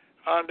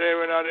 and they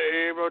were not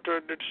able to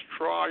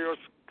destroy us,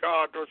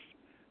 God, to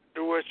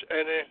do us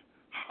any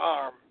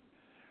harm.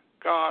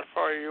 God,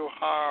 for you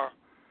are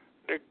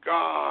the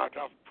God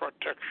of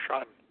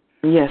protection.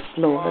 Yes,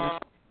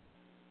 Lord.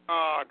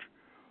 God,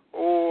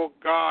 oh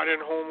God, in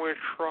whom we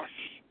trust.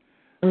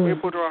 We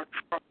put our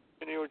trust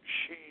in you,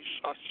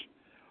 Jesus.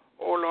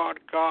 Oh Lord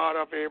God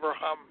of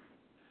Abraham,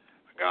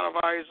 God of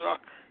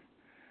Isaac,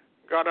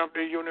 God of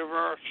the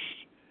universe,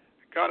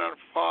 God and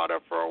Father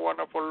for our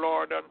wonderful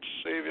Lord and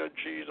Savior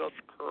Jesus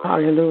Christ.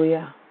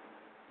 Hallelujah.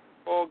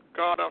 Oh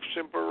God of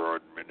Simple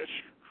Word Ministry.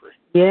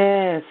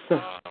 Yes.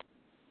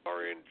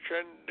 Maureen,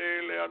 Chen,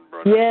 Daley, and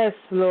brother. Yes,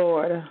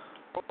 Lord.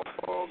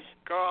 Oh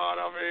God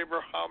of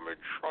Abraham, we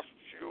trust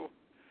you.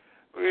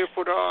 We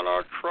put all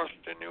our trust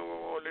in you,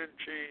 Holy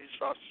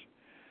Jesus.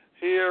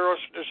 Hear us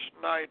this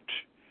night,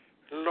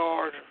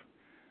 Lord,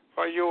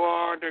 for you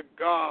are the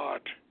God.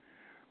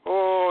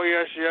 Oh,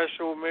 yes, yes,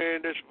 who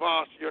made this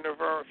vast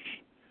universe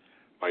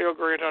by your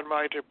great and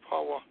mighty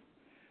power.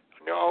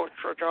 And your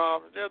outstretched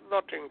arms, there's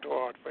nothing too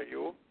hard for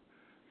you.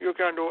 You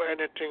can do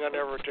anything and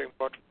everything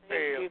but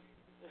fail.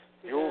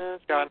 You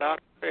cannot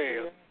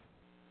fail,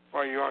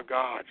 for you are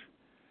God.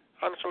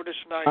 And so this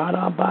night, God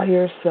all by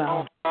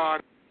yourself. oh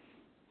God,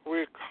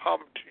 we come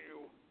to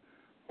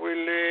you. We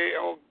lay,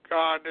 oh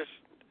God, this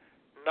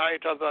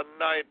night as a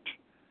night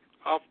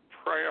of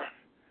prayer.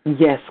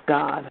 Yes,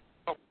 God.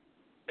 Of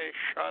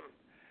nation.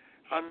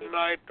 A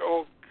night,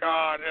 oh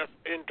God, of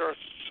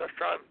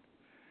intercession.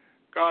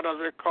 God, as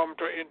we come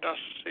to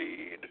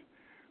intercede,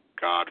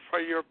 God, for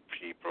your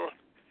people,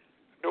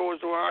 those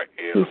who are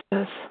ill,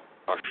 Jesus.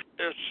 touch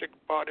their sick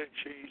body,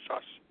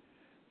 Jesus.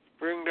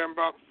 Bring them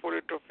back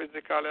fully to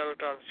physical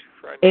health and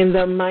strength. In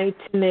the mighty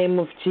name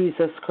of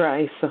Jesus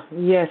Christ.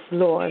 Yes,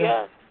 Lord.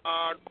 Yes.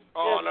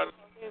 Call and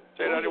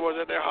say that he was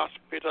in the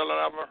hospital and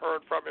I haven't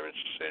heard from him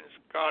since.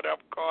 God,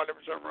 I've called him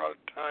several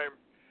times.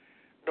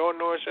 Don't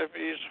know if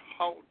he's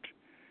out.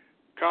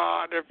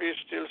 God, if he's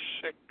still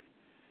sick.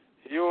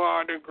 You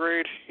are the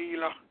great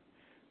healer.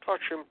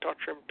 Touch him,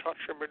 touch him, touch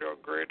him with your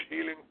great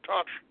healing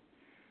touch.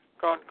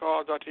 God,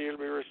 cause that he'll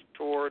be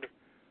restored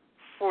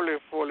fully,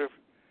 fully.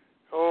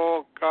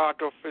 Oh, God,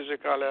 to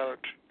physical health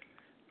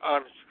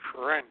and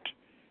strength.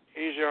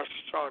 He's your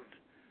son.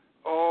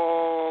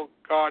 Oh,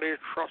 God, he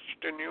trusts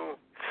in you.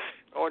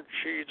 Oh,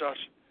 Jesus,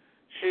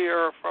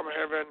 hear from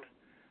heaven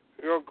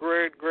your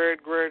great,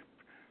 great, great,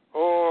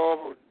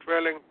 oh,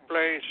 dwelling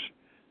place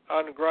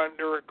and grant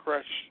the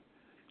request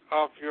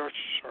of your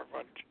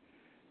servant.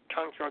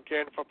 Thank you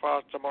again for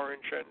Pastor Maureen,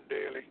 Chen,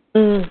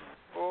 Daley.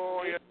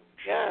 Oh, yes.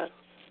 Yes.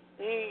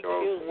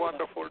 Your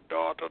wonderful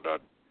daughter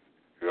that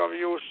you have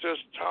used to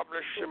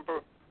establish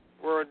Simple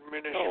Word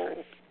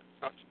Ministry.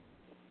 Oh.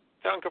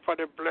 Thank you for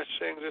the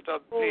blessings it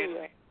has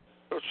been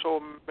to so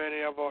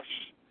many of us.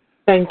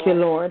 Thank you,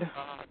 Lord.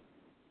 God.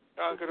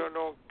 Thank you to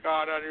know,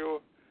 God, that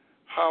you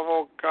have,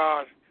 oh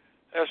God,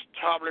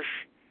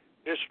 established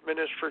this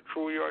ministry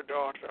through your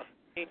daughter.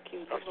 Thank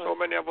you. That so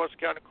many of us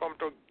can come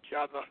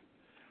together.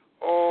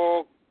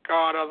 Oh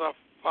God, as a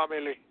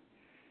family.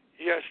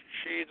 Yes,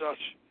 Jesus.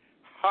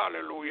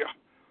 Hallelujah.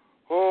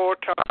 Oh,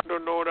 time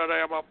to know that I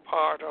am a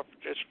part of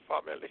this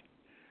family.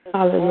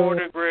 Hallelujah. Oh,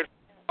 the great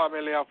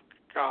family of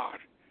God.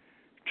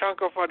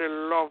 Thank you for the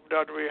love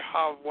that we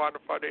have one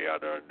for the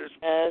other in this.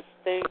 Yes,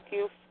 thank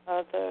you,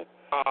 Father.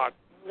 God.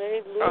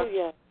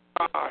 Hallelujah.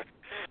 God.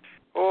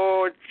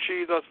 Oh,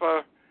 Jesus,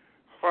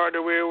 for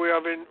the way we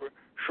have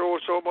shown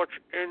so much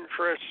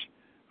interest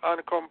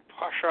and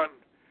compassion.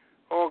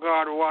 Oh,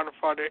 God, one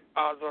for the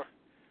other.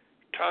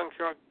 Thank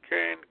you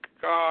again,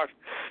 God,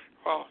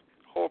 for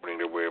opening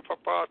the way for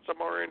Pastor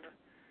Maureen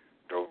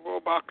to go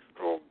back,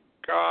 oh,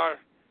 God,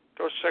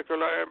 to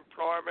secular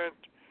employment.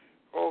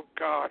 Oh,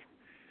 God.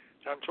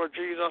 And so,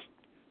 Jesus,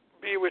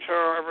 be with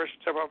her every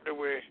step of the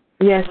way.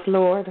 Yes,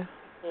 Lord.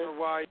 And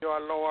why you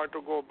allow her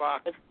to go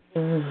back.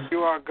 You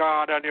are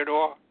God and you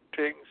know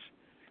things.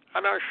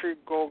 And as she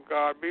go,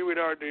 God, be with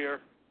her,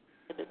 dear.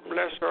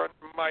 Bless her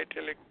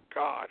mightily,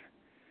 God.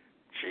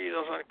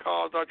 Jesus, and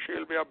cause that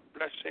she'll be a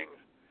blessing,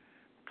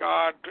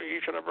 God, to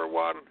each and every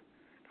one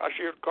that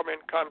she'll come in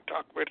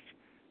contact with.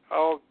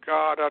 Oh,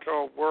 God, at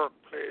her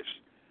workplace.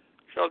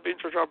 She'll be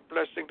such a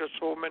blessing to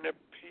so many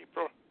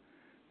people.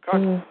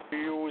 Continue to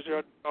use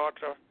your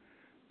daughter.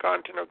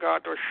 Continue,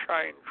 God, to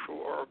shine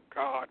through her,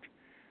 God.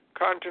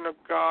 Continue,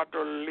 God,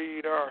 to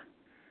lead her.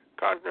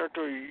 Continue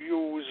to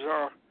use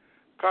her.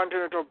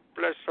 Continue to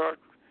bless her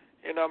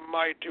in a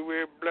mighty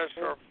way. Bless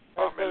her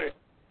family,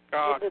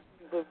 God.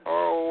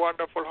 Oh,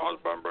 wonderful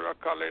husband, Brother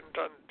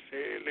Collington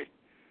Daley.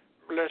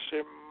 Bless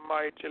him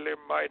mightily,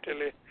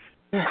 mightily.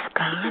 Yes,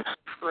 God.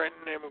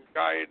 Strengthen him,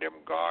 guide him,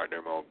 guard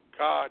him, oh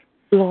God.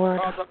 Lord.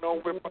 Father,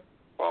 no weapon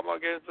formed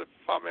against the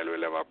family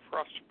will ever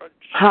prosper.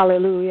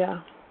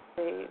 Hallelujah.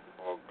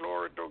 Oh,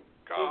 glory to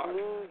God.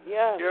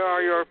 Hallelujah. They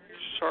are your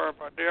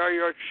servant. They are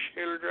your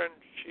children,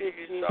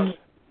 Jesus.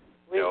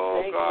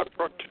 Oh, God,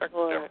 protect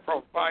them,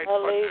 provide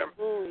for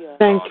them.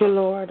 Thank you,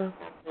 Lord. Them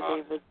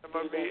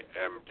never be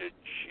empty,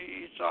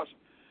 Jesus.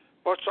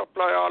 But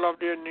supply all of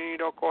their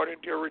need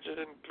according to your riches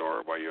and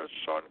glory by your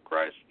Son,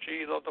 Christ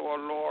Jesus, our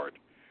Lord.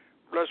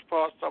 Bless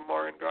Pastor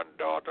Maureen,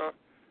 granddaughter,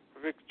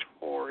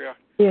 Victoria.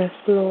 Yes,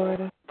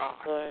 Lord.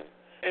 God.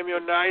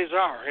 Immunize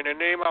her in the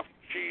name of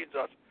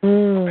Jesus.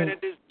 Any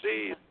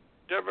disease,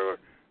 devil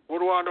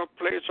would want to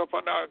place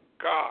upon our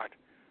God.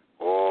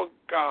 Oh,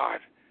 God.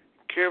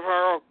 Give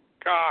her, oh,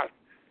 God,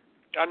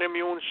 an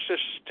immune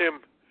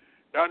system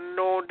that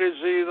no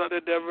disease that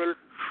the devil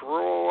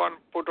throw and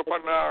put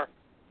upon her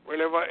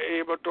will ever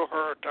able to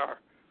hurt her,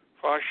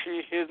 for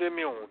she is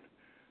immune.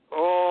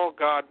 Oh,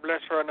 God,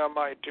 bless her in a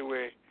mighty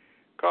way.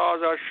 Cause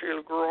her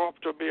she'll grow up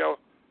to be a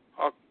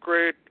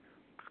great,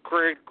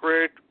 great,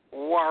 great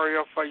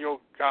warrior for you,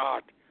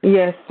 God.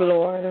 Yes,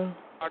 Lord.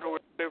 I will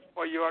live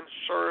for you and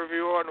serve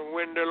you and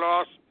win the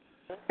lost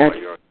for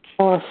your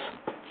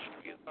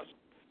Jesus,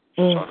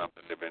 Son of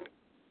the living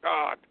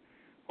God.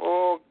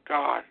 Oh,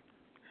 God.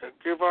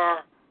 Give her,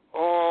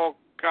 oh,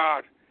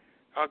 God,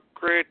 a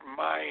great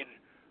mind.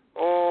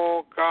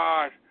 Oh,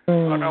 God,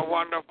 and a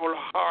wonderful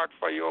heart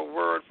for your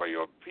word, for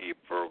your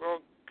people, oh,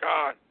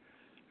 God.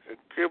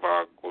 Give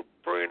her a good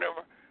brain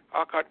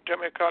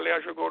academically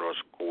as you go to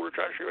school,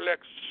 that she will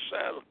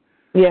excel.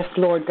 Yes,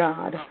 Lord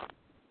God.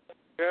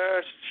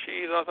 Yes,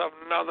 Jesus of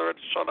Nazareth,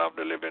 Son of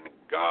the living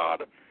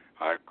God,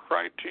 I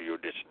cry to you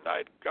this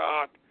night,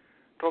 God,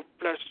 to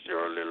bless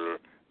your little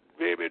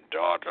baby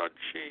daughter,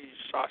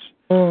 Jesus.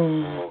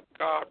 Oh,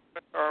 God,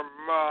 bless her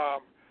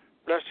mom.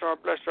 Bless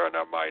her in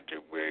a mighty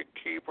way.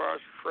 Keep her,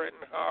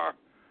 strengthen her.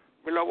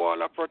 Build a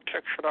wall of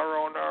protection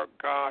around her,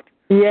 God.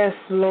 Yes,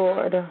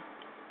 Lord.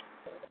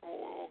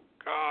 Oh,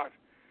 God.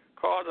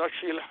 Cause her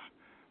she'll,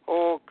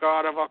 oh,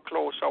 God, have a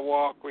closer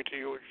walk with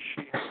you,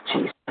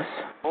 Jesus.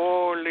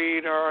 Oh,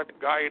 lead her and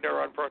guide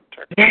her and protect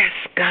her. Yes,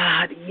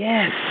 God,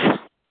 yes.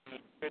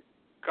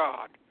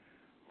 God.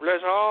 Bless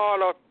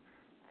all of,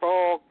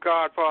 oh,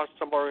 God,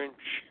 Pastor Maureen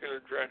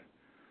children.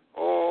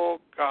 Oh,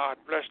 God,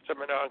 bless them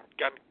and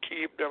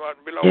keep them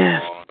and build a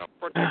wall of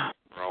protection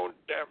around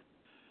them.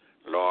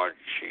 Lord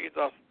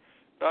Jesus,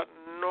 that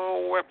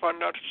no weapon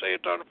that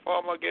Satan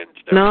form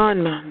against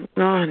them.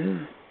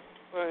 None.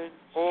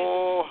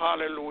 Oh,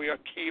 hallelujah.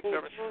 Keep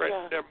them,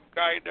 strengthen them,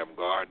 guide them,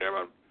 guard them,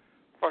 and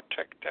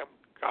protect them,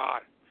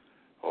 God.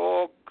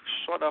 Oh,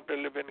 Son of the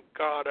living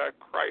God, I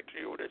cry to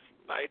you this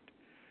night.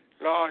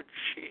 Lord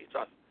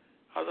Jesus,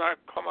 as I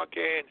come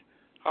again,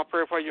 I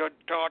pray for your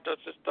daughter,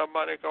 Sister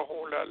Monica,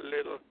 hold her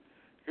little.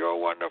 Your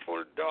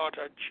wonderful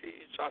daughter,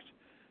 Jesus,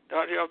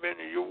 that you have been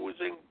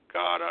using,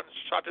 God, on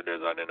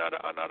Saturdays and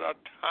another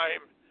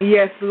time.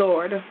 Yes,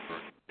 Lord.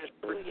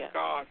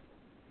 God,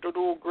 to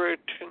do great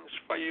things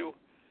for you.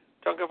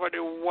 Thank you for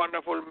the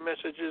wonderful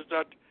messages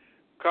that,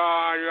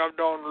 God, you have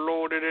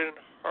downloaded in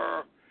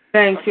her.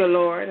 Thank you,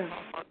 Lord.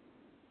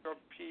 Your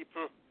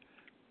people,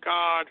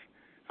 God,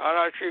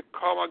 and as she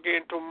come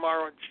again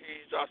tomorrow,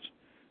 Jesus,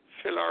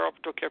 fill her up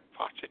to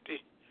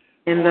capacity.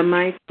 In the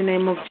mighty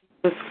name of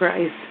Jesus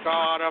Christ.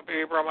 God of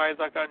Abraham,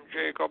 Isaac, and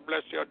Jacob,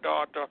 bless your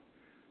daughter.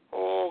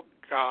 Oh,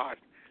 God.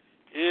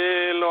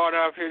 Yeah, Lord,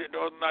 if she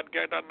does not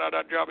get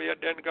another job yet,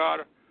 then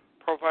God,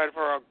 provide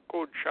for a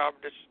good job.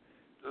 This,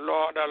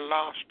 Lord, a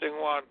lasting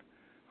one,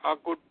 a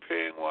good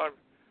paying one.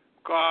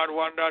 God,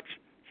 one that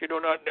she do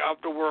not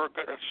have to work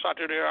on a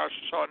Saturday or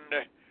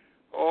Sunday.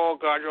 Oh,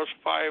 God, just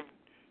 5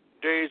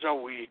 days a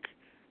week.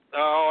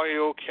 Now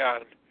you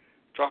can.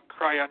 So I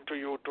cry unto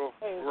you to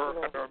work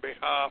on her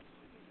behalf.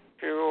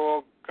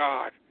 Oh,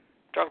 God.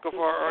 Thank you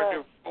for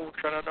her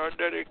devotion and her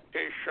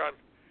dedication.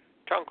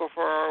 Thank you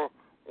for her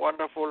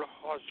wonderful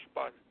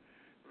husband.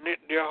 Knit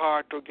their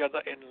heart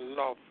together in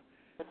love.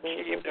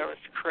 Keep them,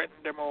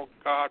 strengthen them, oh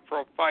God.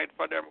 Provide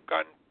for them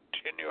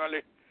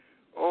continually.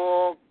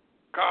 Oh,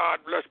 God,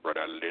 bless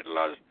Brother Little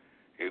as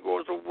he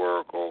goes to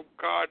work, oh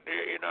God,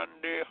 day in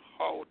and day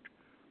out.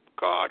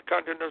 God,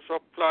 continue to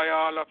supply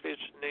all of his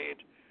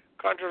needs.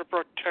 Continue to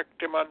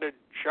protect him on the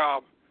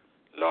job.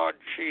 Lord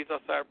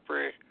Jesus, I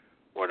pray.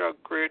 What a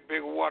great,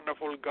 big,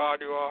 wonderful God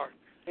you are.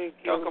 Thank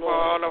you for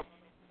all of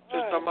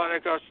Sister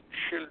Monica's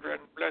children.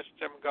 Bless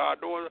them, God.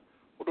 Those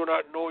who do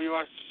not know you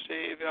as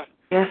Savior.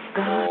 Yes,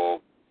 God.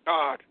 Oh,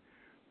 God.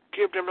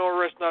 Give them no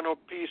rest and no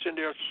peace in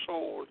their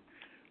soul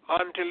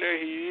until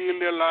they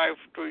yield their life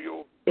to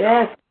you.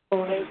 Yes,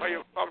 Lord. For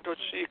you come to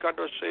seek and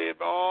to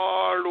save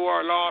all who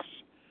are lost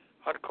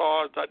and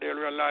cause that they'll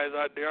realize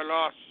that they're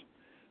lost.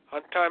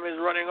 And time is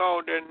running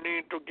out. They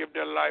need to give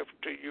their life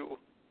to you.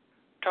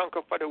 Thank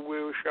you for the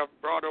way which you have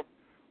brought up.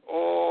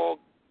 Oh,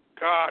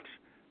 God.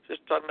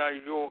 Sister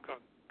Nayoka,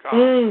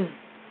 God.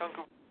 Thank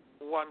you,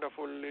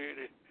 wonderful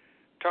lady.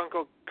 Thank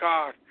you,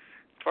 God,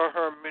 for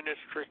her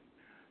ministry.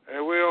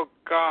 And we, oh,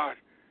 God,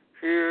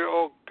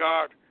 oh,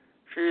 God,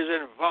 she is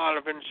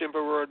involved in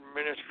Simple Word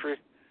ministry.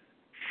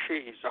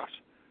 Jesus.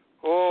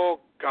 Oh,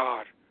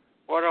 God,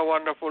 what a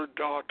wonderful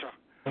daughter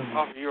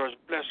of yours.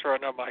 Bless her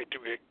in a mighty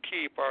way.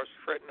 Keep her,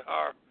 strengthen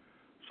her,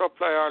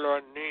 supply all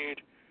her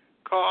need.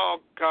 Oh,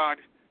 God,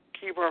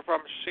 keep her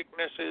from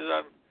sicknesses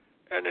and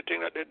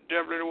anything that the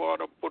devil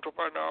want to put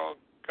upon her.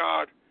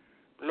 God,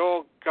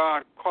 Lord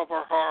God,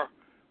 cover her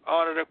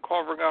under the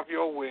covering of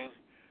your wing.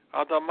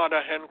 As a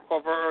mother hen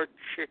cover her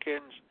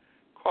chickens,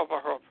 cover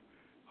her.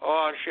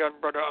 Oh, and she and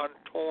Brother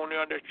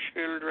Antonio and the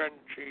children,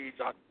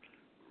 Jesus.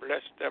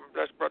 Bless them.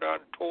 Bless Brother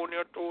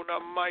Antonio too in a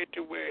mighty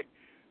way.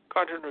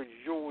 Continue to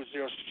use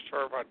your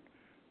servant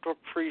to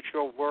preach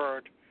your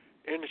word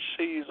in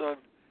season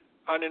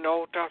and in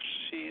out of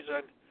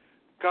season.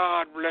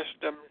 God bless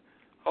them.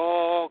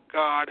 Oh,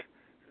 God,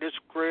 this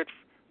great,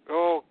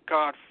 oh,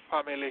 God,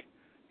 family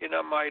in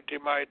a mighty,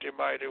 mighty,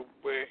 mighty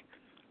way.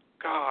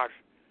 God,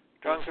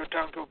 thank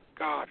you,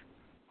 God.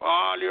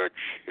 All your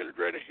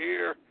children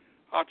here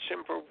at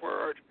Simple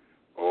Word.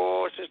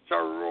 Oh,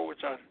 Sister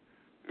Rosa,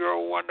 you're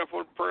a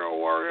wonderful prayer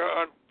warrior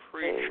and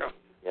preacher.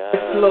 Yes,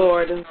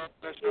 Lord.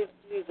 Bless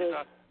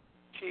her.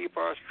 Keep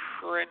her,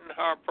 strengthen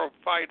her,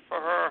 provide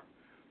for her,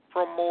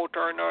 promote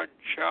her in her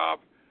job.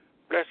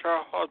 Bless her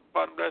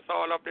husband, bless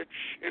all of the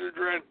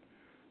children.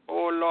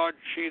 Oh, Lord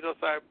Jesus,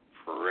 I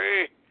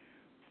pray.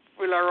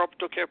 Fill her up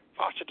to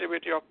capacity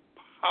with your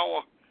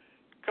power.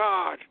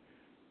 God,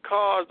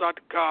 cause that,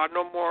 God,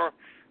 no more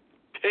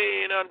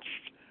pain and,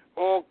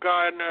 oh,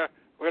 God,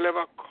 will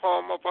ever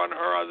come upon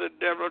her as the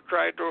devil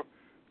tried to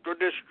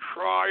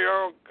destroy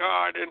her, oh,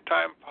 God, in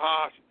time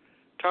past.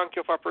 Thank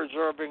you for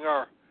preserving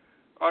her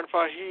and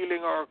for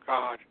healing her,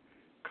 God.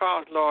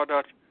 Cause, Lord,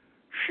 that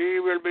she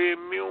will be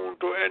immune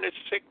to any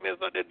sickness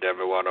that the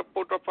devil want to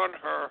put upon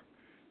her.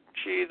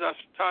 Jesus,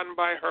 stand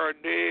by her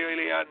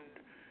daily and,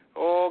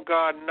 oh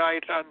God,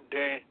 night and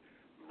day.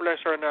 Bless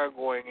her in her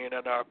going in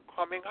and her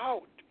coming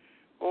out.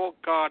 Oh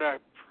God, I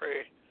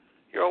pray.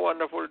 Your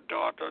wonderful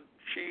daughter,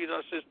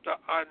 Jesus, Sister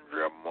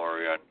Andrea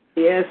Maureen.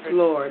 Yes,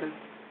 Lord.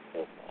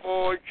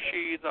 Oh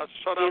Jesus,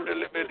 Son of the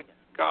living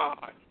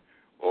God.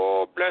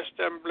 Oh, bless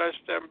them, bless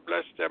them,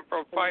 bless them.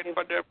 Provide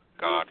for them,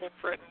 God.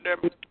 Friend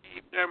them,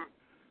 keep them.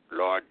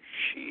 Lord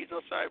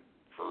Jesus, I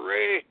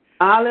pray.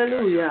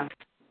 Hallelujah.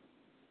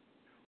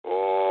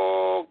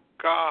 Oh,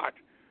 God.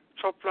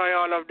 Supply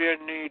all of their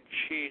needs,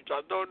 Jesus.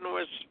 I don't know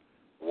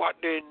what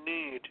they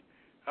need.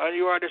 And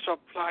you are the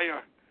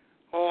supplier.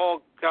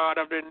 Oh, God,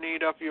 of the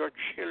need of your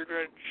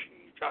children,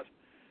 Jesus.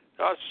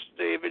 As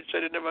David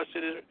said, he never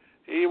seen it.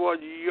 He was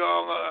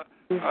young,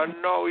 and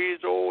now he's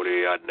old.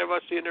 He had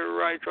never seen the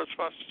righteous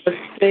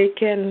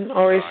forsaken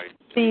or his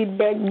seed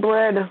beg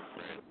bread.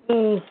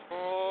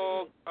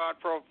 Oh, God,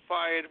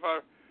 provide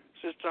for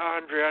Sister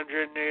Andrea and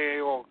Janae,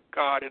 oh,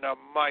 God, in a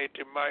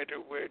mighty, mighty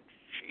way,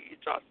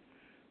 Jesus.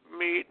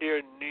 Meet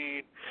their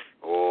need.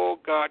 Oh,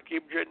 God,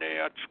 keep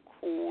Janae at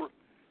school.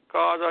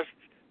 Cause us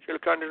she'll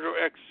continue to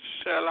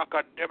excel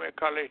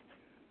academically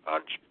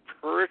and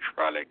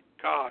spiritually,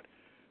 God.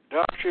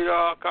 That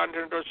she'll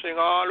continue to sing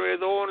always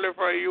only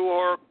for you,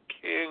 our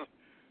King.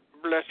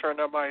 Bless her in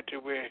a mighty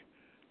way.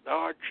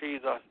 Lord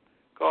Jesus,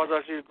 cause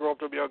us to grow up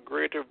to be a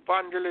great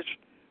evangelist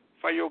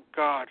for you,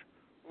 God,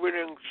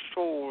 winning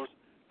souls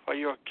for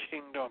your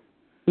kingdom.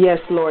 Yes,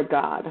 Lord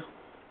God.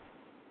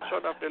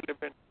 Son of the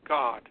living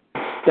God.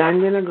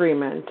 Stand in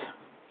agreement.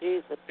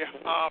 Jesus. On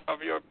behalf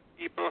of your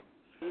people.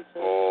 Jesus.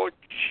 Oh,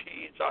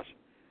 Jesus.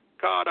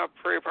 God, I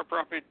pray for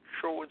Prophet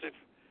Joseph,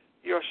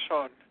 your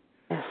son.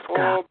 Yes, God.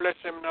 Oh, bless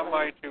him in a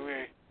mighty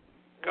way.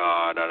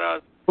 God, and I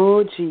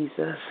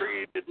Jesus.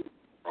 created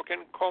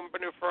broken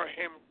company for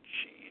him,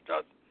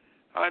 Jesus.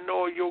 I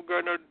know you're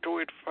going to do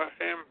it for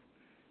him.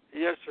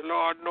 Yes,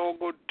 Lord, no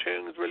good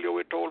things will you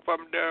withhold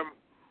from them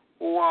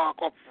who walk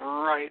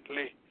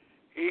uprightly.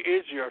 He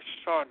is your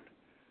son.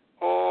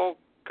 Oh,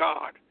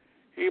 God,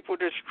 he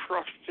put his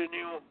trust in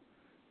you.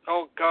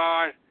 Oh,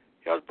 God,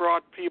 he has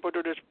brought people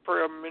to this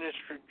prayer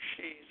ministry,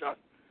 Jesus.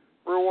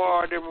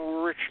 Reward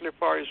him richly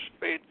for his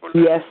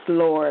faithfulness. Yes,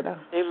 Lord.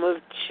 Name of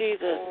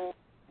Jesus. Oh,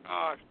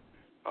 God,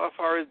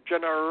 for his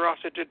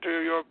generosity to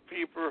your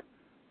people.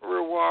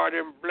 Reward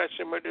him, bless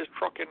him with his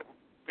trucking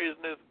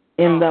business.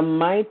 In the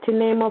mighty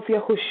name of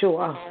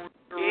Yahushua.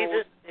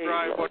 Jesus.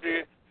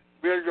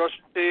 We'll just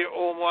stay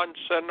home and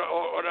send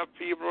other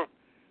people.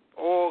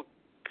 Oh,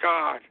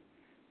 God.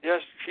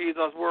 Yes,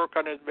 Jesus, work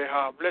on his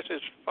behalf. Bless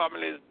his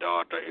family, his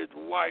daughter, his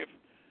wife.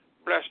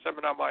 Bless them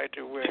in a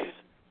mighty way.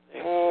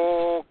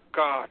 Oh,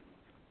 God.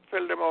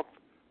 Fill them up,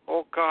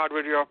 oh, God,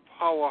 with your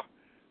power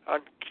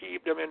and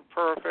keep them in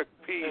perfect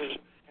peace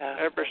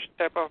every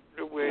step of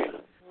the way.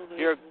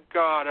 Dear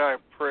God, I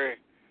pray.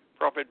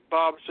 Prophet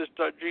Bob,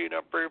 Sister Jean,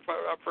 I pray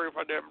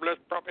for them. Bless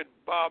Prophet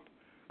Bob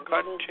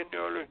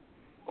continually.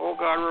 Oh,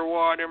 God,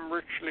 reward him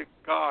richly,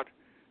 God,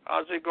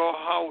 as he go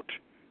out,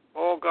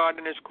 oh, God,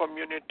 in his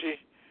community.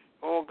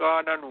 Oh,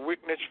 God, and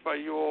witness for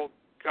you, oh,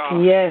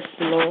 God. Yes,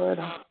 Lord.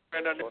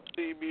 And on the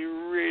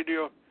CB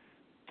radio,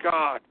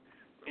 God,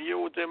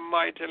 use him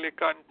mightily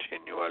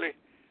continually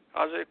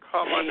as they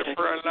come on the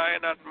prayer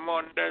line on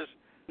Mondays.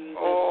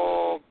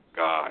 Oh,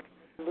 God,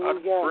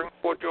 and bring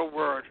forth your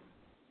word.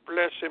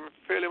 Bless him,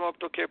 fill him up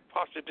to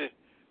capacity.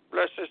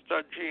 Bless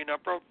Sister Gina.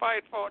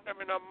 Provide for them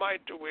in a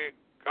mighty way,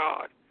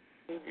 God.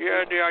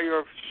 Here they are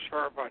your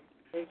servant.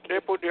 They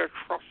put their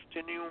trust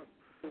in you.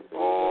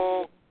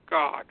 Oh,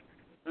 God.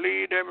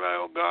 Lead them,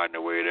 oh God, in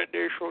the way that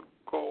they should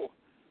go.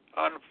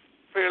 And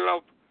fill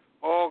up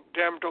Oh,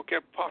 them to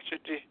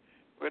capacity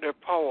with the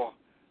power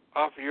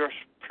of your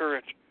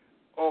spirit.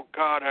 Oh,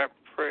 God, I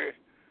pray.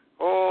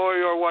 Oh,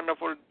 your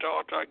wonderful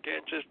daughter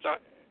again, Sister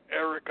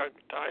Erica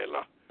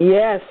Tyler.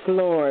 Yes,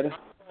 Lord.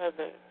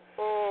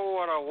 Oh,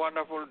 what a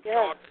wonderful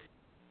daughter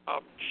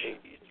of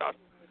Jesus.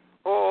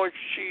 Oh,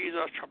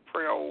 Jesus, a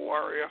prayer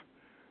warrior.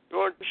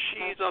 Lord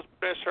Jesus,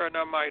 bless her in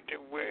a mighty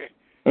way.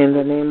 In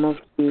the name of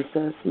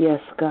Jesus.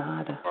 Yes,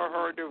 God. For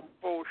her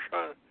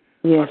devotion.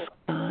 Yes,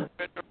 God.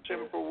 The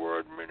simple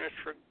word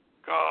ministry,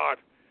 God.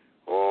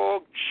 Oh,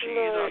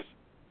 Jesus.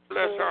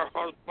 Bless her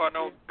husband,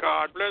 oh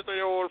God. Bless the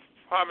whole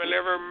family,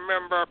 every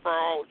member of her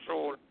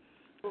household.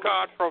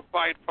 God,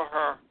 provide for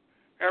her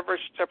every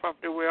step of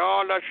the way,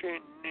 all that she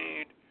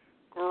needs.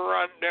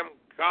 Grant them,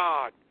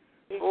 God.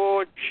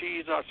 Oh,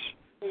 Jesus,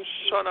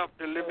 Son of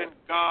the living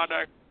God,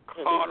 I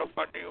call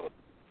upon you.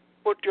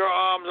 Put your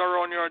arms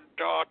around your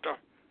daughter.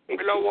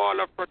 Build a wall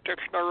of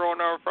protection around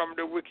her from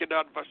the wicked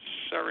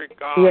adversary,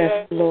 God.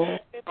 Yes, Lord.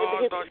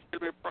 Also, she'll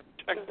be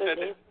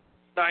protected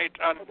night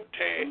and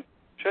day.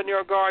 Send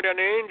your guardian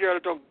angel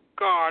to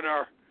guard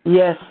her.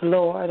 Yes,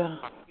 Lord.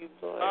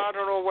 I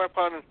don't know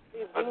weapon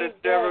and the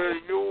devil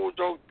used,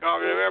 oh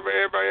God,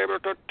 ever able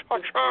to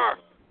touch her.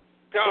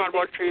 God,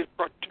 but she's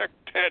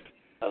protected.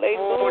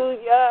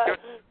 Hallelujah.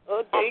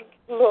 Oh, thank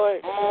you,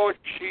 Lord. Oh,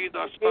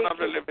 Jesus, Son of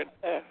the living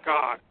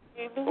God.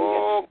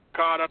 Oh,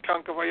 God, I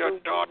thank you for your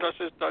daughter,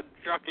 Sister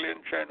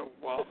Jacqueline Chen.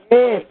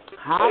 Yes,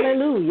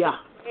 hallelujah.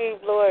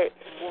 Thank you, Lord.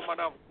 Woman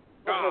of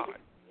God.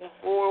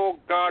 Oh,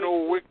 God,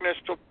 who witness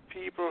to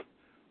people,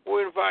 who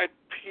invite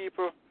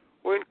people,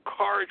 who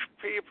encourage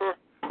people.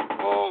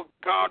 Oh,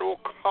 God, who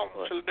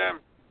counsel them.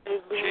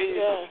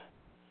 Jesus.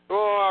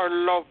 Oh, our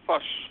love for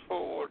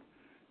soul.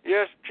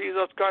 Yes,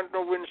 Jesus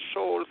continue to win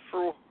souls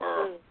through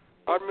her.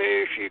 And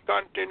may she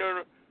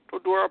continue to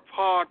do her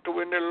part to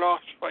win the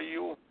lost for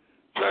you.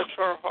 Bless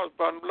her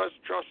husband. Bless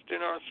Justin,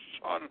 her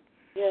son.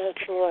 Yes,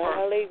 Lord.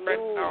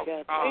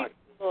 Hallelujah. God.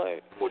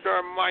 Lord. Put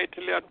her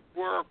mightily at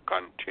work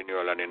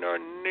continually and in her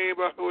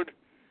neighborhood.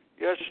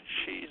 Yes,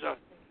 Jesus.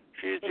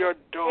 She's your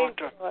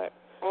daughter.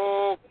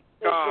 Oh,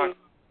 God.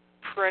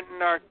 Strengthen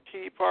her,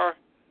 keep her,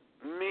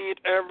 meet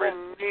every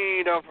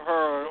need of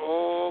her.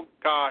 Oh,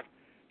 God.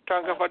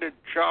 Thank you for the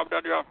job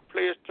that you have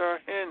placed her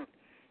in.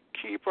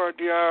 Keep her,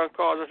 dear,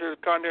 cause she will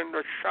continue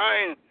to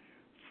shine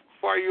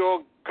for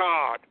your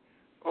God.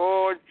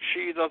 Oh,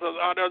 Jesus, as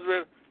others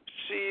will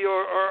see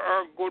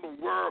her good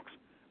works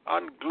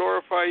and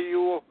glorify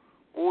you,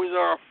 who is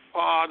our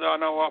Father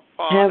and our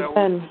Father.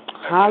 Heaven.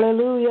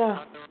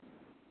 Hallelujah.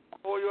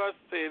 Oh, you are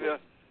Savior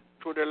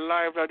through the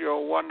life that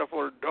your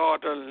wonderful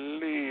daughter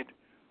lead.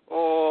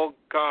 Oh,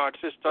 God,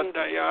 Sister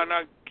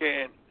Diana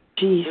again.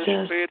 Jesus.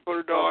 This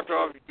faithful daughter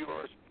of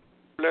yours.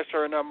 Bless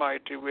her in a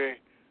mighty way.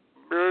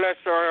 Bless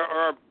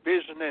her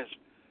business.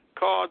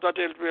 Cause that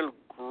it will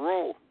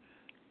grow.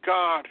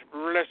 God,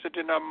 bless it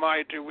in a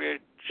mighty way,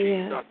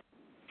 Jesus. Yes.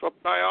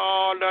 Supply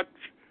all that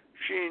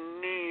she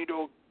need,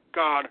 oh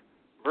God.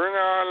 Bring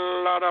her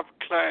a lot of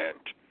clients.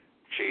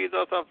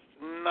 Jesus of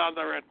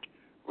Nazareth,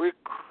 we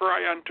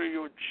cry unto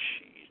you,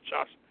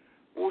 Jesus.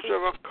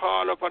 Whosoever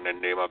call upon the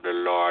name of the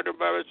Lord, the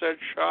Bible said,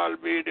 shall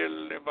be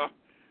delivered.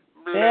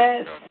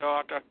 Bless your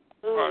daughter.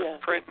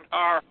 Strengthen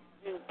her.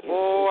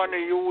 Oh, and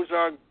use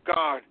her,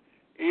 God,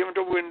 even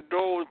to win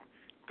those,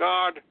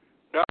 God,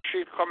 that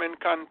she come in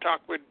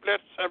contact with. Bless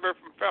every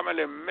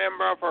family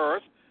member of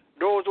hers,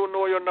 those who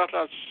know you're not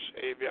a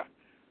Savior.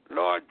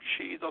 Lord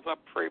Jesus, I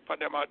pray for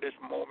them at this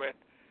moment.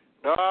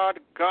 Lord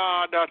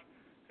God, that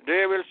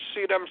they will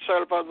see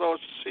themselves as thou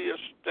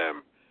seest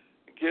them,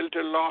 guilty,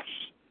 lost,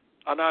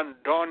 and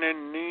undone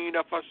in need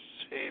of a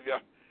Savior.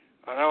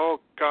 And oh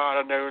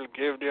God, and they will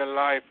give their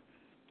life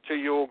to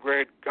you,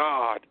 great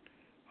God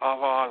of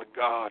all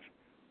God.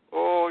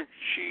 Oh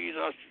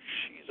Jesus,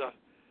 Jesus.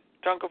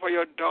 Thank you for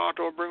your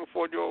daughter who bring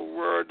forth your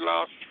word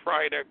last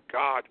Friday,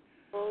 God.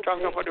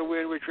 Thank you for the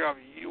way in which you have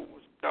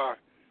used her.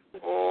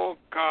 Oh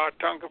God,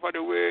 thank you for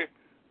the way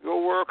you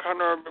work on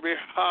her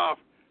behalf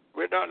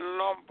with that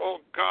lump, oh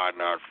God, in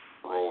her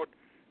throat.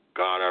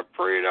 God, I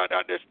pray that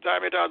at this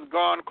time it has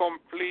gone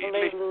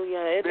completely.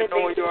 Hallelujah. We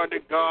know you are the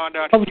God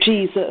that of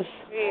Jesus.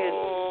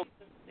 Oh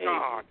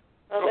God.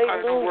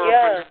 Hallelujah. So work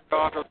on your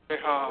daughter's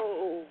behalf.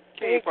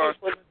 Keep her.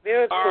 For the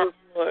miracles,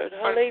 Lord.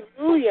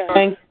 Hallelujah.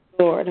 Thank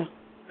you, Lord.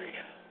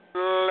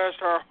 Bless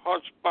her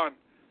husband.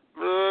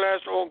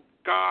 Bless, oh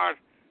God,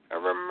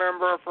 every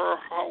member of her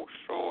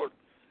household.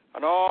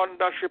 And all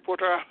that she put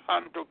her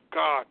hand to,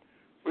 God,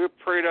 we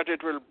pray that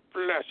it will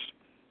bless.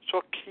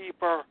 So keep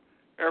her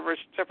every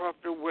step of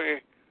the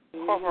way.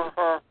 Cover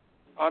her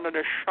under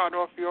the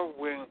shadow of your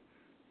wing.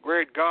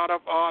 Great God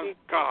of all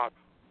God.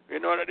 We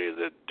know that it is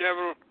the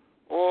devil.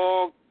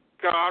 Oh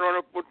God,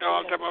 want to put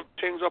all type of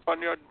things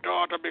upon your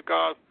daughter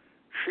because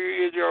she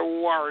is your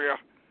warrior.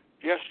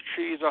 Yes,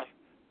 Jesus.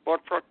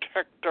 But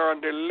protect her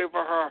and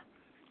deliver her.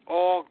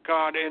 Oh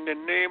God, in the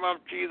name of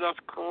Jesus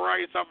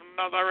Christ of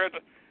Nazareth,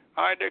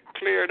 I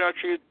declare that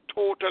she is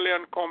totally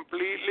and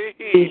completely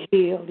healed.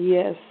 Healed,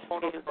 yes.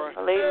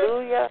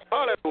 Hallelujah.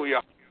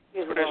 Hallelujah.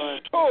 To the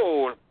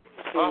soul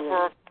you,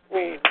 Lord.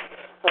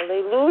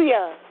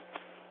 Hallelujah.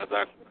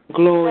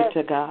 Glory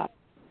to God.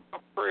 I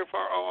pray for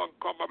our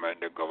government,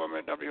 the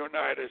government of the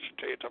United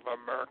States of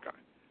America.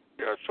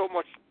 There's so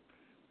much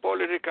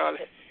political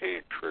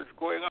hatred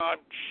going on,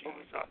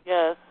 Jesus.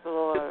 Yes,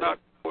 Lord. It's not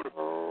good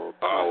for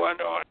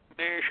our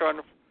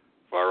nation.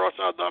 For us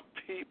as a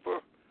people,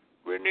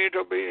 we need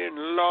to be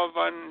in love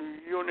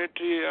and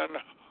unity and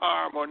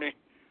harmony.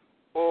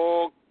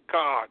 Oh,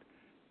 God.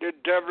 The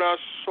devil has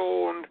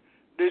sown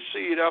the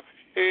seed of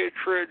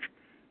hatred,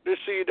 the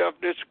seed of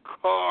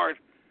discord.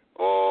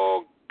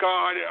 Oh,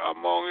 God,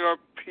 among your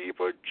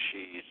people,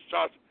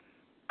 Jesus.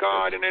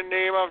 God, in the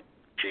name of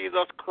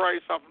Jesus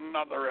Christ of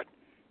Nazareth.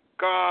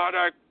 God,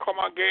 I come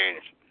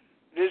against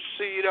this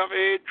seed of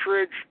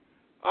hatred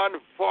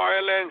and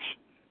violence.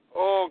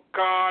 Oh,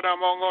 God,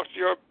 among us,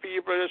 your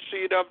people, the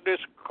seed of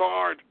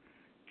discord.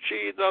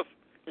 Jesus,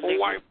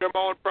 wipe them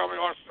out from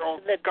us, oh,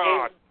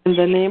 God. In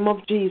the name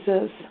of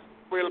Jesus.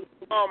 We'll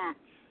come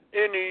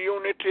in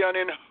unity and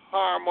in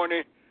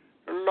harmony,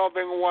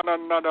 loving one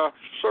another,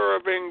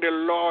 serving the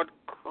Lord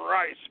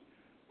Christ.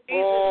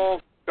 Oh,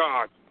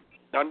 God.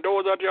 And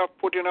those that you have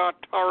put in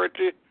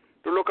authority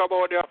to look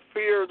about the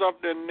affairs of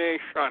the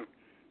nation,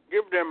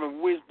 give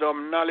them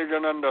wisdom, knowledge,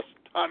 and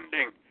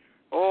understanding.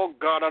 Oh,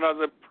 God, and as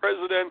the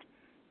president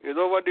is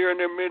over there in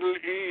the Middle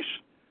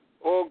East,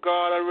 oh,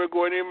 God, and we're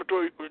going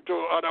into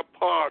to other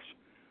parts,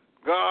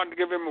 God,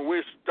 give him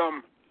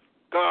wisdom,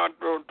 God,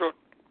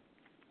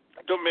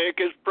 to make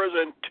his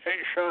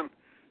presentation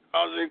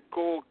as he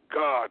go,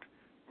 God.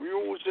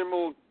 Use him,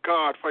 oh,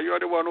 God, for you're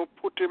the one who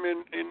put him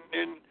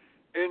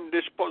in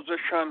this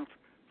position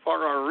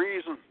for a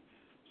reason.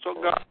 So,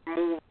 God,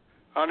 move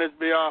on his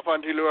behalf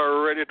until you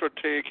are ready to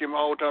take him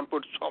out and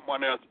put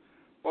someone else.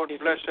 Lord,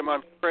 bless him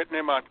and strengthen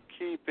him and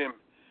keep him.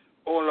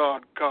 Oh,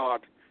 Lord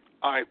God,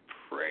 I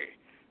pray.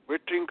 We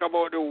think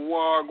about the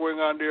war going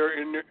on there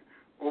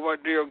over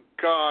there,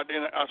 God,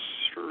 in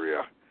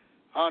Assyria.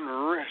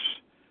 Unrest,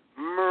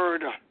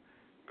 murder.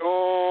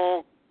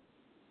 Oh,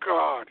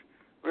 God,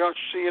 we have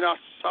seen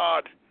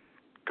Assad.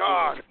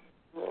 God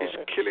is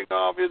killing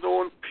off his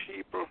own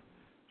people.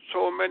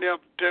 So many of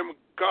them,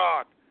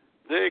 God,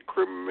 they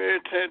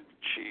cremated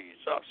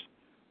Jesus.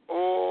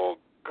 Oh,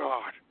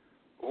 God,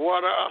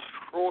 what an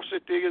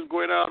atrocity is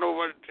going on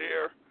over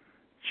there.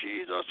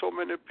 Jesus, so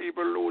many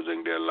people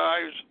losing their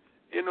lives.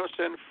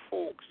 Innocent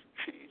folks,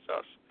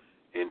 Jesus.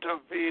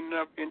 Intervene,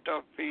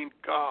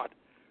 God.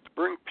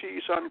 Bring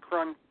peace and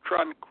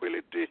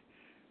tranquility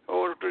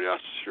over to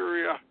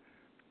Syria,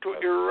 to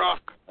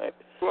Iraq,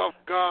 to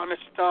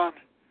Afghanistan.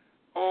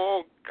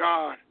 Oh,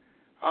 God.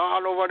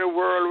 All over the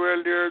world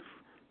where there's,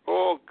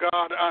 oh,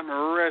 God,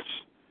 unrest.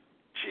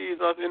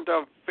 Jesus,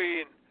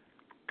 intervene.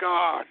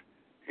 God.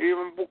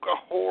 Even Boko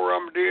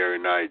Haram there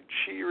in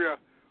Nigeria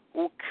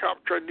who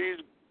captured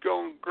these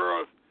young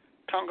girls.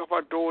 Thank you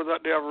for those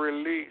that they have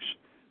released.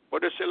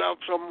 But they still have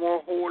some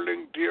more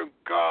holding, dear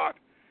God.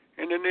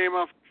 In the name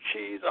of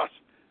Jesus,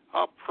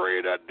 I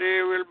pray that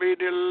they will be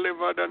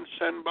delivered and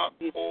sent back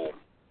home.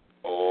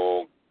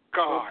 Oh,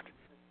 God,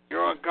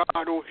 you're a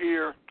God who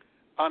hears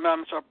and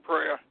answers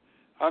prayer.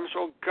 And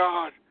so,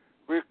 God,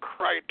 we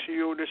cry to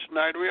you this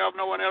night. We have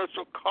no one else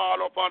to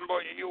call upon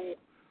but you.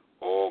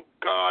 Oh,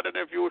 God, and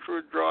if you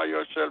should draw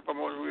yourself from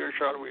us, where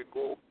shall we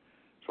go?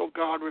 So,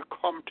 God, we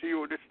come to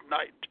you this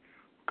night.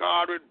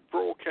 God, with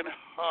broken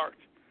heart.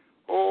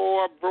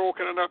 Oh, a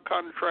broken and a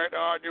contrite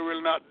heart you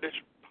will not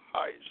despise.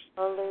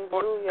 Hallelujah.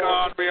 But,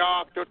 God, we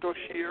ask you to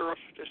hear us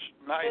this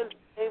night.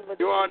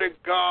 You are the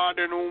God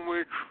in whom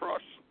we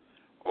trust.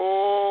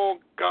 Oh,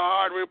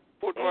 God, we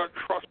put our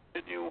trust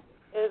in you.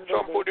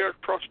 Some put their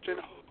trust in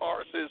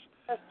horses.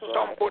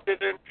 Some put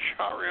it in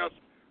chariots.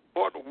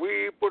 But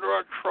we put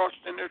our trust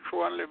in the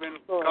true and living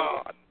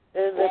God.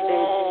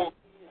 Oh,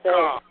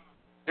 God.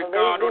 The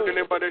God who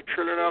delivered the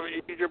children of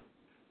Egypt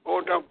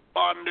out of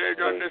bondage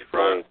and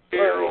destroyed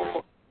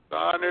Pharaoh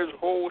and his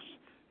host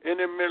in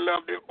the middle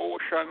of the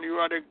ocean. You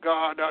are the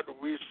God that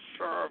we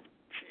serve,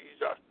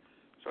 Jesus.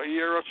 So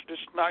hear us this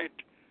night.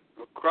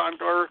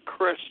 Grant our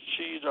request,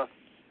 Jesus,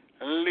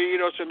 and lead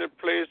us in the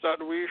place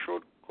that we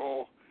should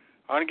go.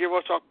 And give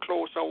us a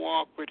closer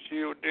walk with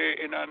you day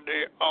in and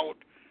day out.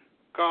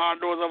 God,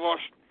 those of us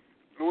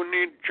who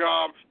need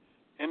jobs,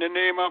 in the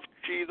name of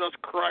Jesus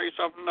Christ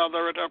of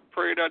Nazareth, I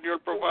pray that you'll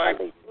provide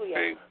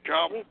a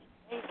job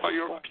for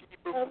your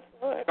people.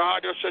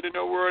 God, you said in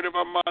the word, if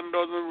a man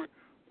doesn't,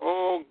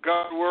 oh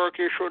God, work,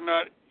 he should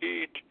not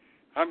eat.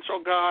 And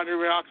so, God,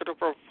 we ask you to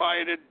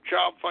provide a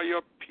job for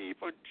your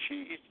people,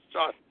 Jesus.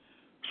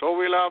 So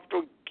we'll have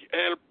to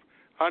help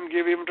and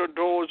give him to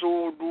those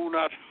who do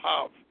not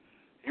have.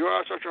 You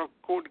are such a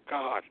good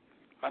God.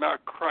 And I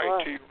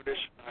cry to you this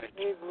night,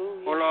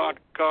 oh Lord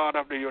God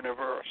of the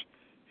universe.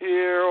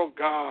 Hear, oh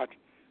God,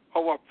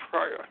 our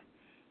prayer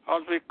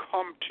as we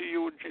come to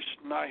you this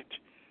night.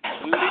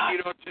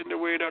 Lead us in the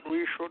way that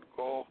we should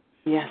go.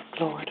 Yes,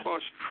 Lord. Keep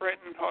us,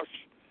 strengthen us.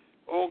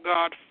 Oh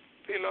God,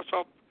 fill us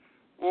up,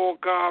 oh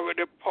God, with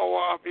the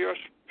power of your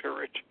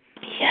Spirit.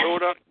 Yes. So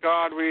that,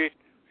 God, we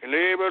will be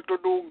able to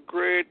do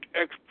great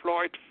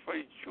exploit for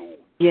you.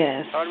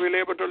 Yes. And we're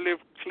able to live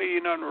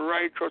clean and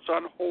righteous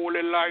and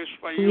holy lives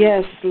for you.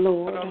 Yes,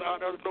 Lord. And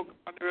others look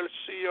and will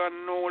see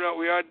and know that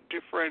we are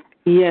different.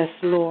 Yes,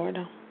 Lord.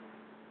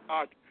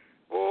 God.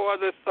 Oh, as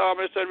the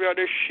psalmist said, we are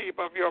the sheep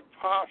of your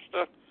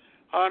pastor,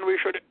 and we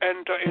should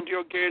enter into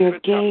your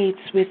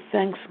gates with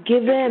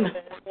thanksgiving.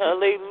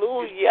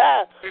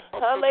 Hallelujah.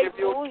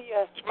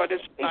 Hallelujah. For this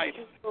night.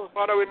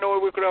 Father, we know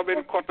we could have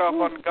been cut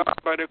off and gone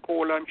by the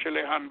cold and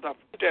chilly hands of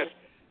death.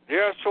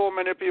 There are so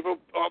many people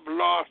who have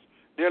lost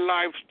their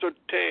lives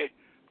today.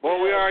 But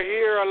we are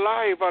here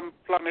alive on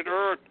planet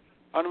Earth,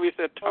 and we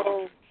say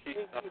thanks.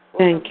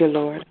 Thank you,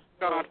 Lord.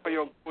 God, for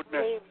your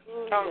goodness.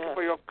 Thank you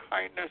for your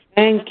kindness.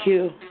 Thank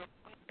you.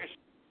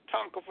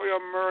 Thank you for your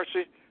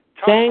mercy.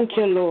 Thank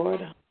you,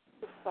 Lord.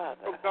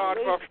 Oh, God,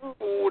 for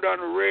food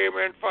and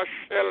raiment, for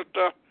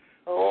shelter.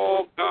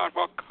 Oh, God,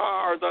 for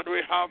cars that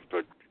we have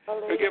to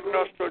give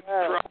us to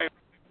drive.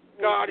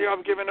 God, you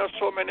have given us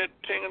so many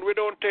things, and we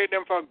don't take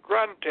them for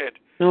granted.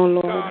 No,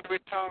 Lord. God, we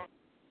thank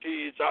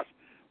Jesus.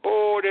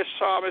 Oh, the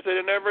psalmist said,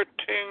 in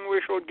everything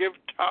we should give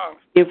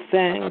thanks. Give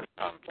thanks.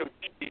 Thank you,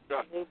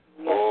 Jesus.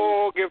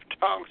 Oh, give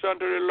thanks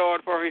unto the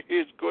Lord for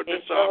his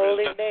goodness,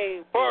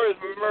 for his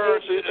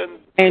mercy and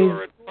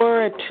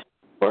endure it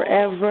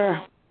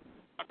forever.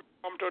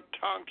 Come to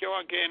thank you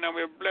again, and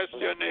we bless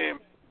your name.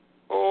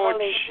 Oh,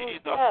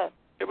 Jesus.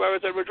 The Bible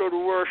said we should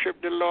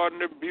worship the Lord in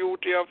the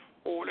beauty of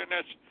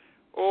holiness.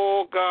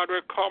 Oh, God, we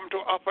come to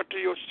offer to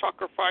you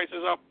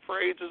sacrifices of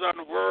praises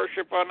and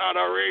worship and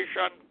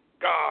adoration,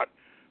 God.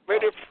 May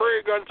the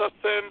fragrance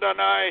ascend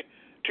and I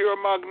to your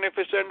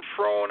magnificent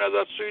throne as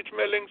a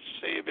sweet-smelling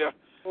Savior.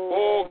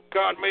 Oh,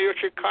 God, may your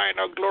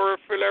Shekinah glory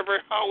fill every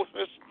house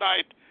this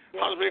night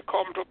as we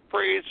come to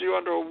praise you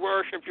and to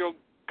worship you,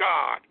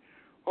 God.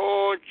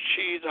 Oh,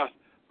 Jesus,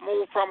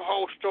 move from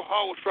house to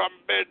house, from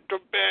bed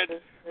to bed,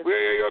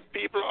 where your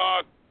people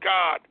are,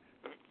 God.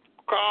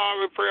 God,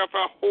 we pray for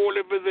a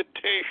holy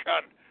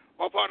visitation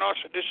upon us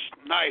this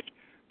night.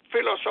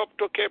 Fill us up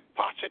to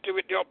capacity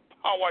with your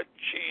power,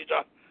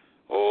 Jesus.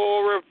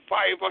 Oh,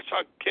 revive us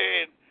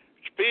again.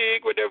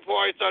 Speak with the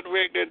voice that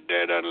wake the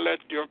dead and let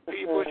your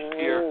people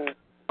hear.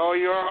 Oh,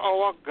 you're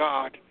our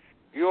God.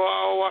 You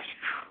are our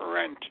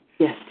strength.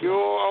 Yes. You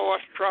are our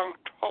strong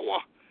tower.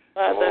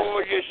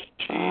 Oh, yes,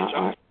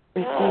 Jesus.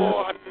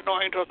 Oh,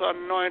 anoint us,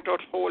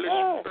 Holy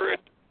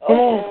Spirit.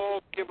 Oh,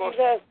 give us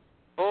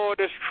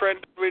the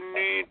strength we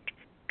need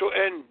to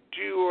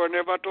endure,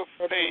 never to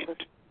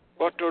faint,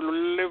 but to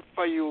live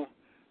for you,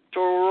 to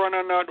run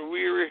and not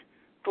weary,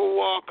 to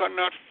walk and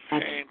not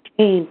faint.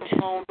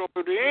 Mount up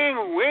with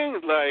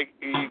wings like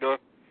eagle.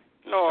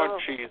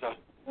 Lord Jesus,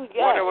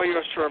 whatever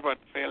your servant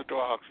failed to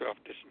ask you of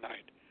this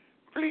night,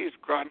 please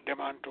grant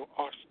them unto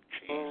us,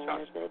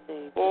 Jesus.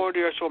 Oh,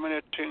 there are so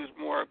many things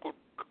more I could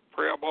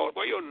pray about,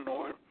 but you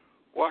know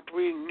what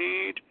we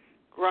need.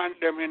 Grant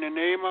them in the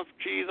name of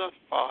Jesus,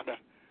 Father.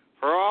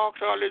 For all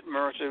his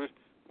mercy,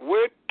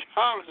 with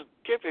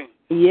thanksgiving.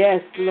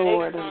 Yes,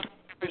 Lord. In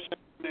the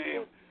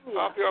name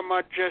of your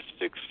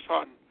majestic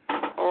Son,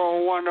 our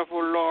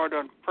wonderful Lord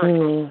and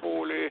precious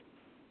holy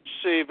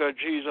Savior,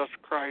 Jesus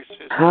Christ.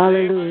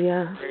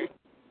 Hallelujah. Say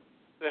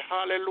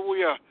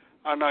hallelujah,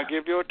 and I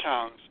give you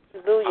thanks.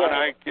 Hallelujah. And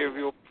I give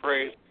you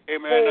praise.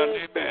 Amen and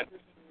amen.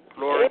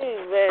 Glory to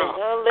God.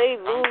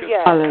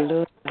 Hallelujah.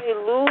 Hallelujah.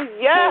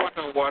 Hallelujah. What a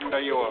wonder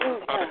you are.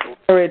 Hallelujah.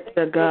 Glory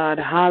to God.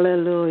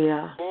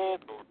 Hallelujah.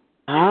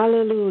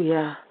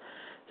 Hallelujah.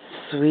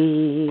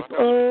 Sweep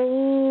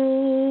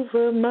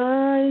over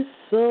my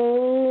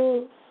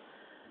soul.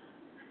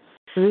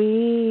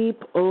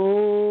 Sweep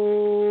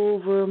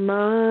over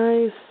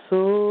my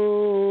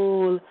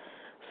soul.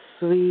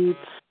 Sweet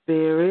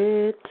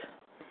Spirit.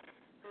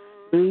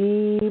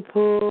 Sweep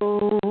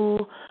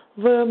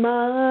over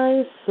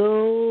my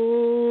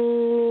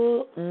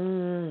soul.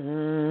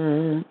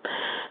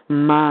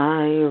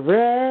 My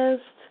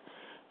rest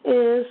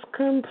is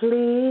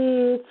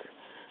complete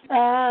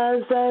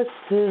as I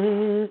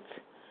sit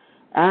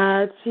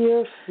at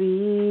your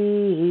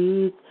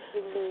feet.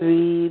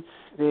 Sweet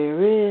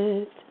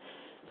Spirit,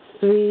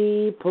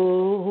 sweep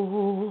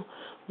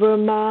over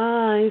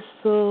my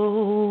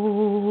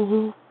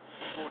soul.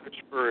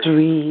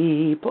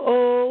 Sweep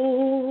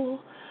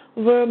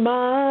over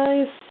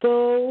my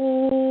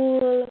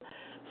soul.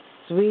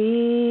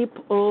 Sweep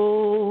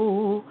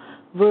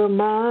over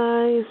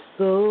my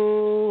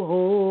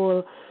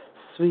soul.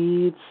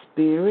 Sweet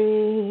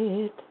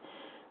Spirit,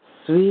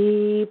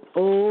 sweep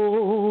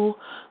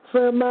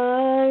over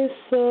my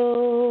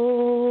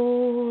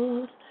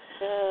soul.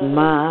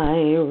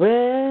 My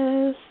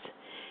rest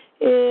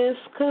is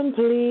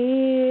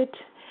complete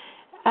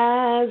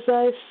as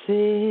I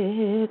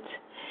sit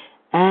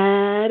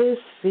at his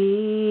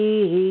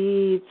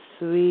feet.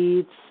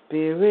 Sweet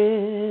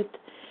Spirit,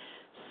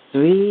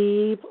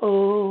 sweep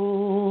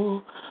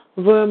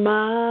over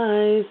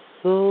my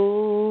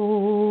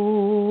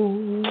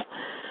soul.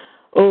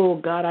 Oh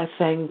God, I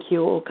thank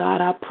you. Oh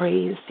God, I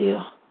praise you.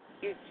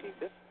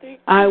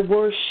 I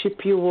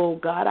worship you, oh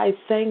God. I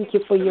thank you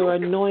for your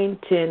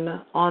anointing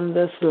on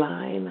this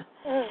line.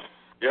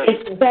 Yes,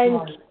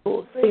 Thank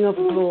you, King of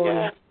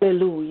Glory.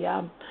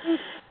 Hallelujah.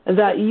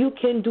 That you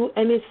can do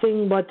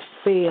anything but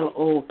fail,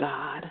 oh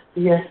God.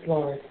 Yes,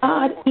 Lord.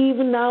 God,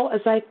 even now as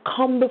I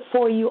come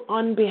before you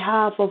on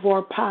behalf of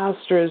our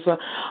pastors,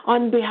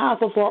 on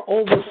behalf of our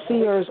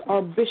overseers,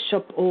 our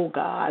bishop, oh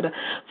God.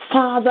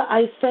 Father,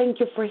 I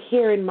thank you for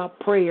hearing my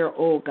prayer,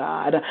 oh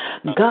God.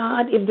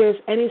 God, if there's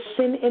any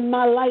sin in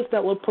my life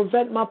that will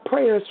prevent my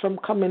prayers from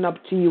coming up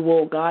to you,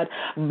 oh God,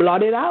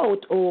 blot it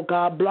out, oh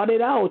God. Blot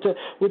it out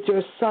with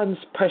your Son's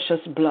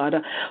precious blood.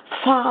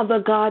 Father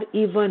God,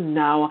 even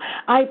now,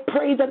 I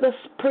pray that the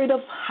Spirit of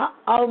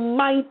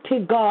Almighty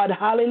God,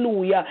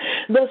 hallelujah,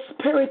 the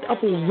Spirit of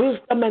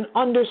wisdom and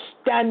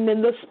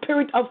understanding, the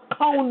Spirit of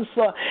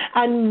counsel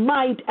and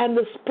might, and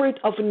the Spirit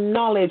of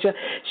knowledge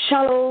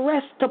shall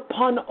rest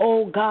upon,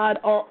 oh God,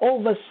 our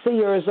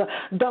overseers,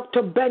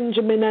 Dr.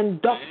 Benjamin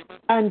and Dr.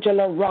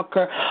 Angela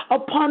Rucker,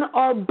 upon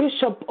our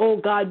bishop, oh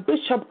God,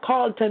 Bishop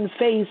Carlton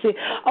Facey,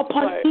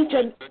 upon each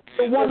and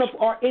every one of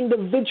our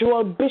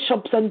individual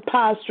bishops and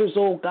pastors,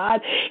 oh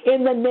God,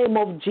 in the name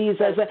of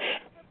Jesus.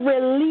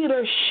 Every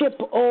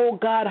leadership, oh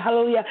God,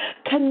 hallelujah,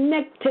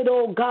 connected,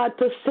 oh God,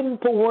 to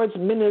Simple Words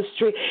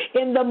Ministry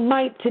in the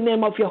mighty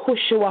name of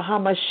Yahushua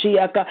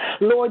HaMashiach.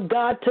 Lord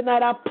God,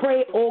 tonight I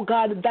pray, oh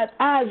God, that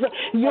as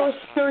your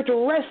Spirit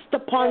rests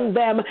upon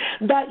them,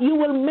 that you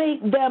will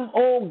make them,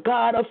 oh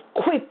God, of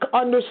quick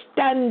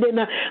understanding,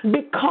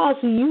 because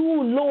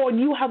you, Lord,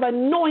 you have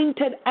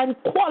anointed and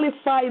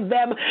qualified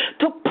them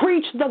to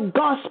preach the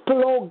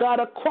gospel, oh God,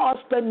 across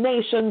the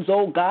nations,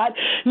 oh God.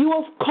 You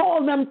have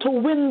called them to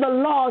win the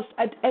lost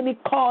at any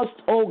cost,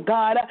 oh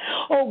God.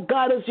 Oh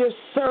God, as your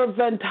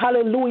servant,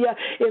 hallelujah,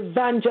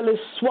 Evangelist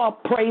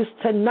Swap praise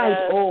tonight,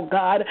 oh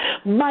God.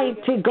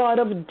 Mighty God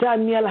of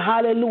Daniel,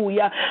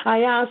 hallelujah.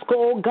 I ask,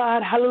 oh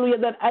God, hallelujah,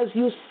 that as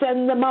you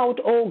send them out,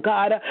 oh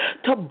God,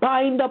 to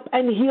bind up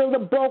and heal the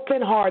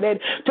brokenhearted,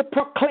 to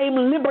proclaim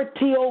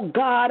liberty, oh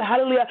God,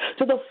 hallelujah,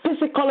 to the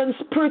physical and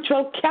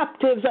spiritual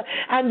captives,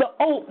 and the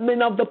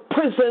opening of the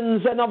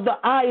prisons and of the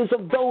eyes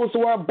of those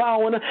who are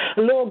bound.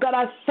 Lord God,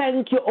 I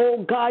thank you,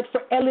 oh God,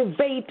 for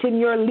elevating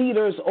your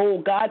leaders, oh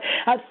God.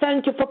 I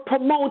thank you for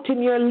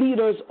promoting your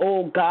leaders,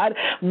 oh God.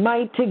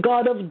 Mighty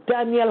God of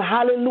Daniel,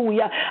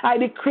 hallelujah. I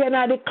decree and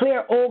I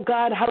declare, oh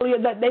God,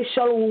 hallelujah, that they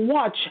shall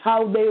watch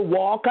how they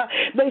walk.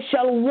 They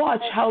shall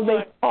watch how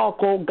they talk,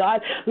 oh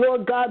God.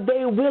 Lord God,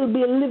 they will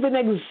be living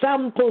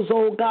examples,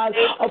 oh God,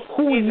 of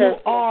who you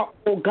are,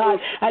 oh God.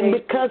 And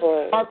because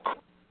our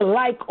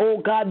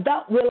oh God,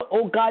 that will,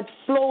 oh God,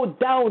 flow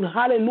down,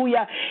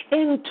 hallelujah,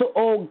 into,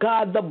 oh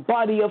God, the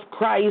body of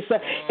Christ,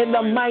 in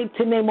the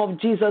mighty name of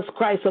Jesus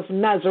Christ of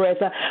Nazareth.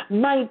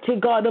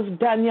 Mighty God of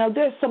Daniel,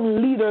 there's some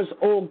leaders,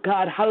 oh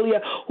God, hallelujah,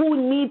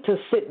 who need to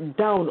sit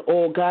down,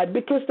 oh God,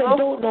 because they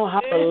don't know how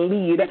to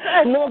lead.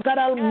 Lord God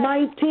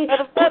Almighty,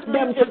 put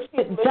them to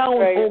sit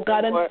down, oh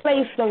God, and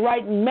place the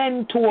right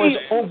mentors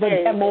over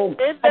them, oh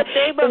God,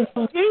 in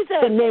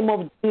the name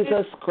of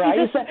Jesus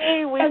Christ,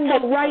 and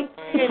the right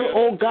people,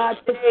 oh God,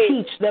 to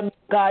teach them,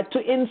 God, to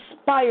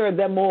inspire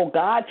them, oh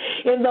God,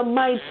 in the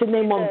mighty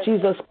name of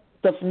Jesus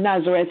of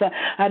Nazareth.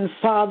 And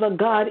Father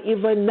God,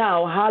 even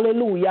now,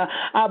 hallelujah,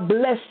 I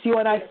bless you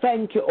and I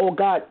thank you, oh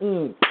God,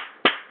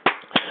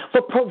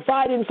 for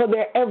providing for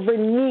their every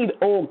need,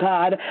 oh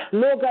God.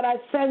 Lord God, I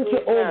thank you,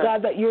 oh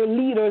God, that your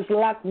leaders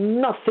lack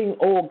nothing,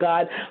 oh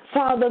God.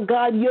 Father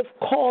God, you've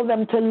called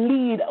them to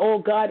lead, oh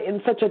God, in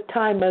such a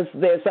time as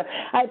this.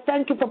 I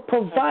thank you for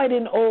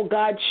providing, oh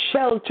God,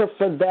 shelter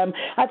for them.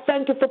 I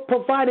thank you for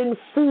providing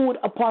food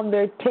upon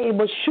their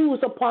table, shoes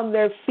upon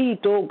their feet,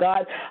 oh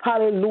God.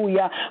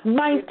 Hallelujah.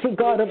 Mighty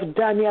God of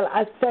Daniel,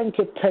 I thank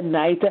you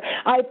tonight.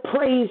 I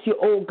praise you,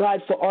 oh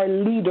God, for our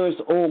leaders,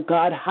 oh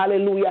God.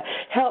 Hallelujah.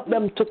 Help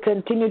them to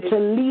continue to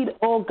lead,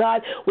 oh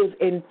God, with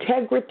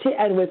integrity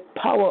and with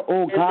power,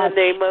 oh God. In the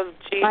name of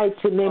Jesus.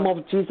 Mighty name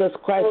of Jesus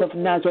Christ of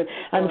Nazareth.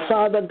 And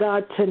Father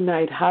God,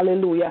 tonight,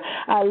 hallelujah,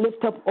 I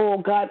lift up, oh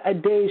God,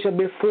 Adasia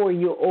before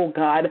you, oh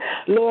God.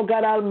 Lord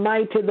God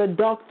Almighty, the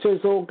doctors,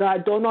 oh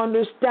God, don't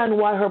understand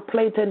why her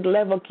platelet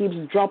level keeps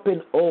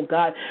dropping, oh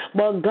God.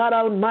 But God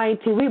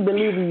Almighty, we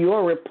believe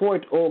your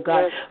report, oh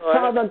God. Yes,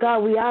 Father God,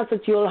 we ask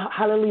that you'll,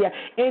 hallelujah,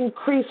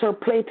 increase her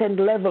platelet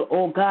level,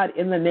 oh God,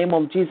 in the name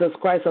of Jesus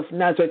Christ of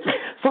Nazareth.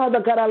 Father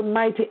God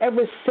Almighty,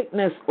 every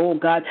sickness, oh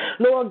God,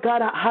 Lord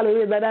God,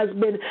 hallelujah, that has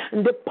been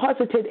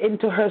deposited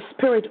into her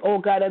spirit, oh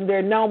God, and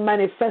they're now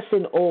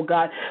manifesting, oh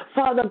God.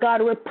 Father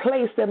God,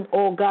 replace them,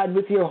 oh God,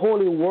 with your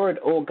holy word,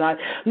 oh God.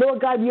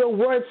 Lord God, your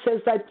word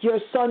says that your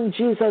son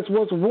Jesus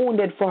was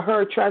wounded for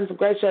her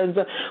transgressions,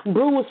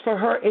 bruised for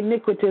her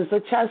iniquities.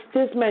 The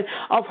chastisement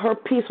of her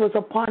peace was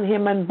upon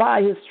him, and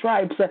by his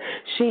stripes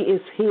she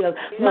is healed.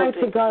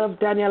 Mighty God of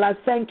Daniel, I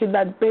thank you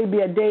that baby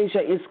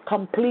Adasia is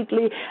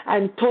completely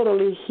and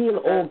totally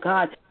healed, oh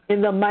God.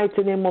 in the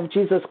mighty name of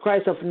Jesus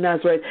Christ of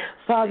Nazareth.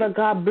 Father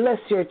God, bless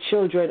your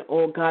children,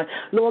 oh God.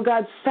 Lord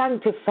God,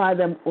 sanctify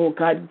them, oh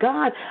God.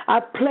 God, I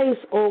place,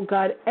 oh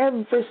God,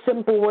 every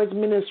Simple Words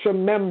Ministry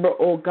member,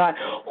 oh God,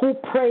 who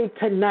prayed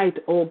tonight,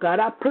 oh God.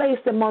 I place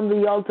them on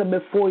the altar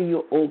before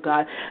you, oh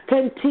God.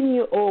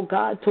 Continue, oh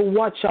God, to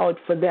watch out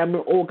for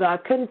them, oh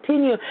God.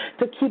 Continue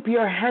to keep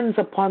your hands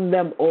upon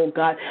them, oh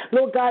God.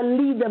 Lord God,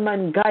 lead them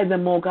and guide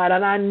them, oh God.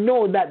 And I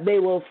know that they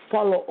will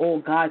follow, oh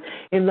God.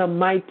 In the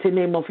mighty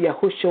name of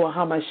Yahushua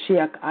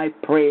HaMashiach, I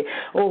pray.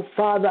 Oh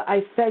Father,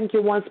 I thank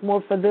you once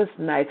more for this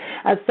night.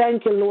 I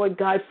thank you, Lord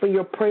God, for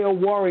your prayer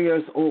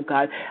warriors, oh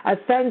God. I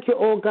thank you,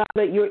 oh God,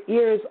 that your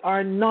ears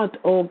are not,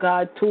 oh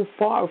God, too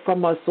far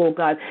from us, oh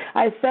God.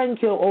 I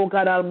thank you, oh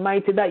God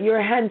Almighty, that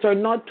your hands are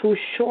not too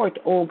short,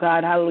 oh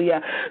God,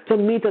 hallelujah, to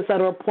meet us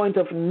at our point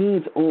of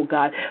needs, oh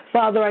God.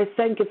 Father, I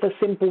thank you for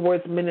Simple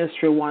Words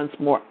Ministry once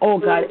more. Oh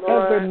God,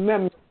 every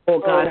member, oh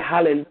God,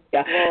 hallelujah.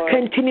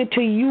 Continue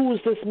to use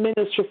this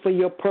ministry for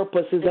your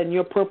purposes and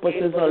your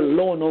purposes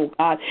alone, oh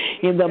God.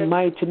 In the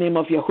mighty name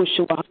of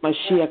Yahushua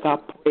HaMashiach, I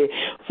pray.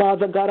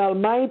 Father God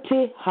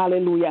Almighty,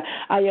 hallelujah.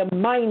 I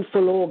am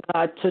mindful, oh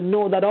God, to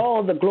know that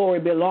all the glory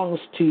belongs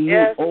to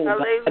you, oh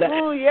God.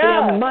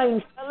 I am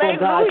mindful, oh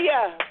God.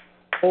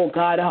 Oh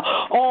God,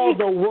 all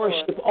the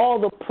worship, all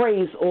the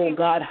praise, oh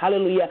God,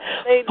 hallelujah.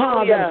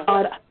 Father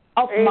God,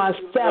 of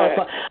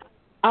myself,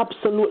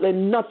 absolutely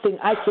nothing.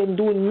 I can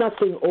do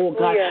nothing, oh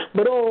God.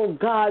 But, oh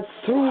God,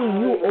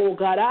 through you, oh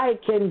God, I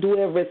can do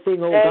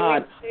everything, oh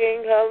God.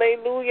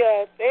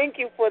 Hallelujah. Thank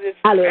you for this.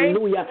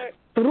 Hallelujah.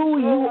 Through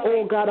you,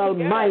 oh God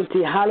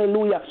Almighty,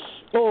 hallelujah.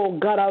 Oh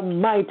God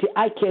Almighty,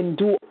 I can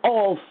do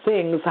all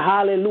things,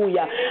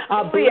 hallelujah.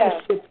 I bless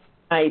you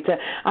tonight.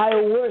 I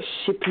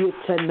worship you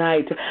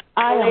tonight.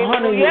 I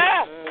honor you,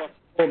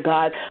 oh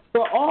God,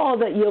 for all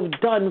that you've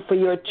done for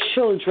your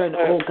children,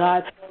 oh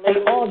God, and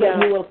all that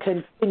you will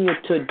continue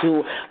to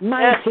do.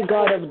 Mighty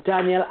God of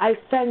Daniel, I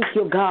thank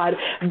you, God,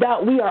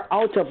 that we are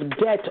out of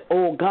debt,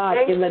 oh God,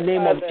 in the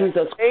name of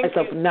Jesus Christ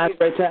of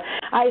Nazareth.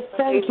 I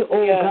thank you,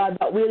 oh God,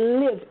 that we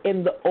live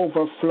in the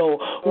overflow.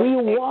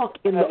 We walk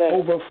in the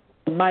overflow.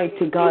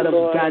 Mighty God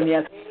of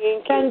Daniel.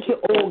 Thank you,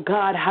 oh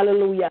God,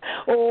 hallelujah.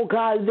 Oh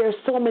God, there's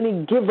so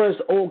many givers,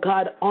 oh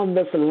God, on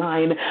this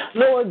line.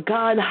 Lord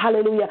God,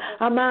 hallelujah.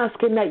 I'm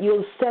asking that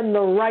you'll send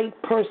the right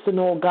person,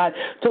 oh God,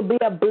 to be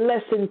a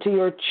blessing to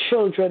your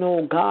children,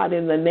 oh God,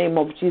 in the name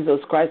of Jesus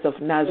Christ of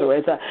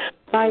Nazareth.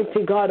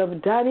 Mighty God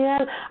of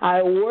Daniel,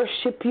 I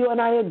worship you and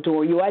I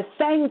adore you. I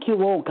thank you,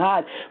 oh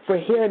God, for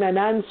hearing and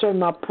answering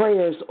my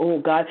prayers, oh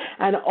God,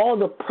 and all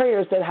the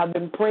prayers that have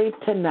been prayed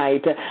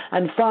tonight.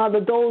 And Father,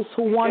 those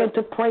who wanted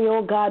to pray,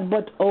 oh God,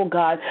 but, oh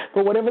God,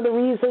 for whatever the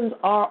reasons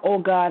are, oh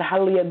God,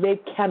 hallelujah, they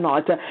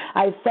cannot.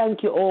 I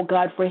thank you, oh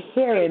God, for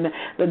hearing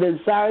the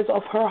desires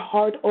of her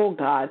heart, oh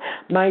God.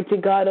 Mighty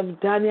God of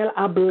Daniel,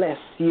 I bless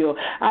you.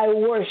 I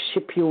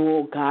worship you,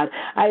 oh God.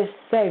 I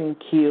thank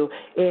you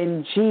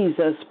in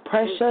Jesus'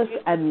 precious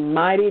and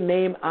mighty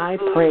name I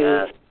pray.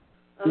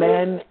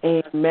 Amen,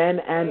 amen,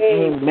 and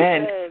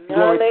amen.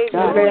 Glory to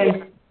God.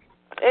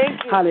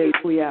 Thank you.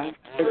 Hallelujah.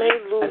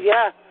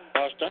 Hallelujah.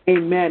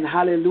 Amen.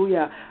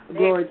 Hallelujah.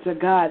 Glory to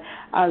God.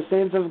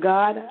 Saints of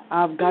God,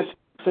 I've got to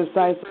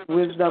exercise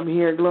wisdom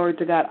here. Glory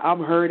to God. I'm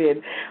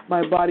hurting.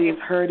 My body is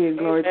hurting.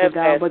 Glory to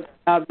God. But to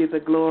God be the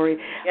glory.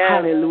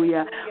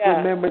 Hallelujah.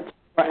 Remember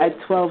at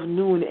 12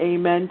 noon,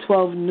 amen,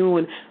 12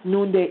 noon,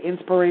 noonday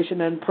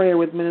inspiration and prayer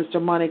with Minister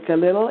Monica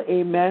Little,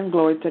 amen,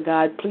 glory to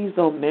God. Please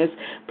don't miss.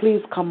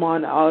 Please come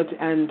on out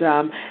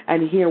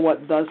and hear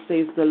what thus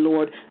says the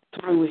Lord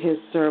through his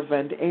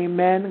servant,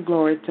 amen,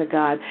 glory to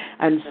God.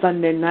 And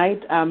Sunday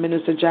night,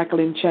 Minister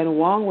Jacqueline Chen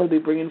Wong will be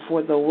bringing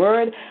forth the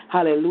word,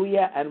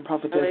 hallelujah, and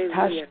Prophetess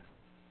Tasha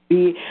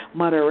be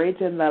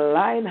moderating the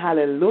line,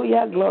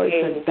 hallelujah, glory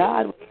to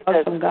God.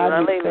 Awesome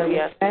God, we say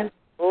amen.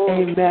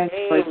 Amen.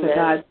 Glory to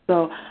God.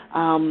 So,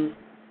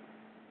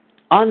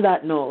 on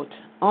that note,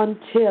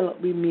 until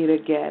we meet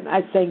again,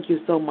 I thank you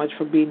so much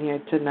for being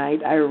here tonight.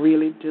 I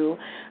really do.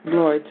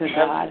 Glory to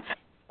God.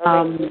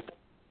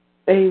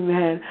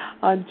 Amen.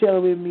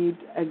 Until we meet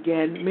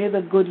again, may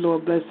the good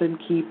Lord bless and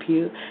keep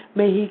you.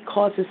 May he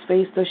cause his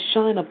face to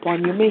shine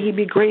upon you. May he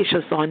be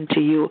gracious unto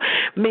you.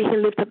 May he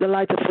lift up the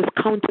light of his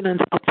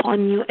countenance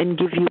upon you and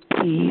give you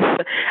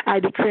peace.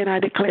 I decree and I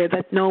declare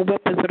that no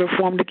weapons that are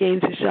formed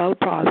against you shall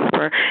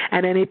prosper,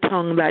 and any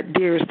tongue that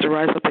dares to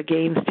rise up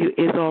against you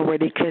is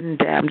already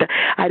condemned.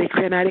 I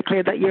decree and I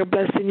declare that you're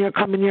blessed in your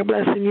coming, you're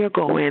blessed in your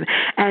going,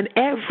 and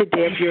every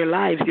day of your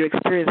lives you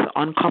experience the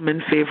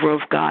uncommon favor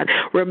of God.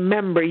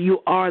 Remember, you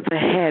are the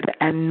head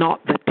and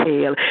not the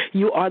tail.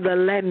 You are the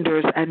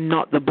lenders and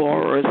not the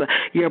borrowers.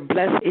 You're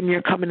blessed in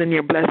your coming and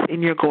you're blessed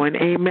in your going.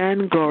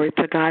 Amen. Glory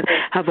to God.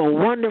 Have a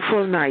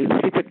wonderful night.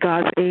 Sleep with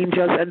God's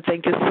angels, and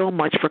thank you so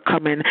much for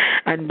coming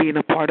and being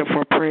a part of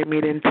our prayer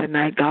meeting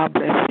tonight. God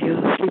bless you.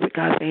 Sleep with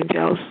God's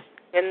angels.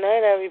 Good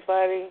night,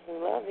 everybody.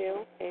 Love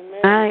you.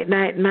 Amen.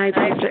 Night,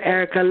 Sister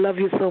Erica. Love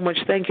you so much.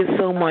 Thank you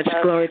so much.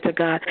 Glory to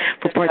God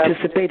for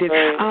participating.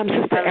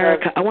 Sister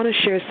Erica, I want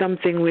to share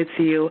something with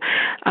you.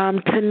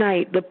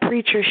 Tonight, the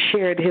preacher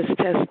shared his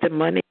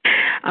testimony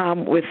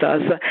with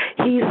us.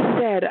 He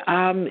said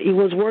he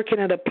was working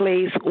at a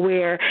place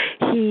where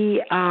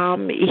he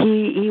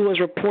was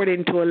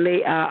reporting to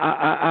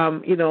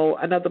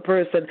another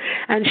person,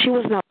 and she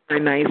was not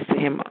very nice to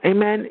him.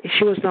 Amen.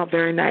 She was not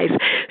very nice.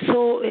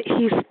 So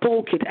he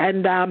spoke it,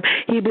 and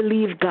he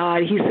believed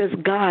God. He says,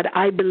 God,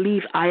 I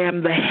believe I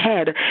am the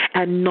head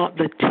and not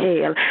the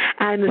tail.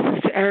 And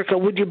Sister Erica,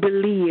 would you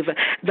believe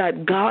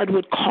that God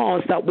would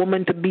cause that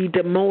woman to be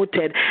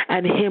demoted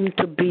and him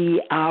to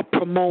be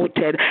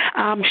promoted?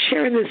 I'm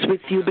sharing this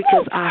with you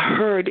because I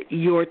heard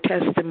your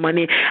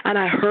testimony and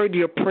I heard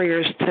your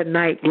prayers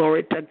tonight,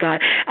 glory to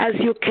God. As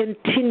you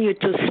continue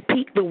to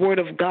speak the word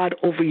of God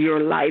over your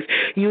life,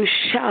 you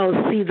shall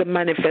see the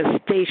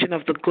manifestation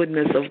of the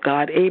goodness of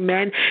God.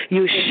 Amen.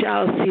 You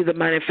shall see the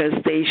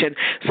manifestation.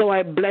 So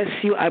I bless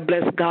you. I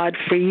bless God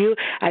for you.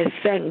 I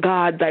thank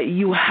God that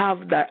you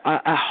have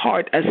a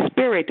heart, a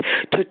spirit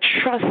to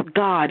trust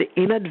God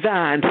in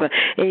advance.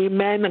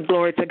 Amen.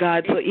 Glory to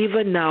God. So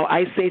even now,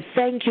 I say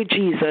thank you,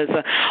 Jesus,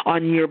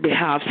 on your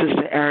behalf,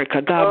 Sister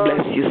Erica. God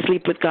bless you.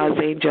 Sleep with God's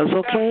angels,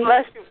 okay? God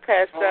bless you,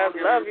 Pastor. I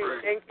love you.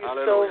 Thank you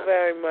so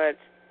very much.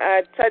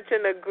 I touch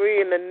and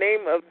agree in the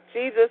name of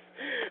Jesus.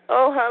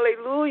 Oh,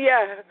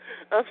 hallelujah.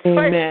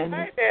 Amen.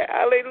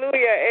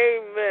 Hallelujah.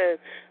 Amen.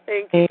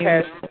 Thank you,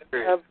 Pastor.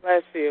 God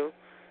bless you.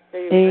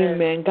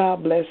 Amen.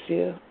 God bless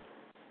you.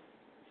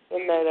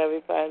 Good night,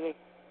 everybody.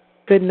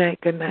 Good night.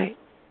 Good night.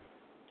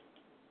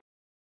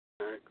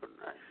 Good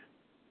night.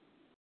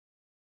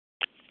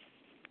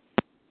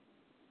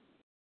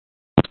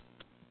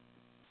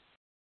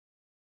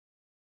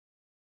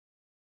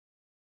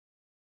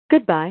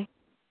 Goodbye.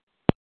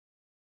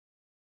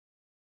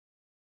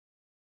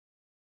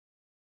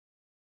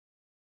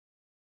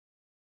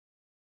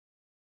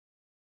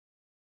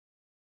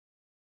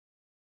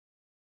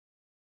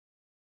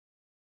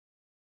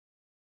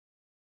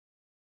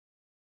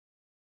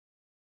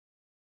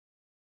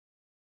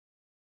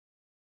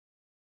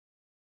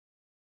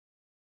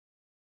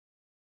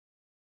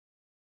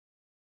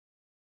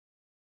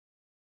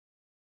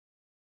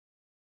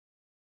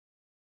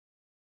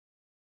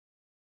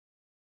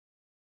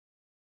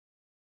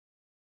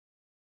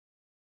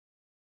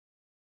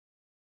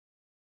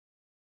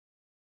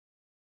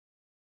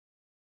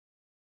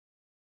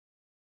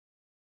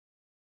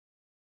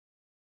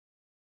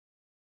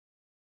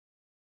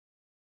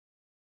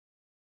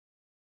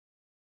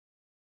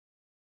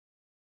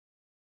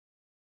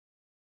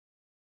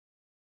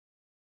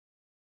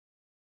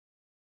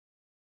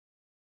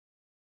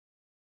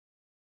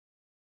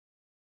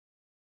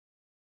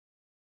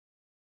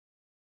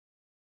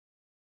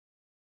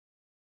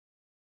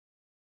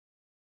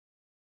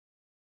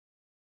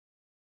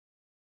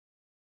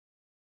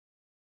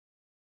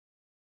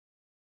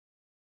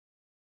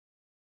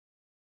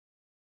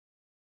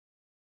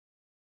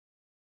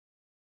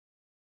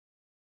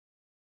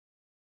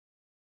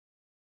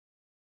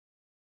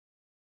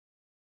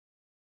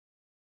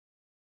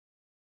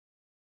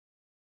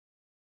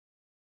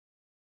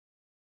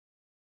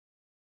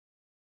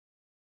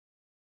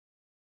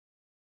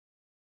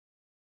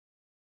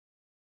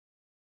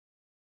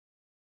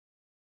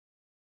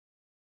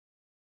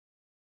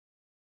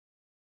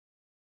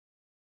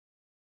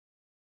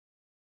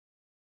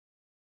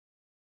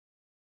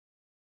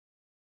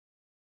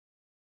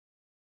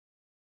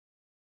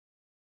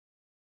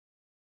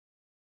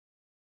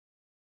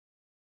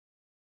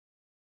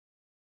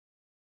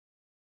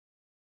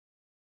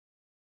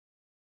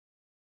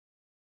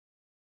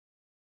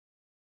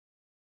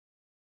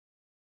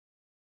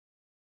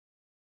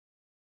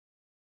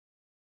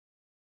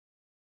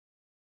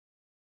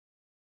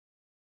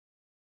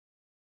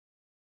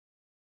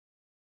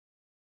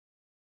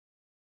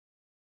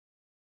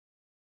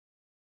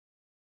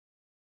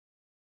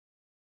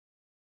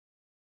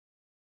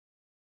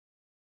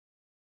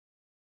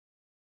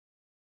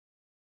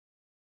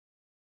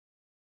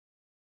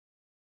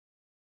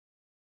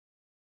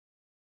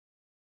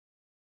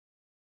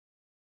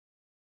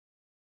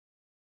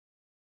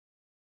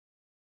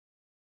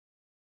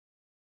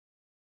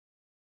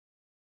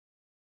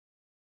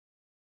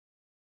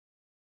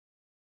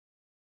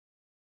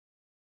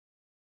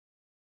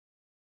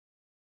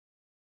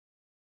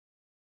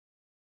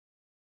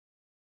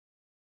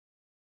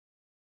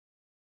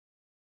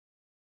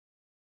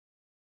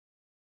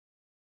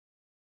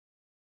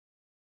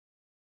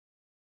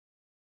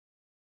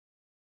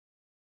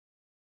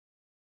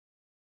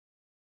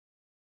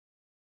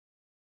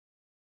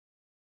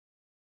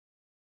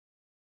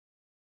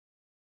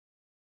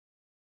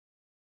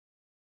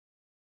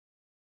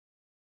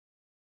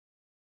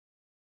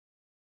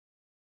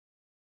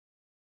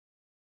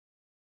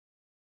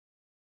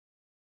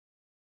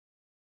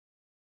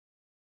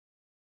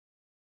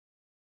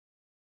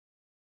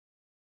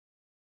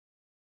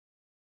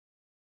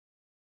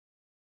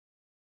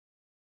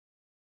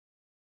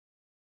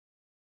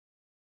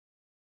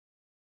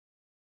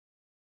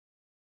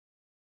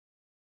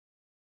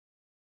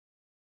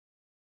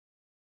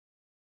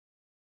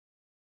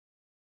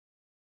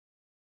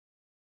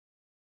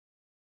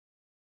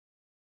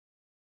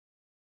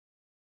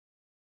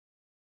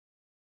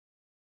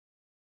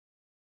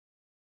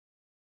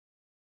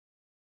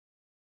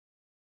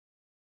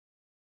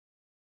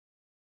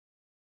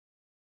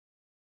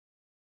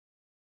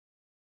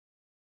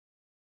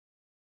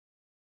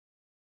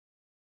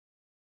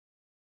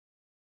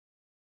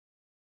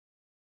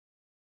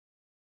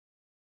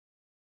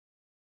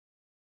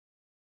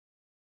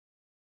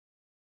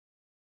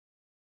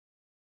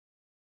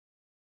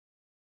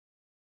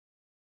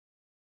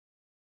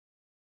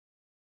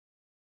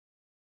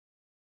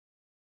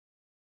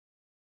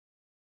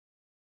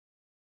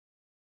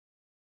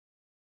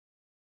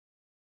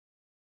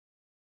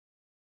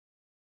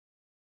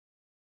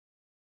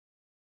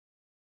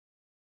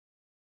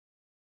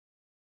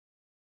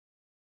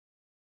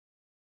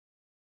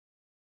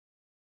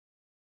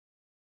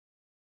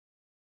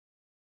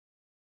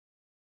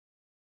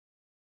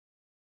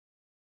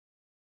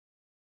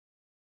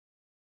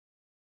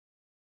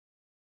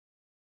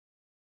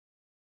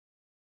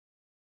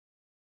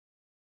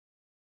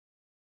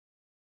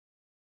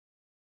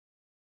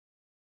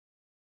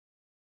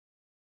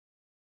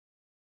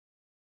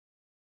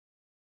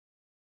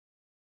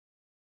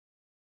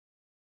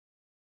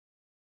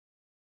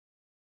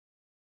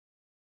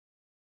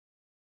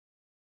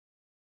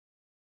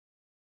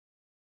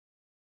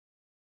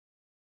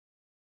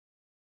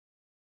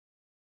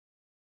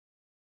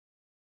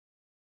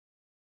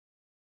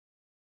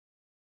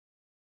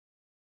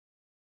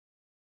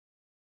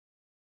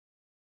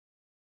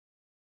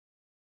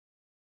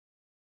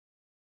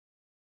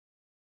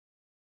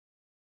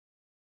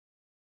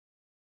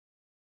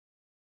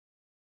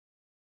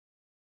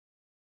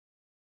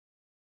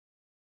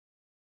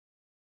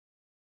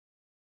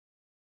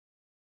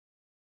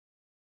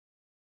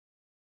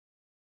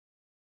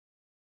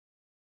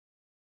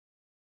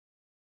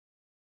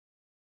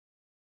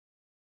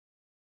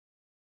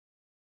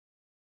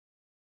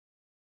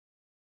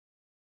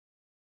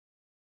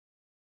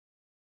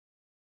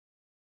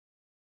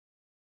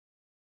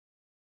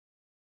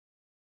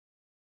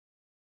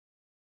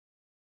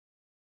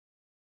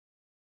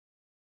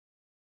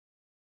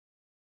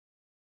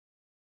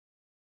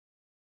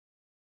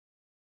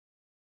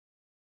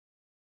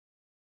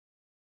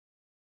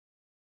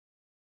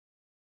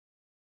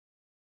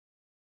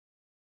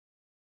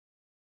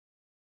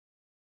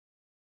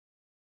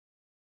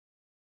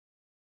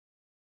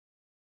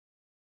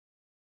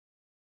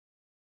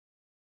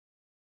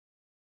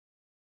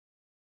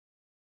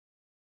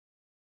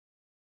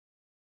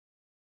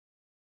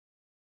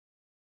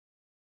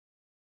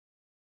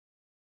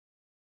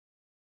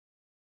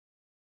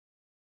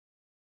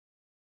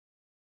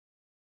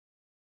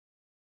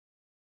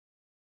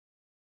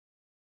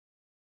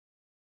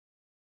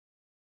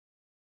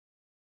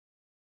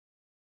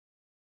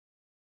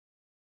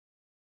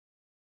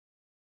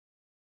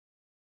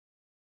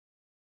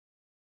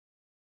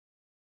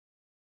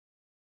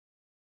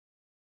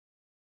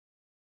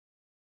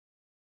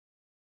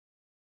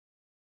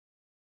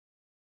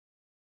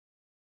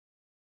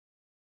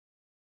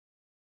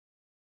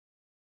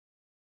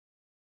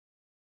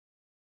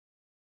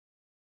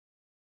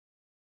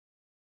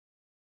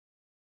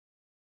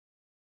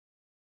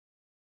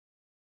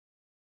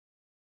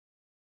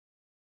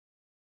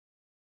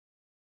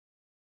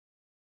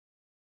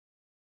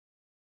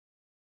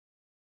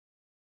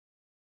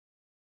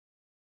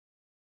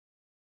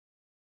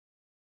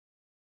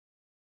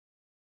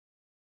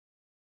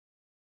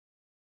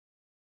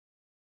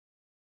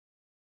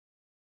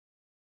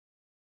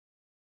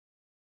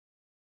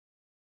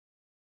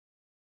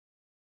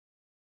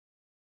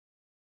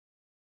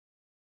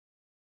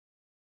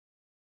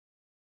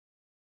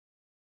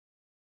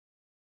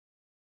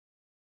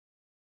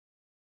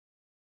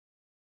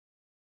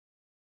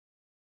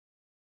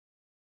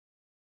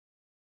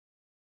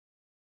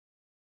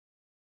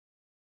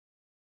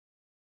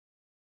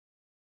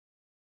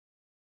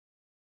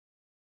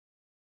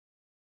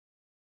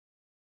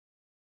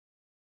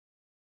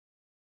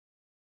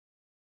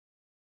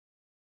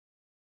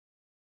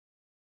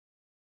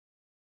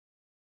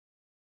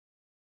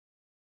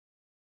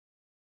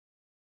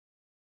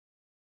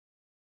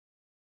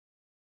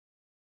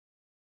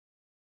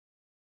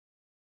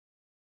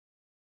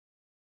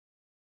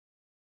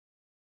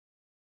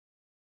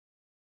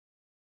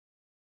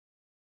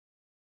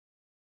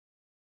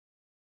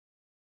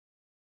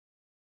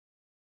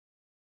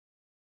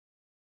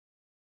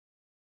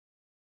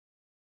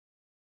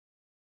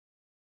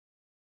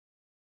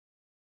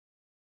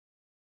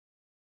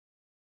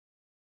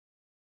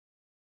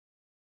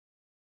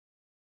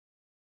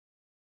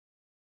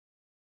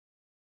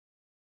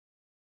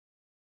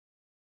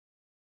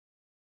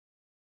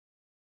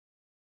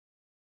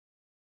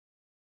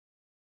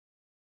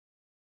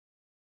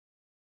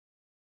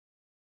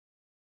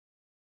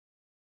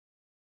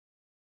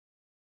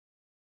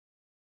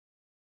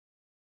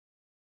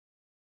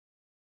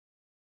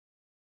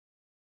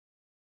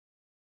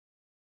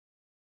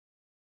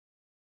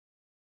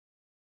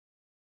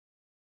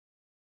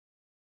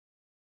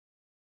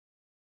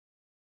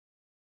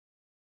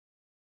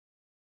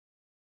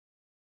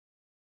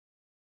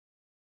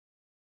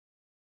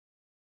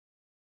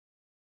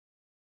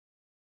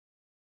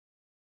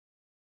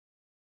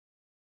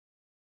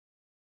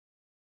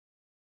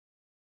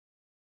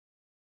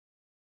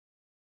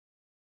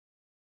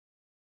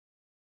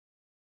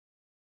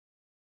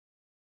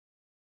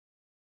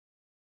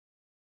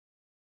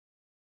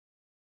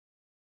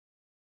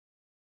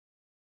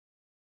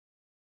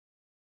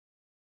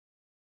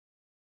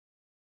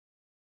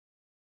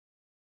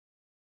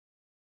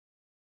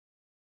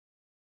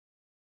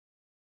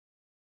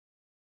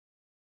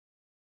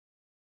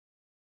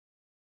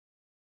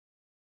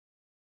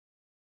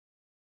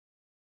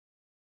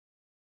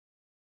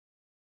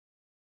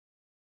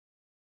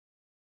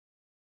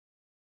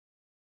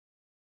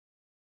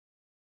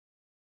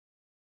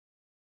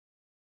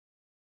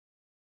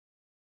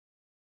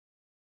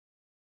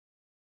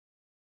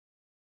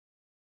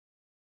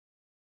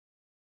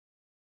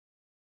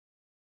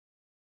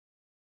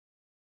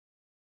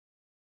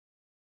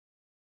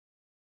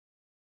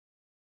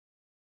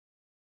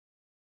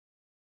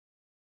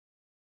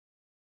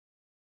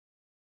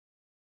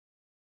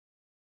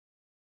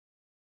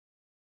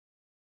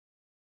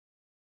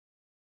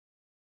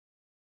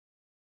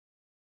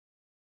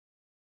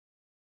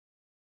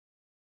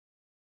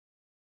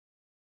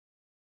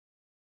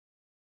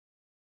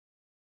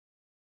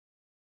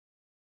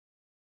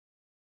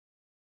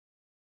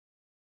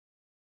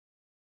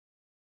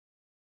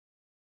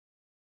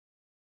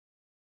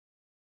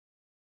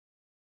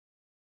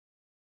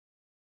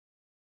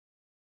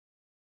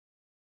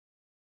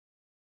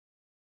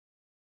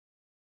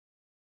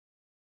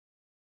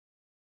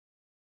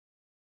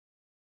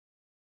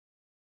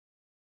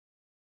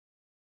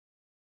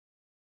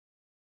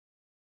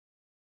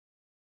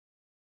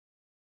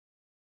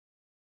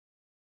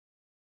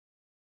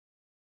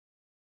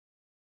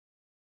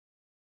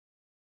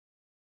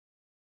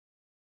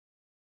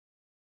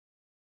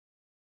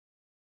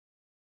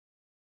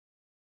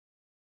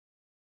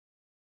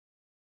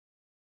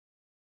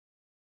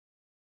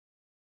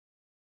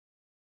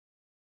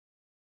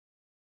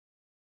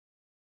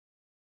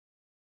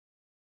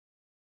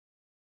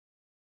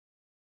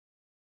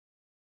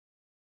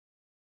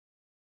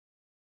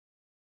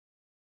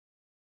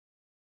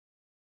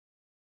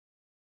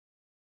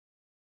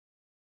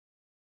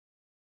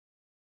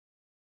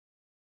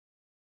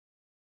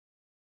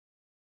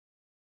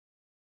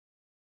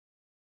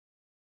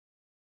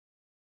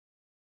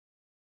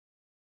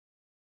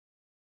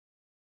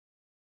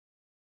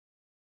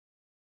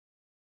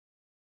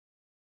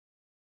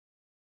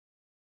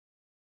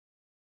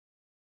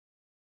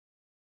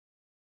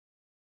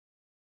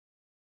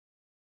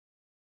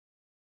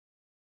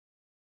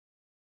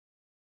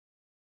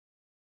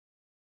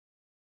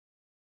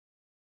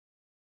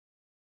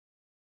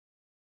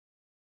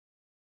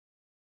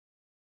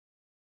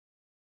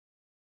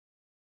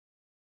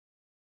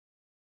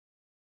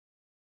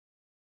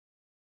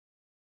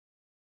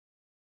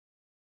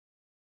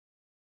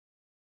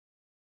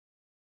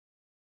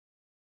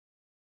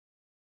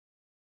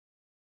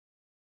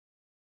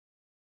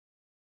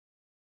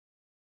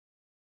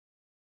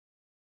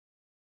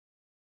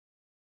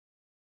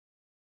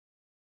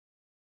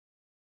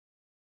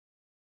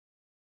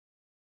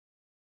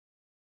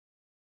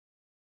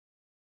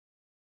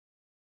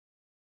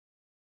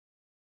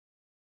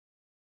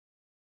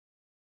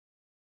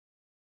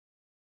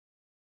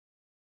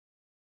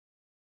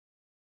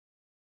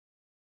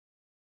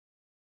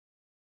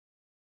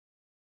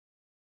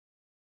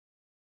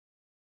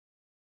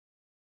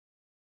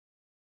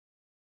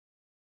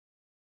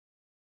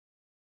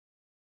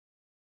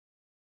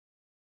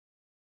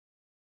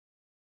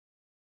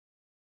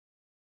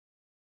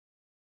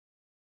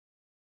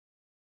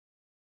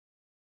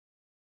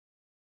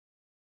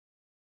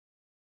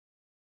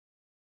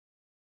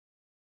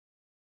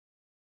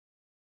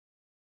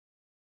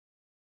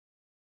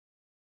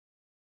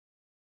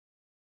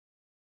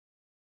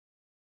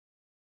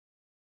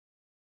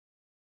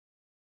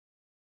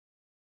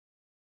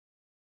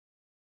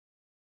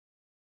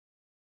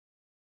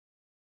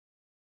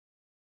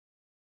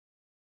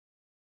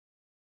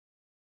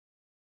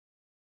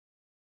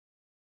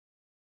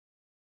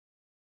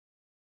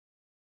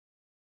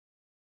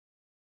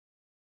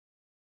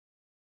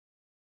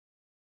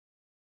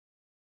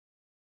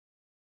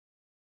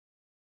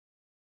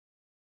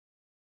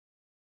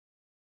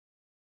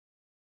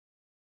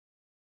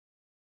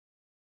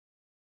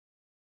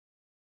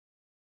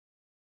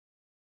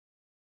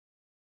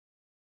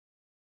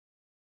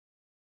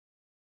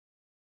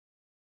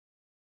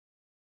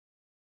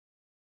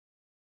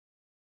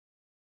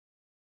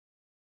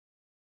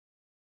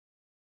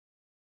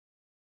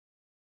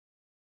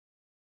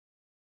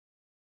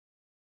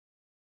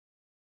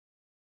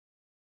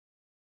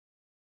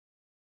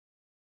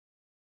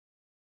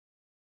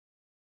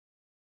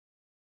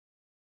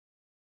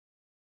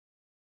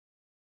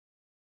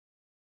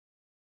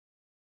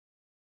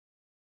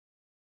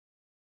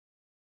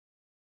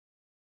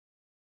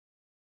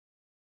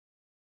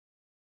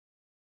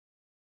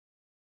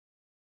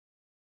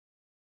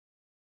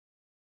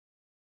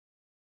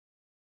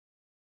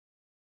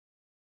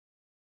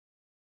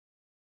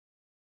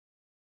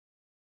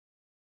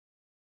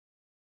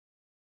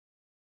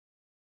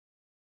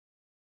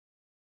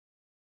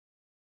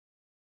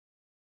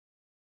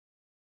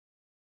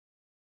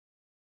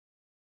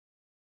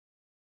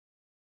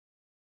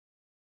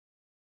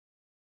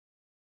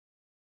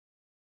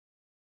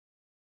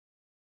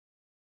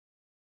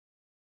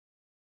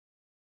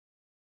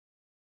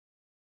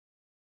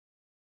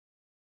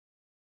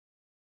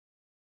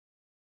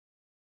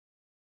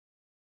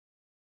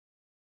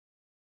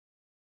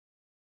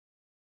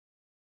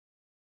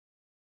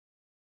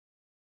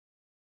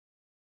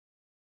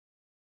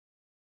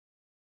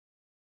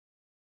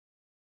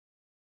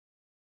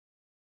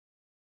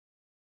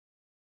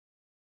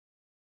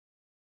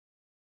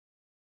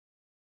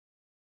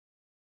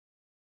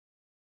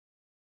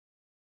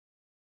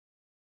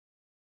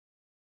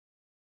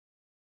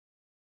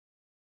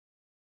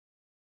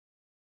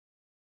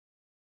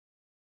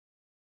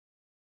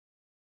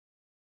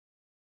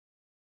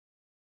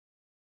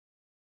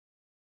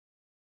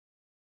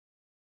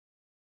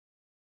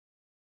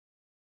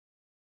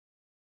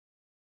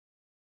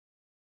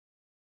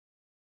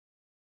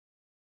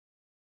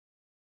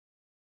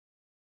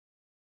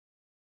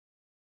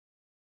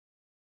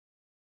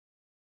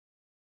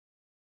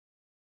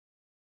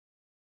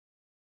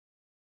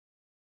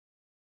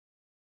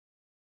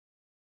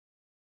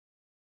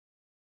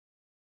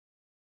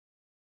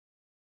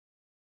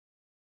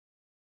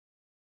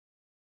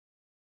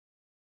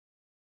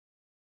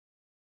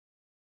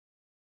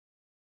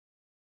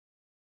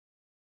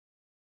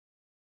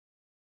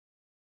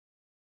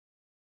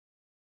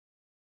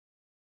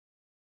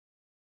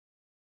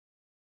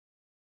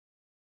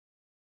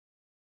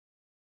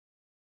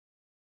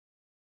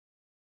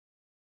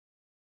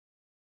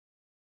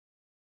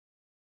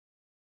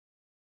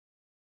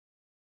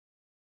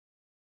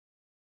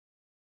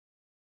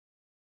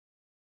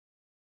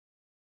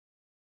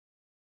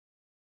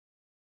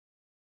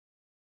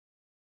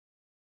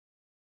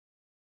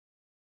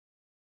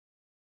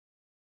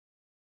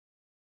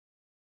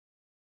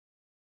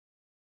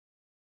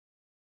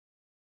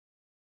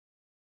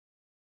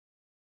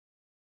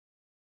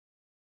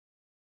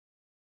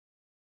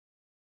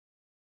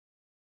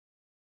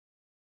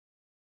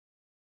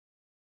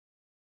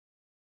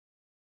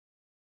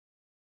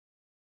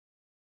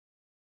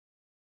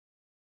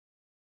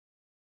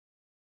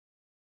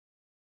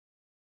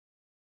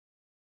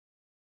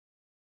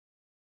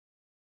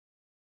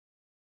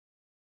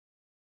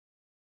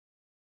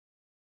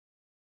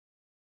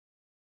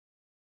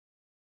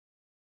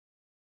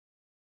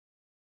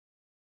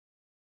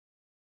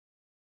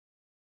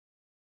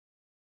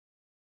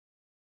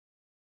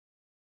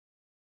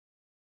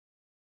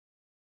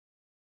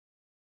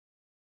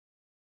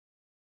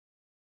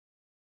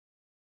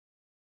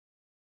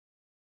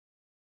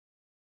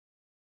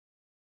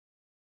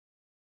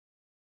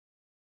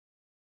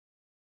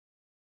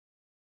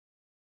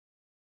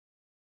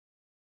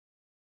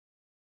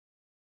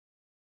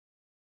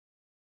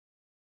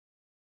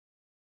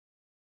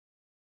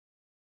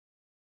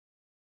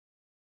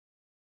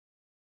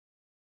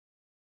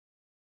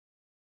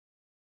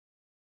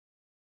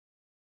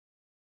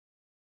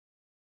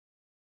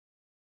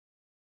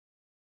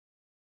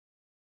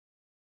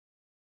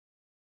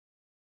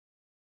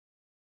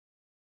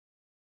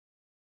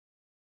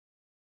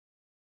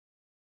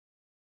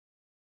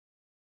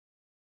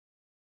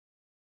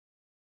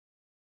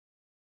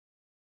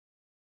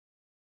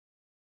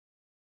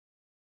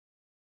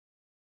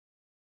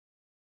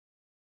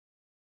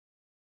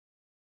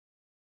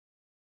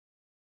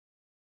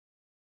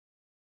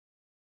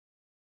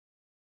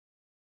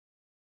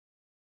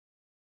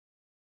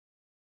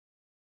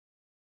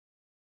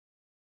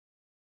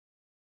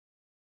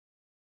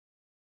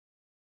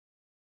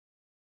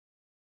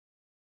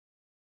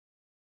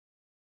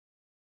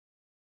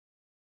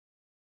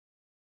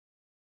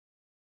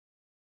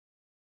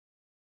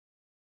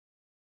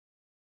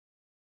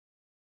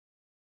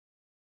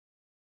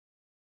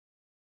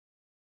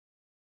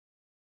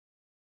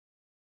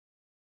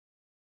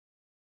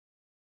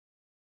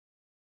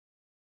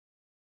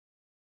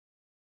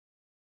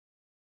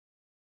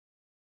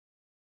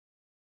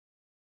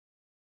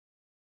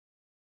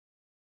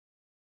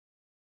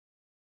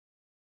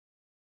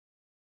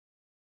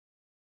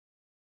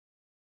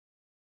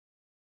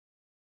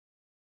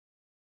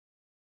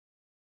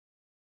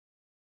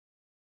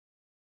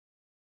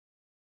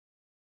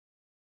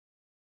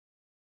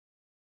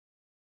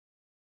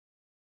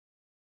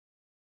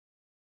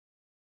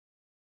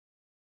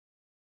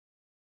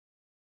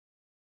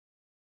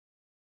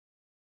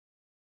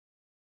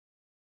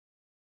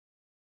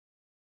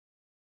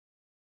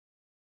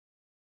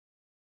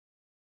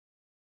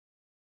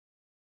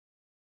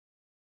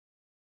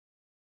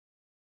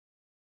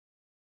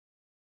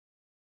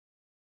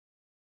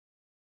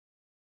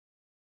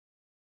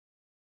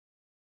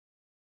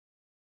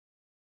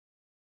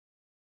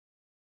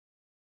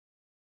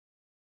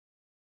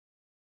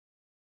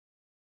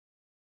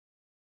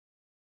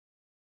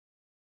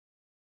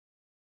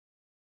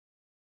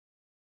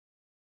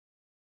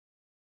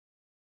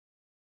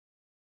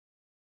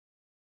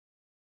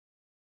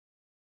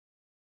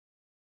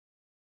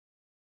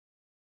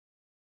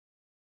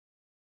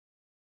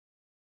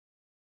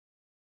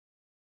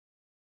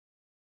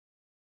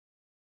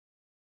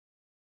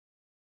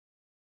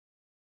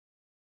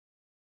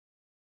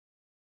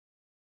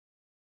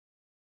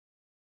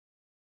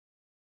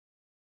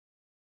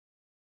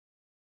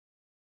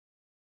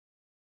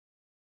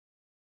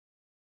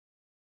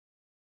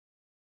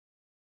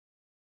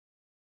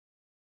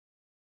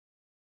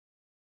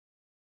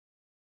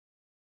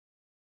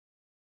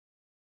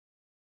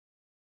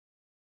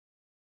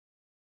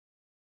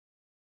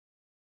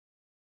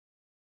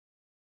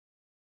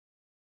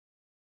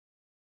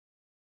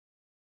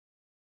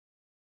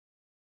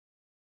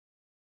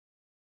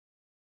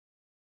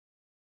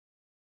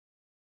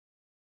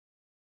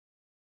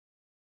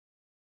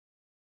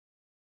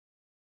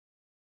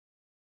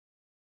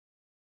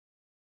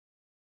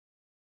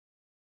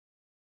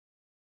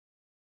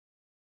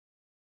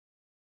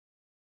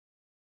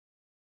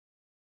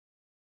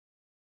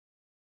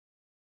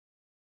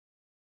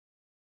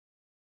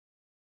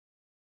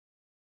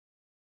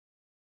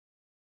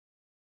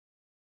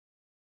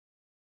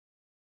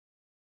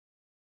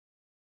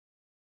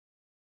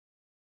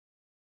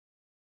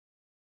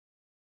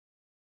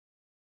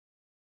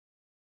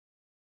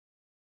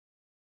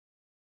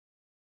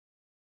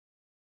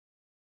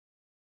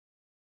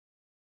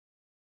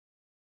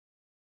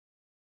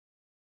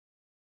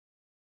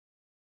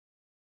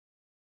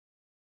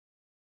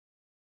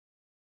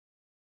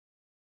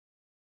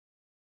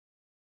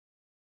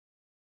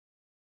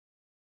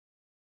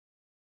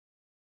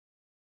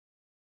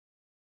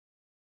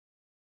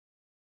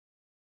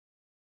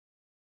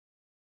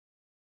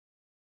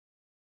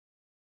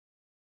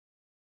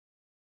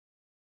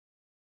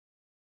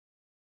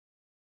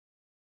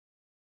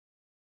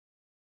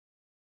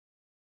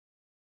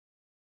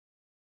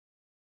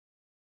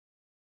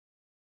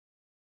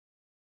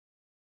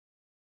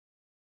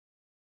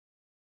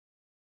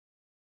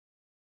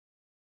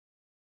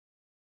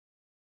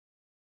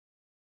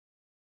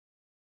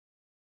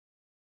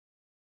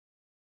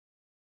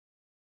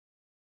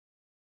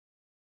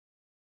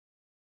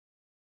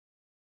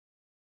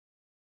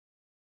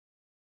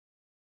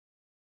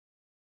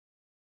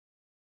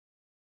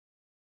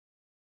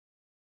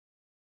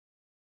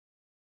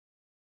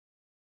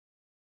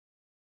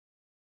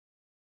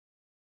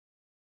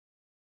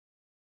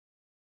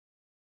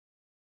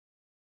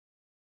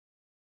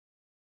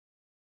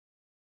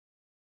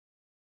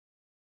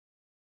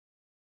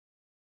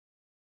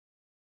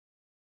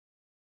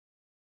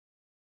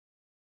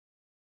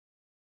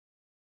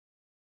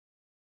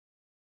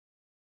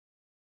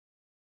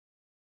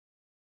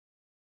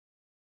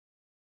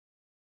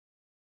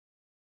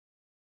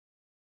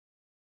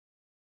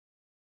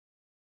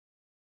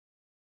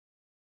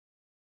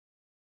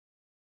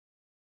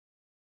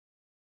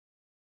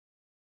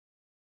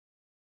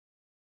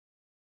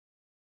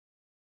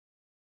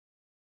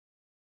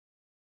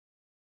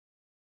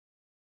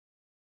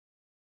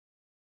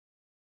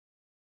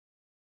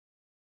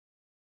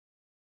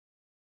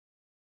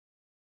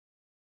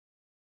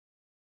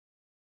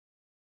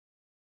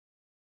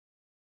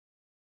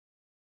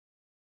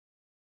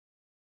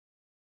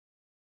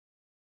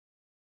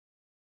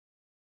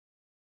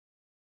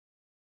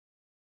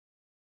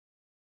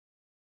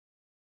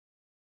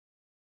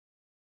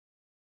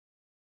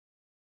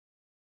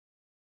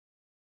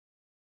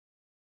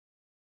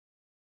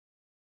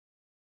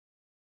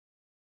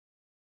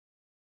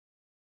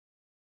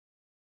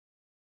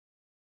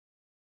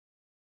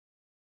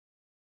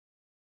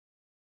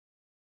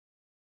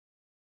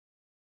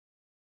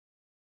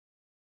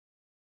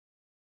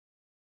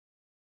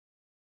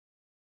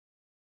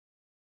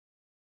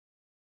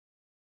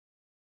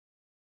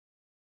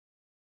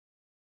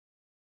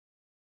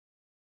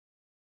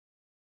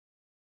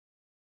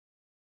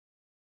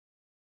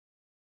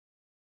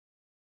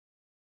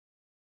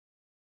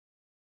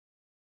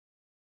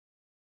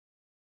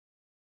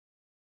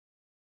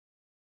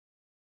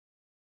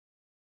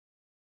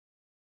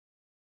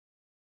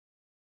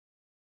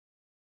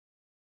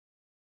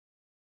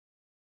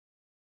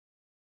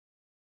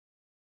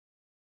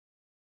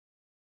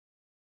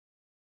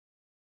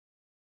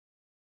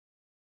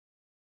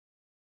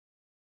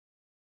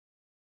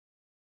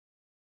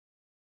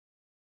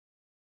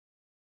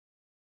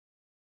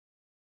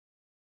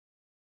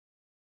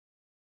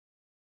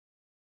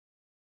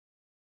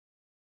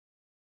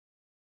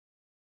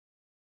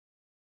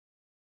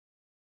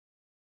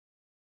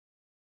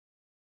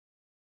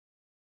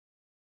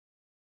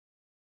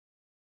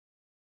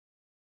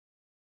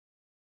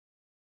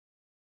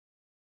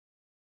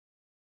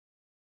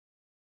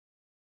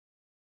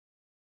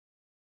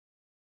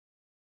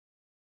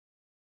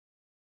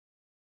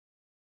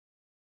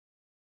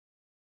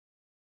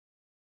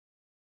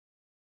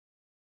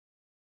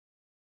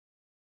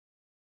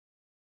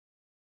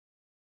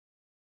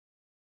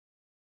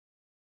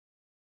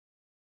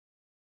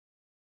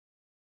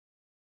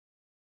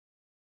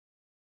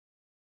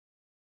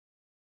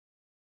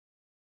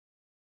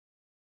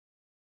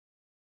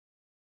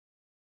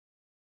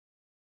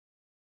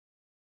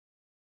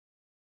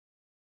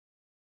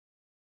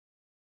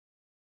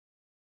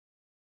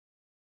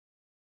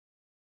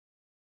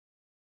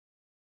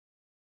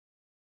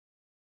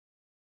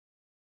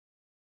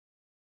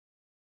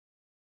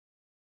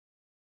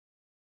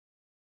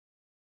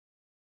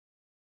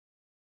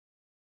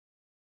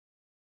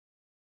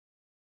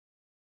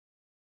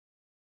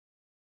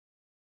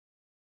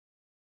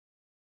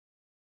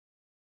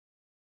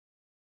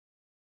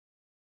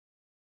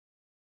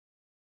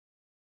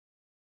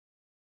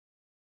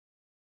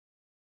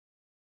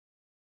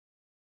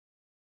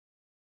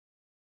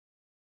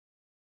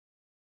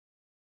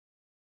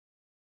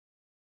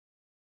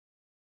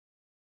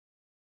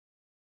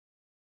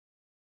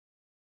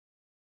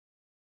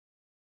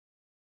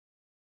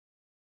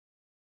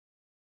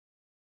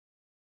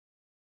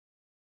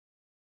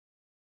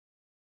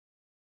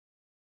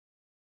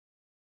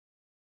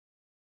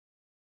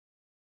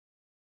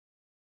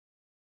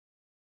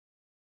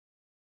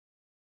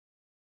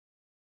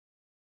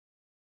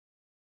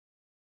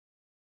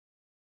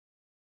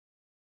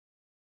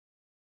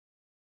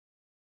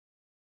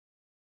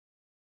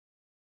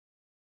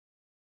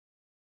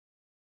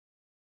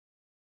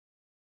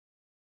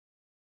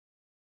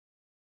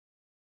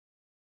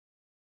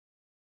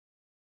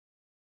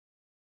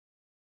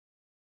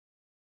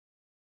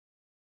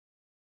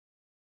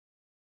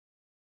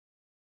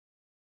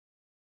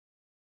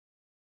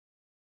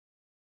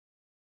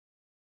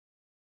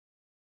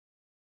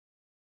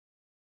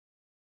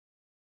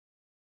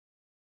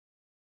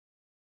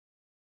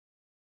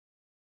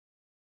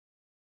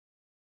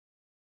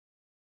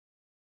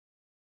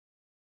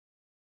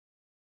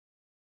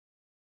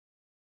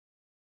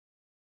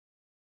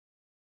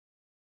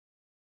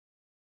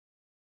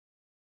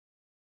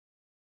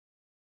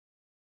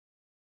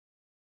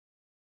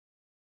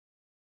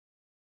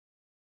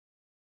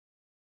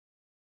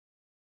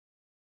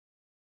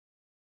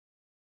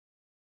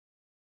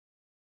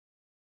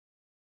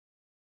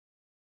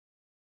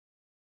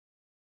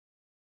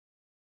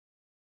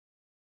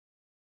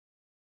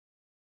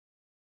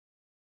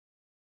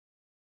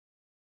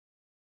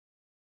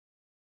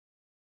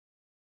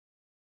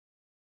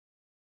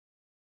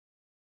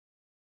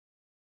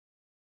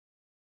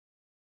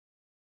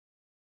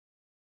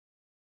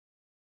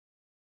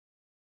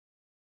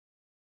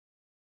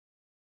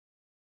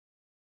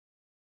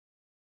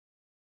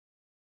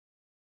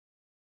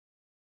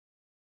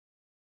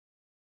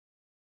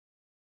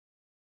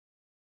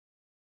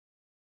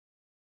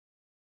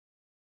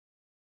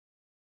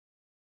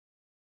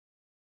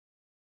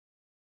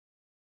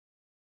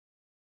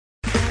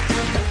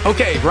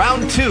 Okay,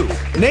 round 2.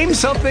 Name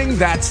something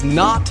that's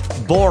not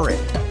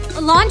boring. A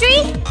laundry?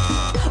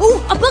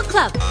 Ooh, a book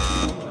club.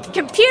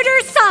 Computer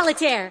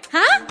solitaire,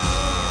 huh?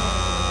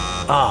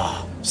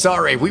 Ah,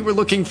 sorry, we were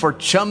looking for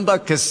Chumba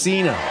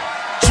Casino.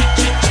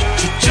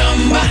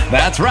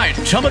 That's right,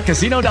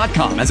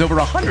 ChumbaCasino.com has over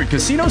 100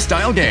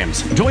 casino-style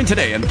games. Join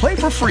today and play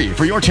for free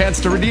for your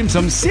chance to redeem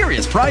some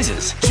serious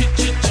prizes.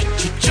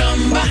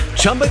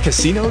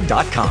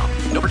 ChumbaCasino.com.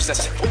 No purchase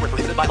necessary. Void where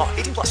prohibited by law.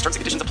 18 plus terms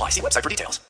and conditions apply. See website for details.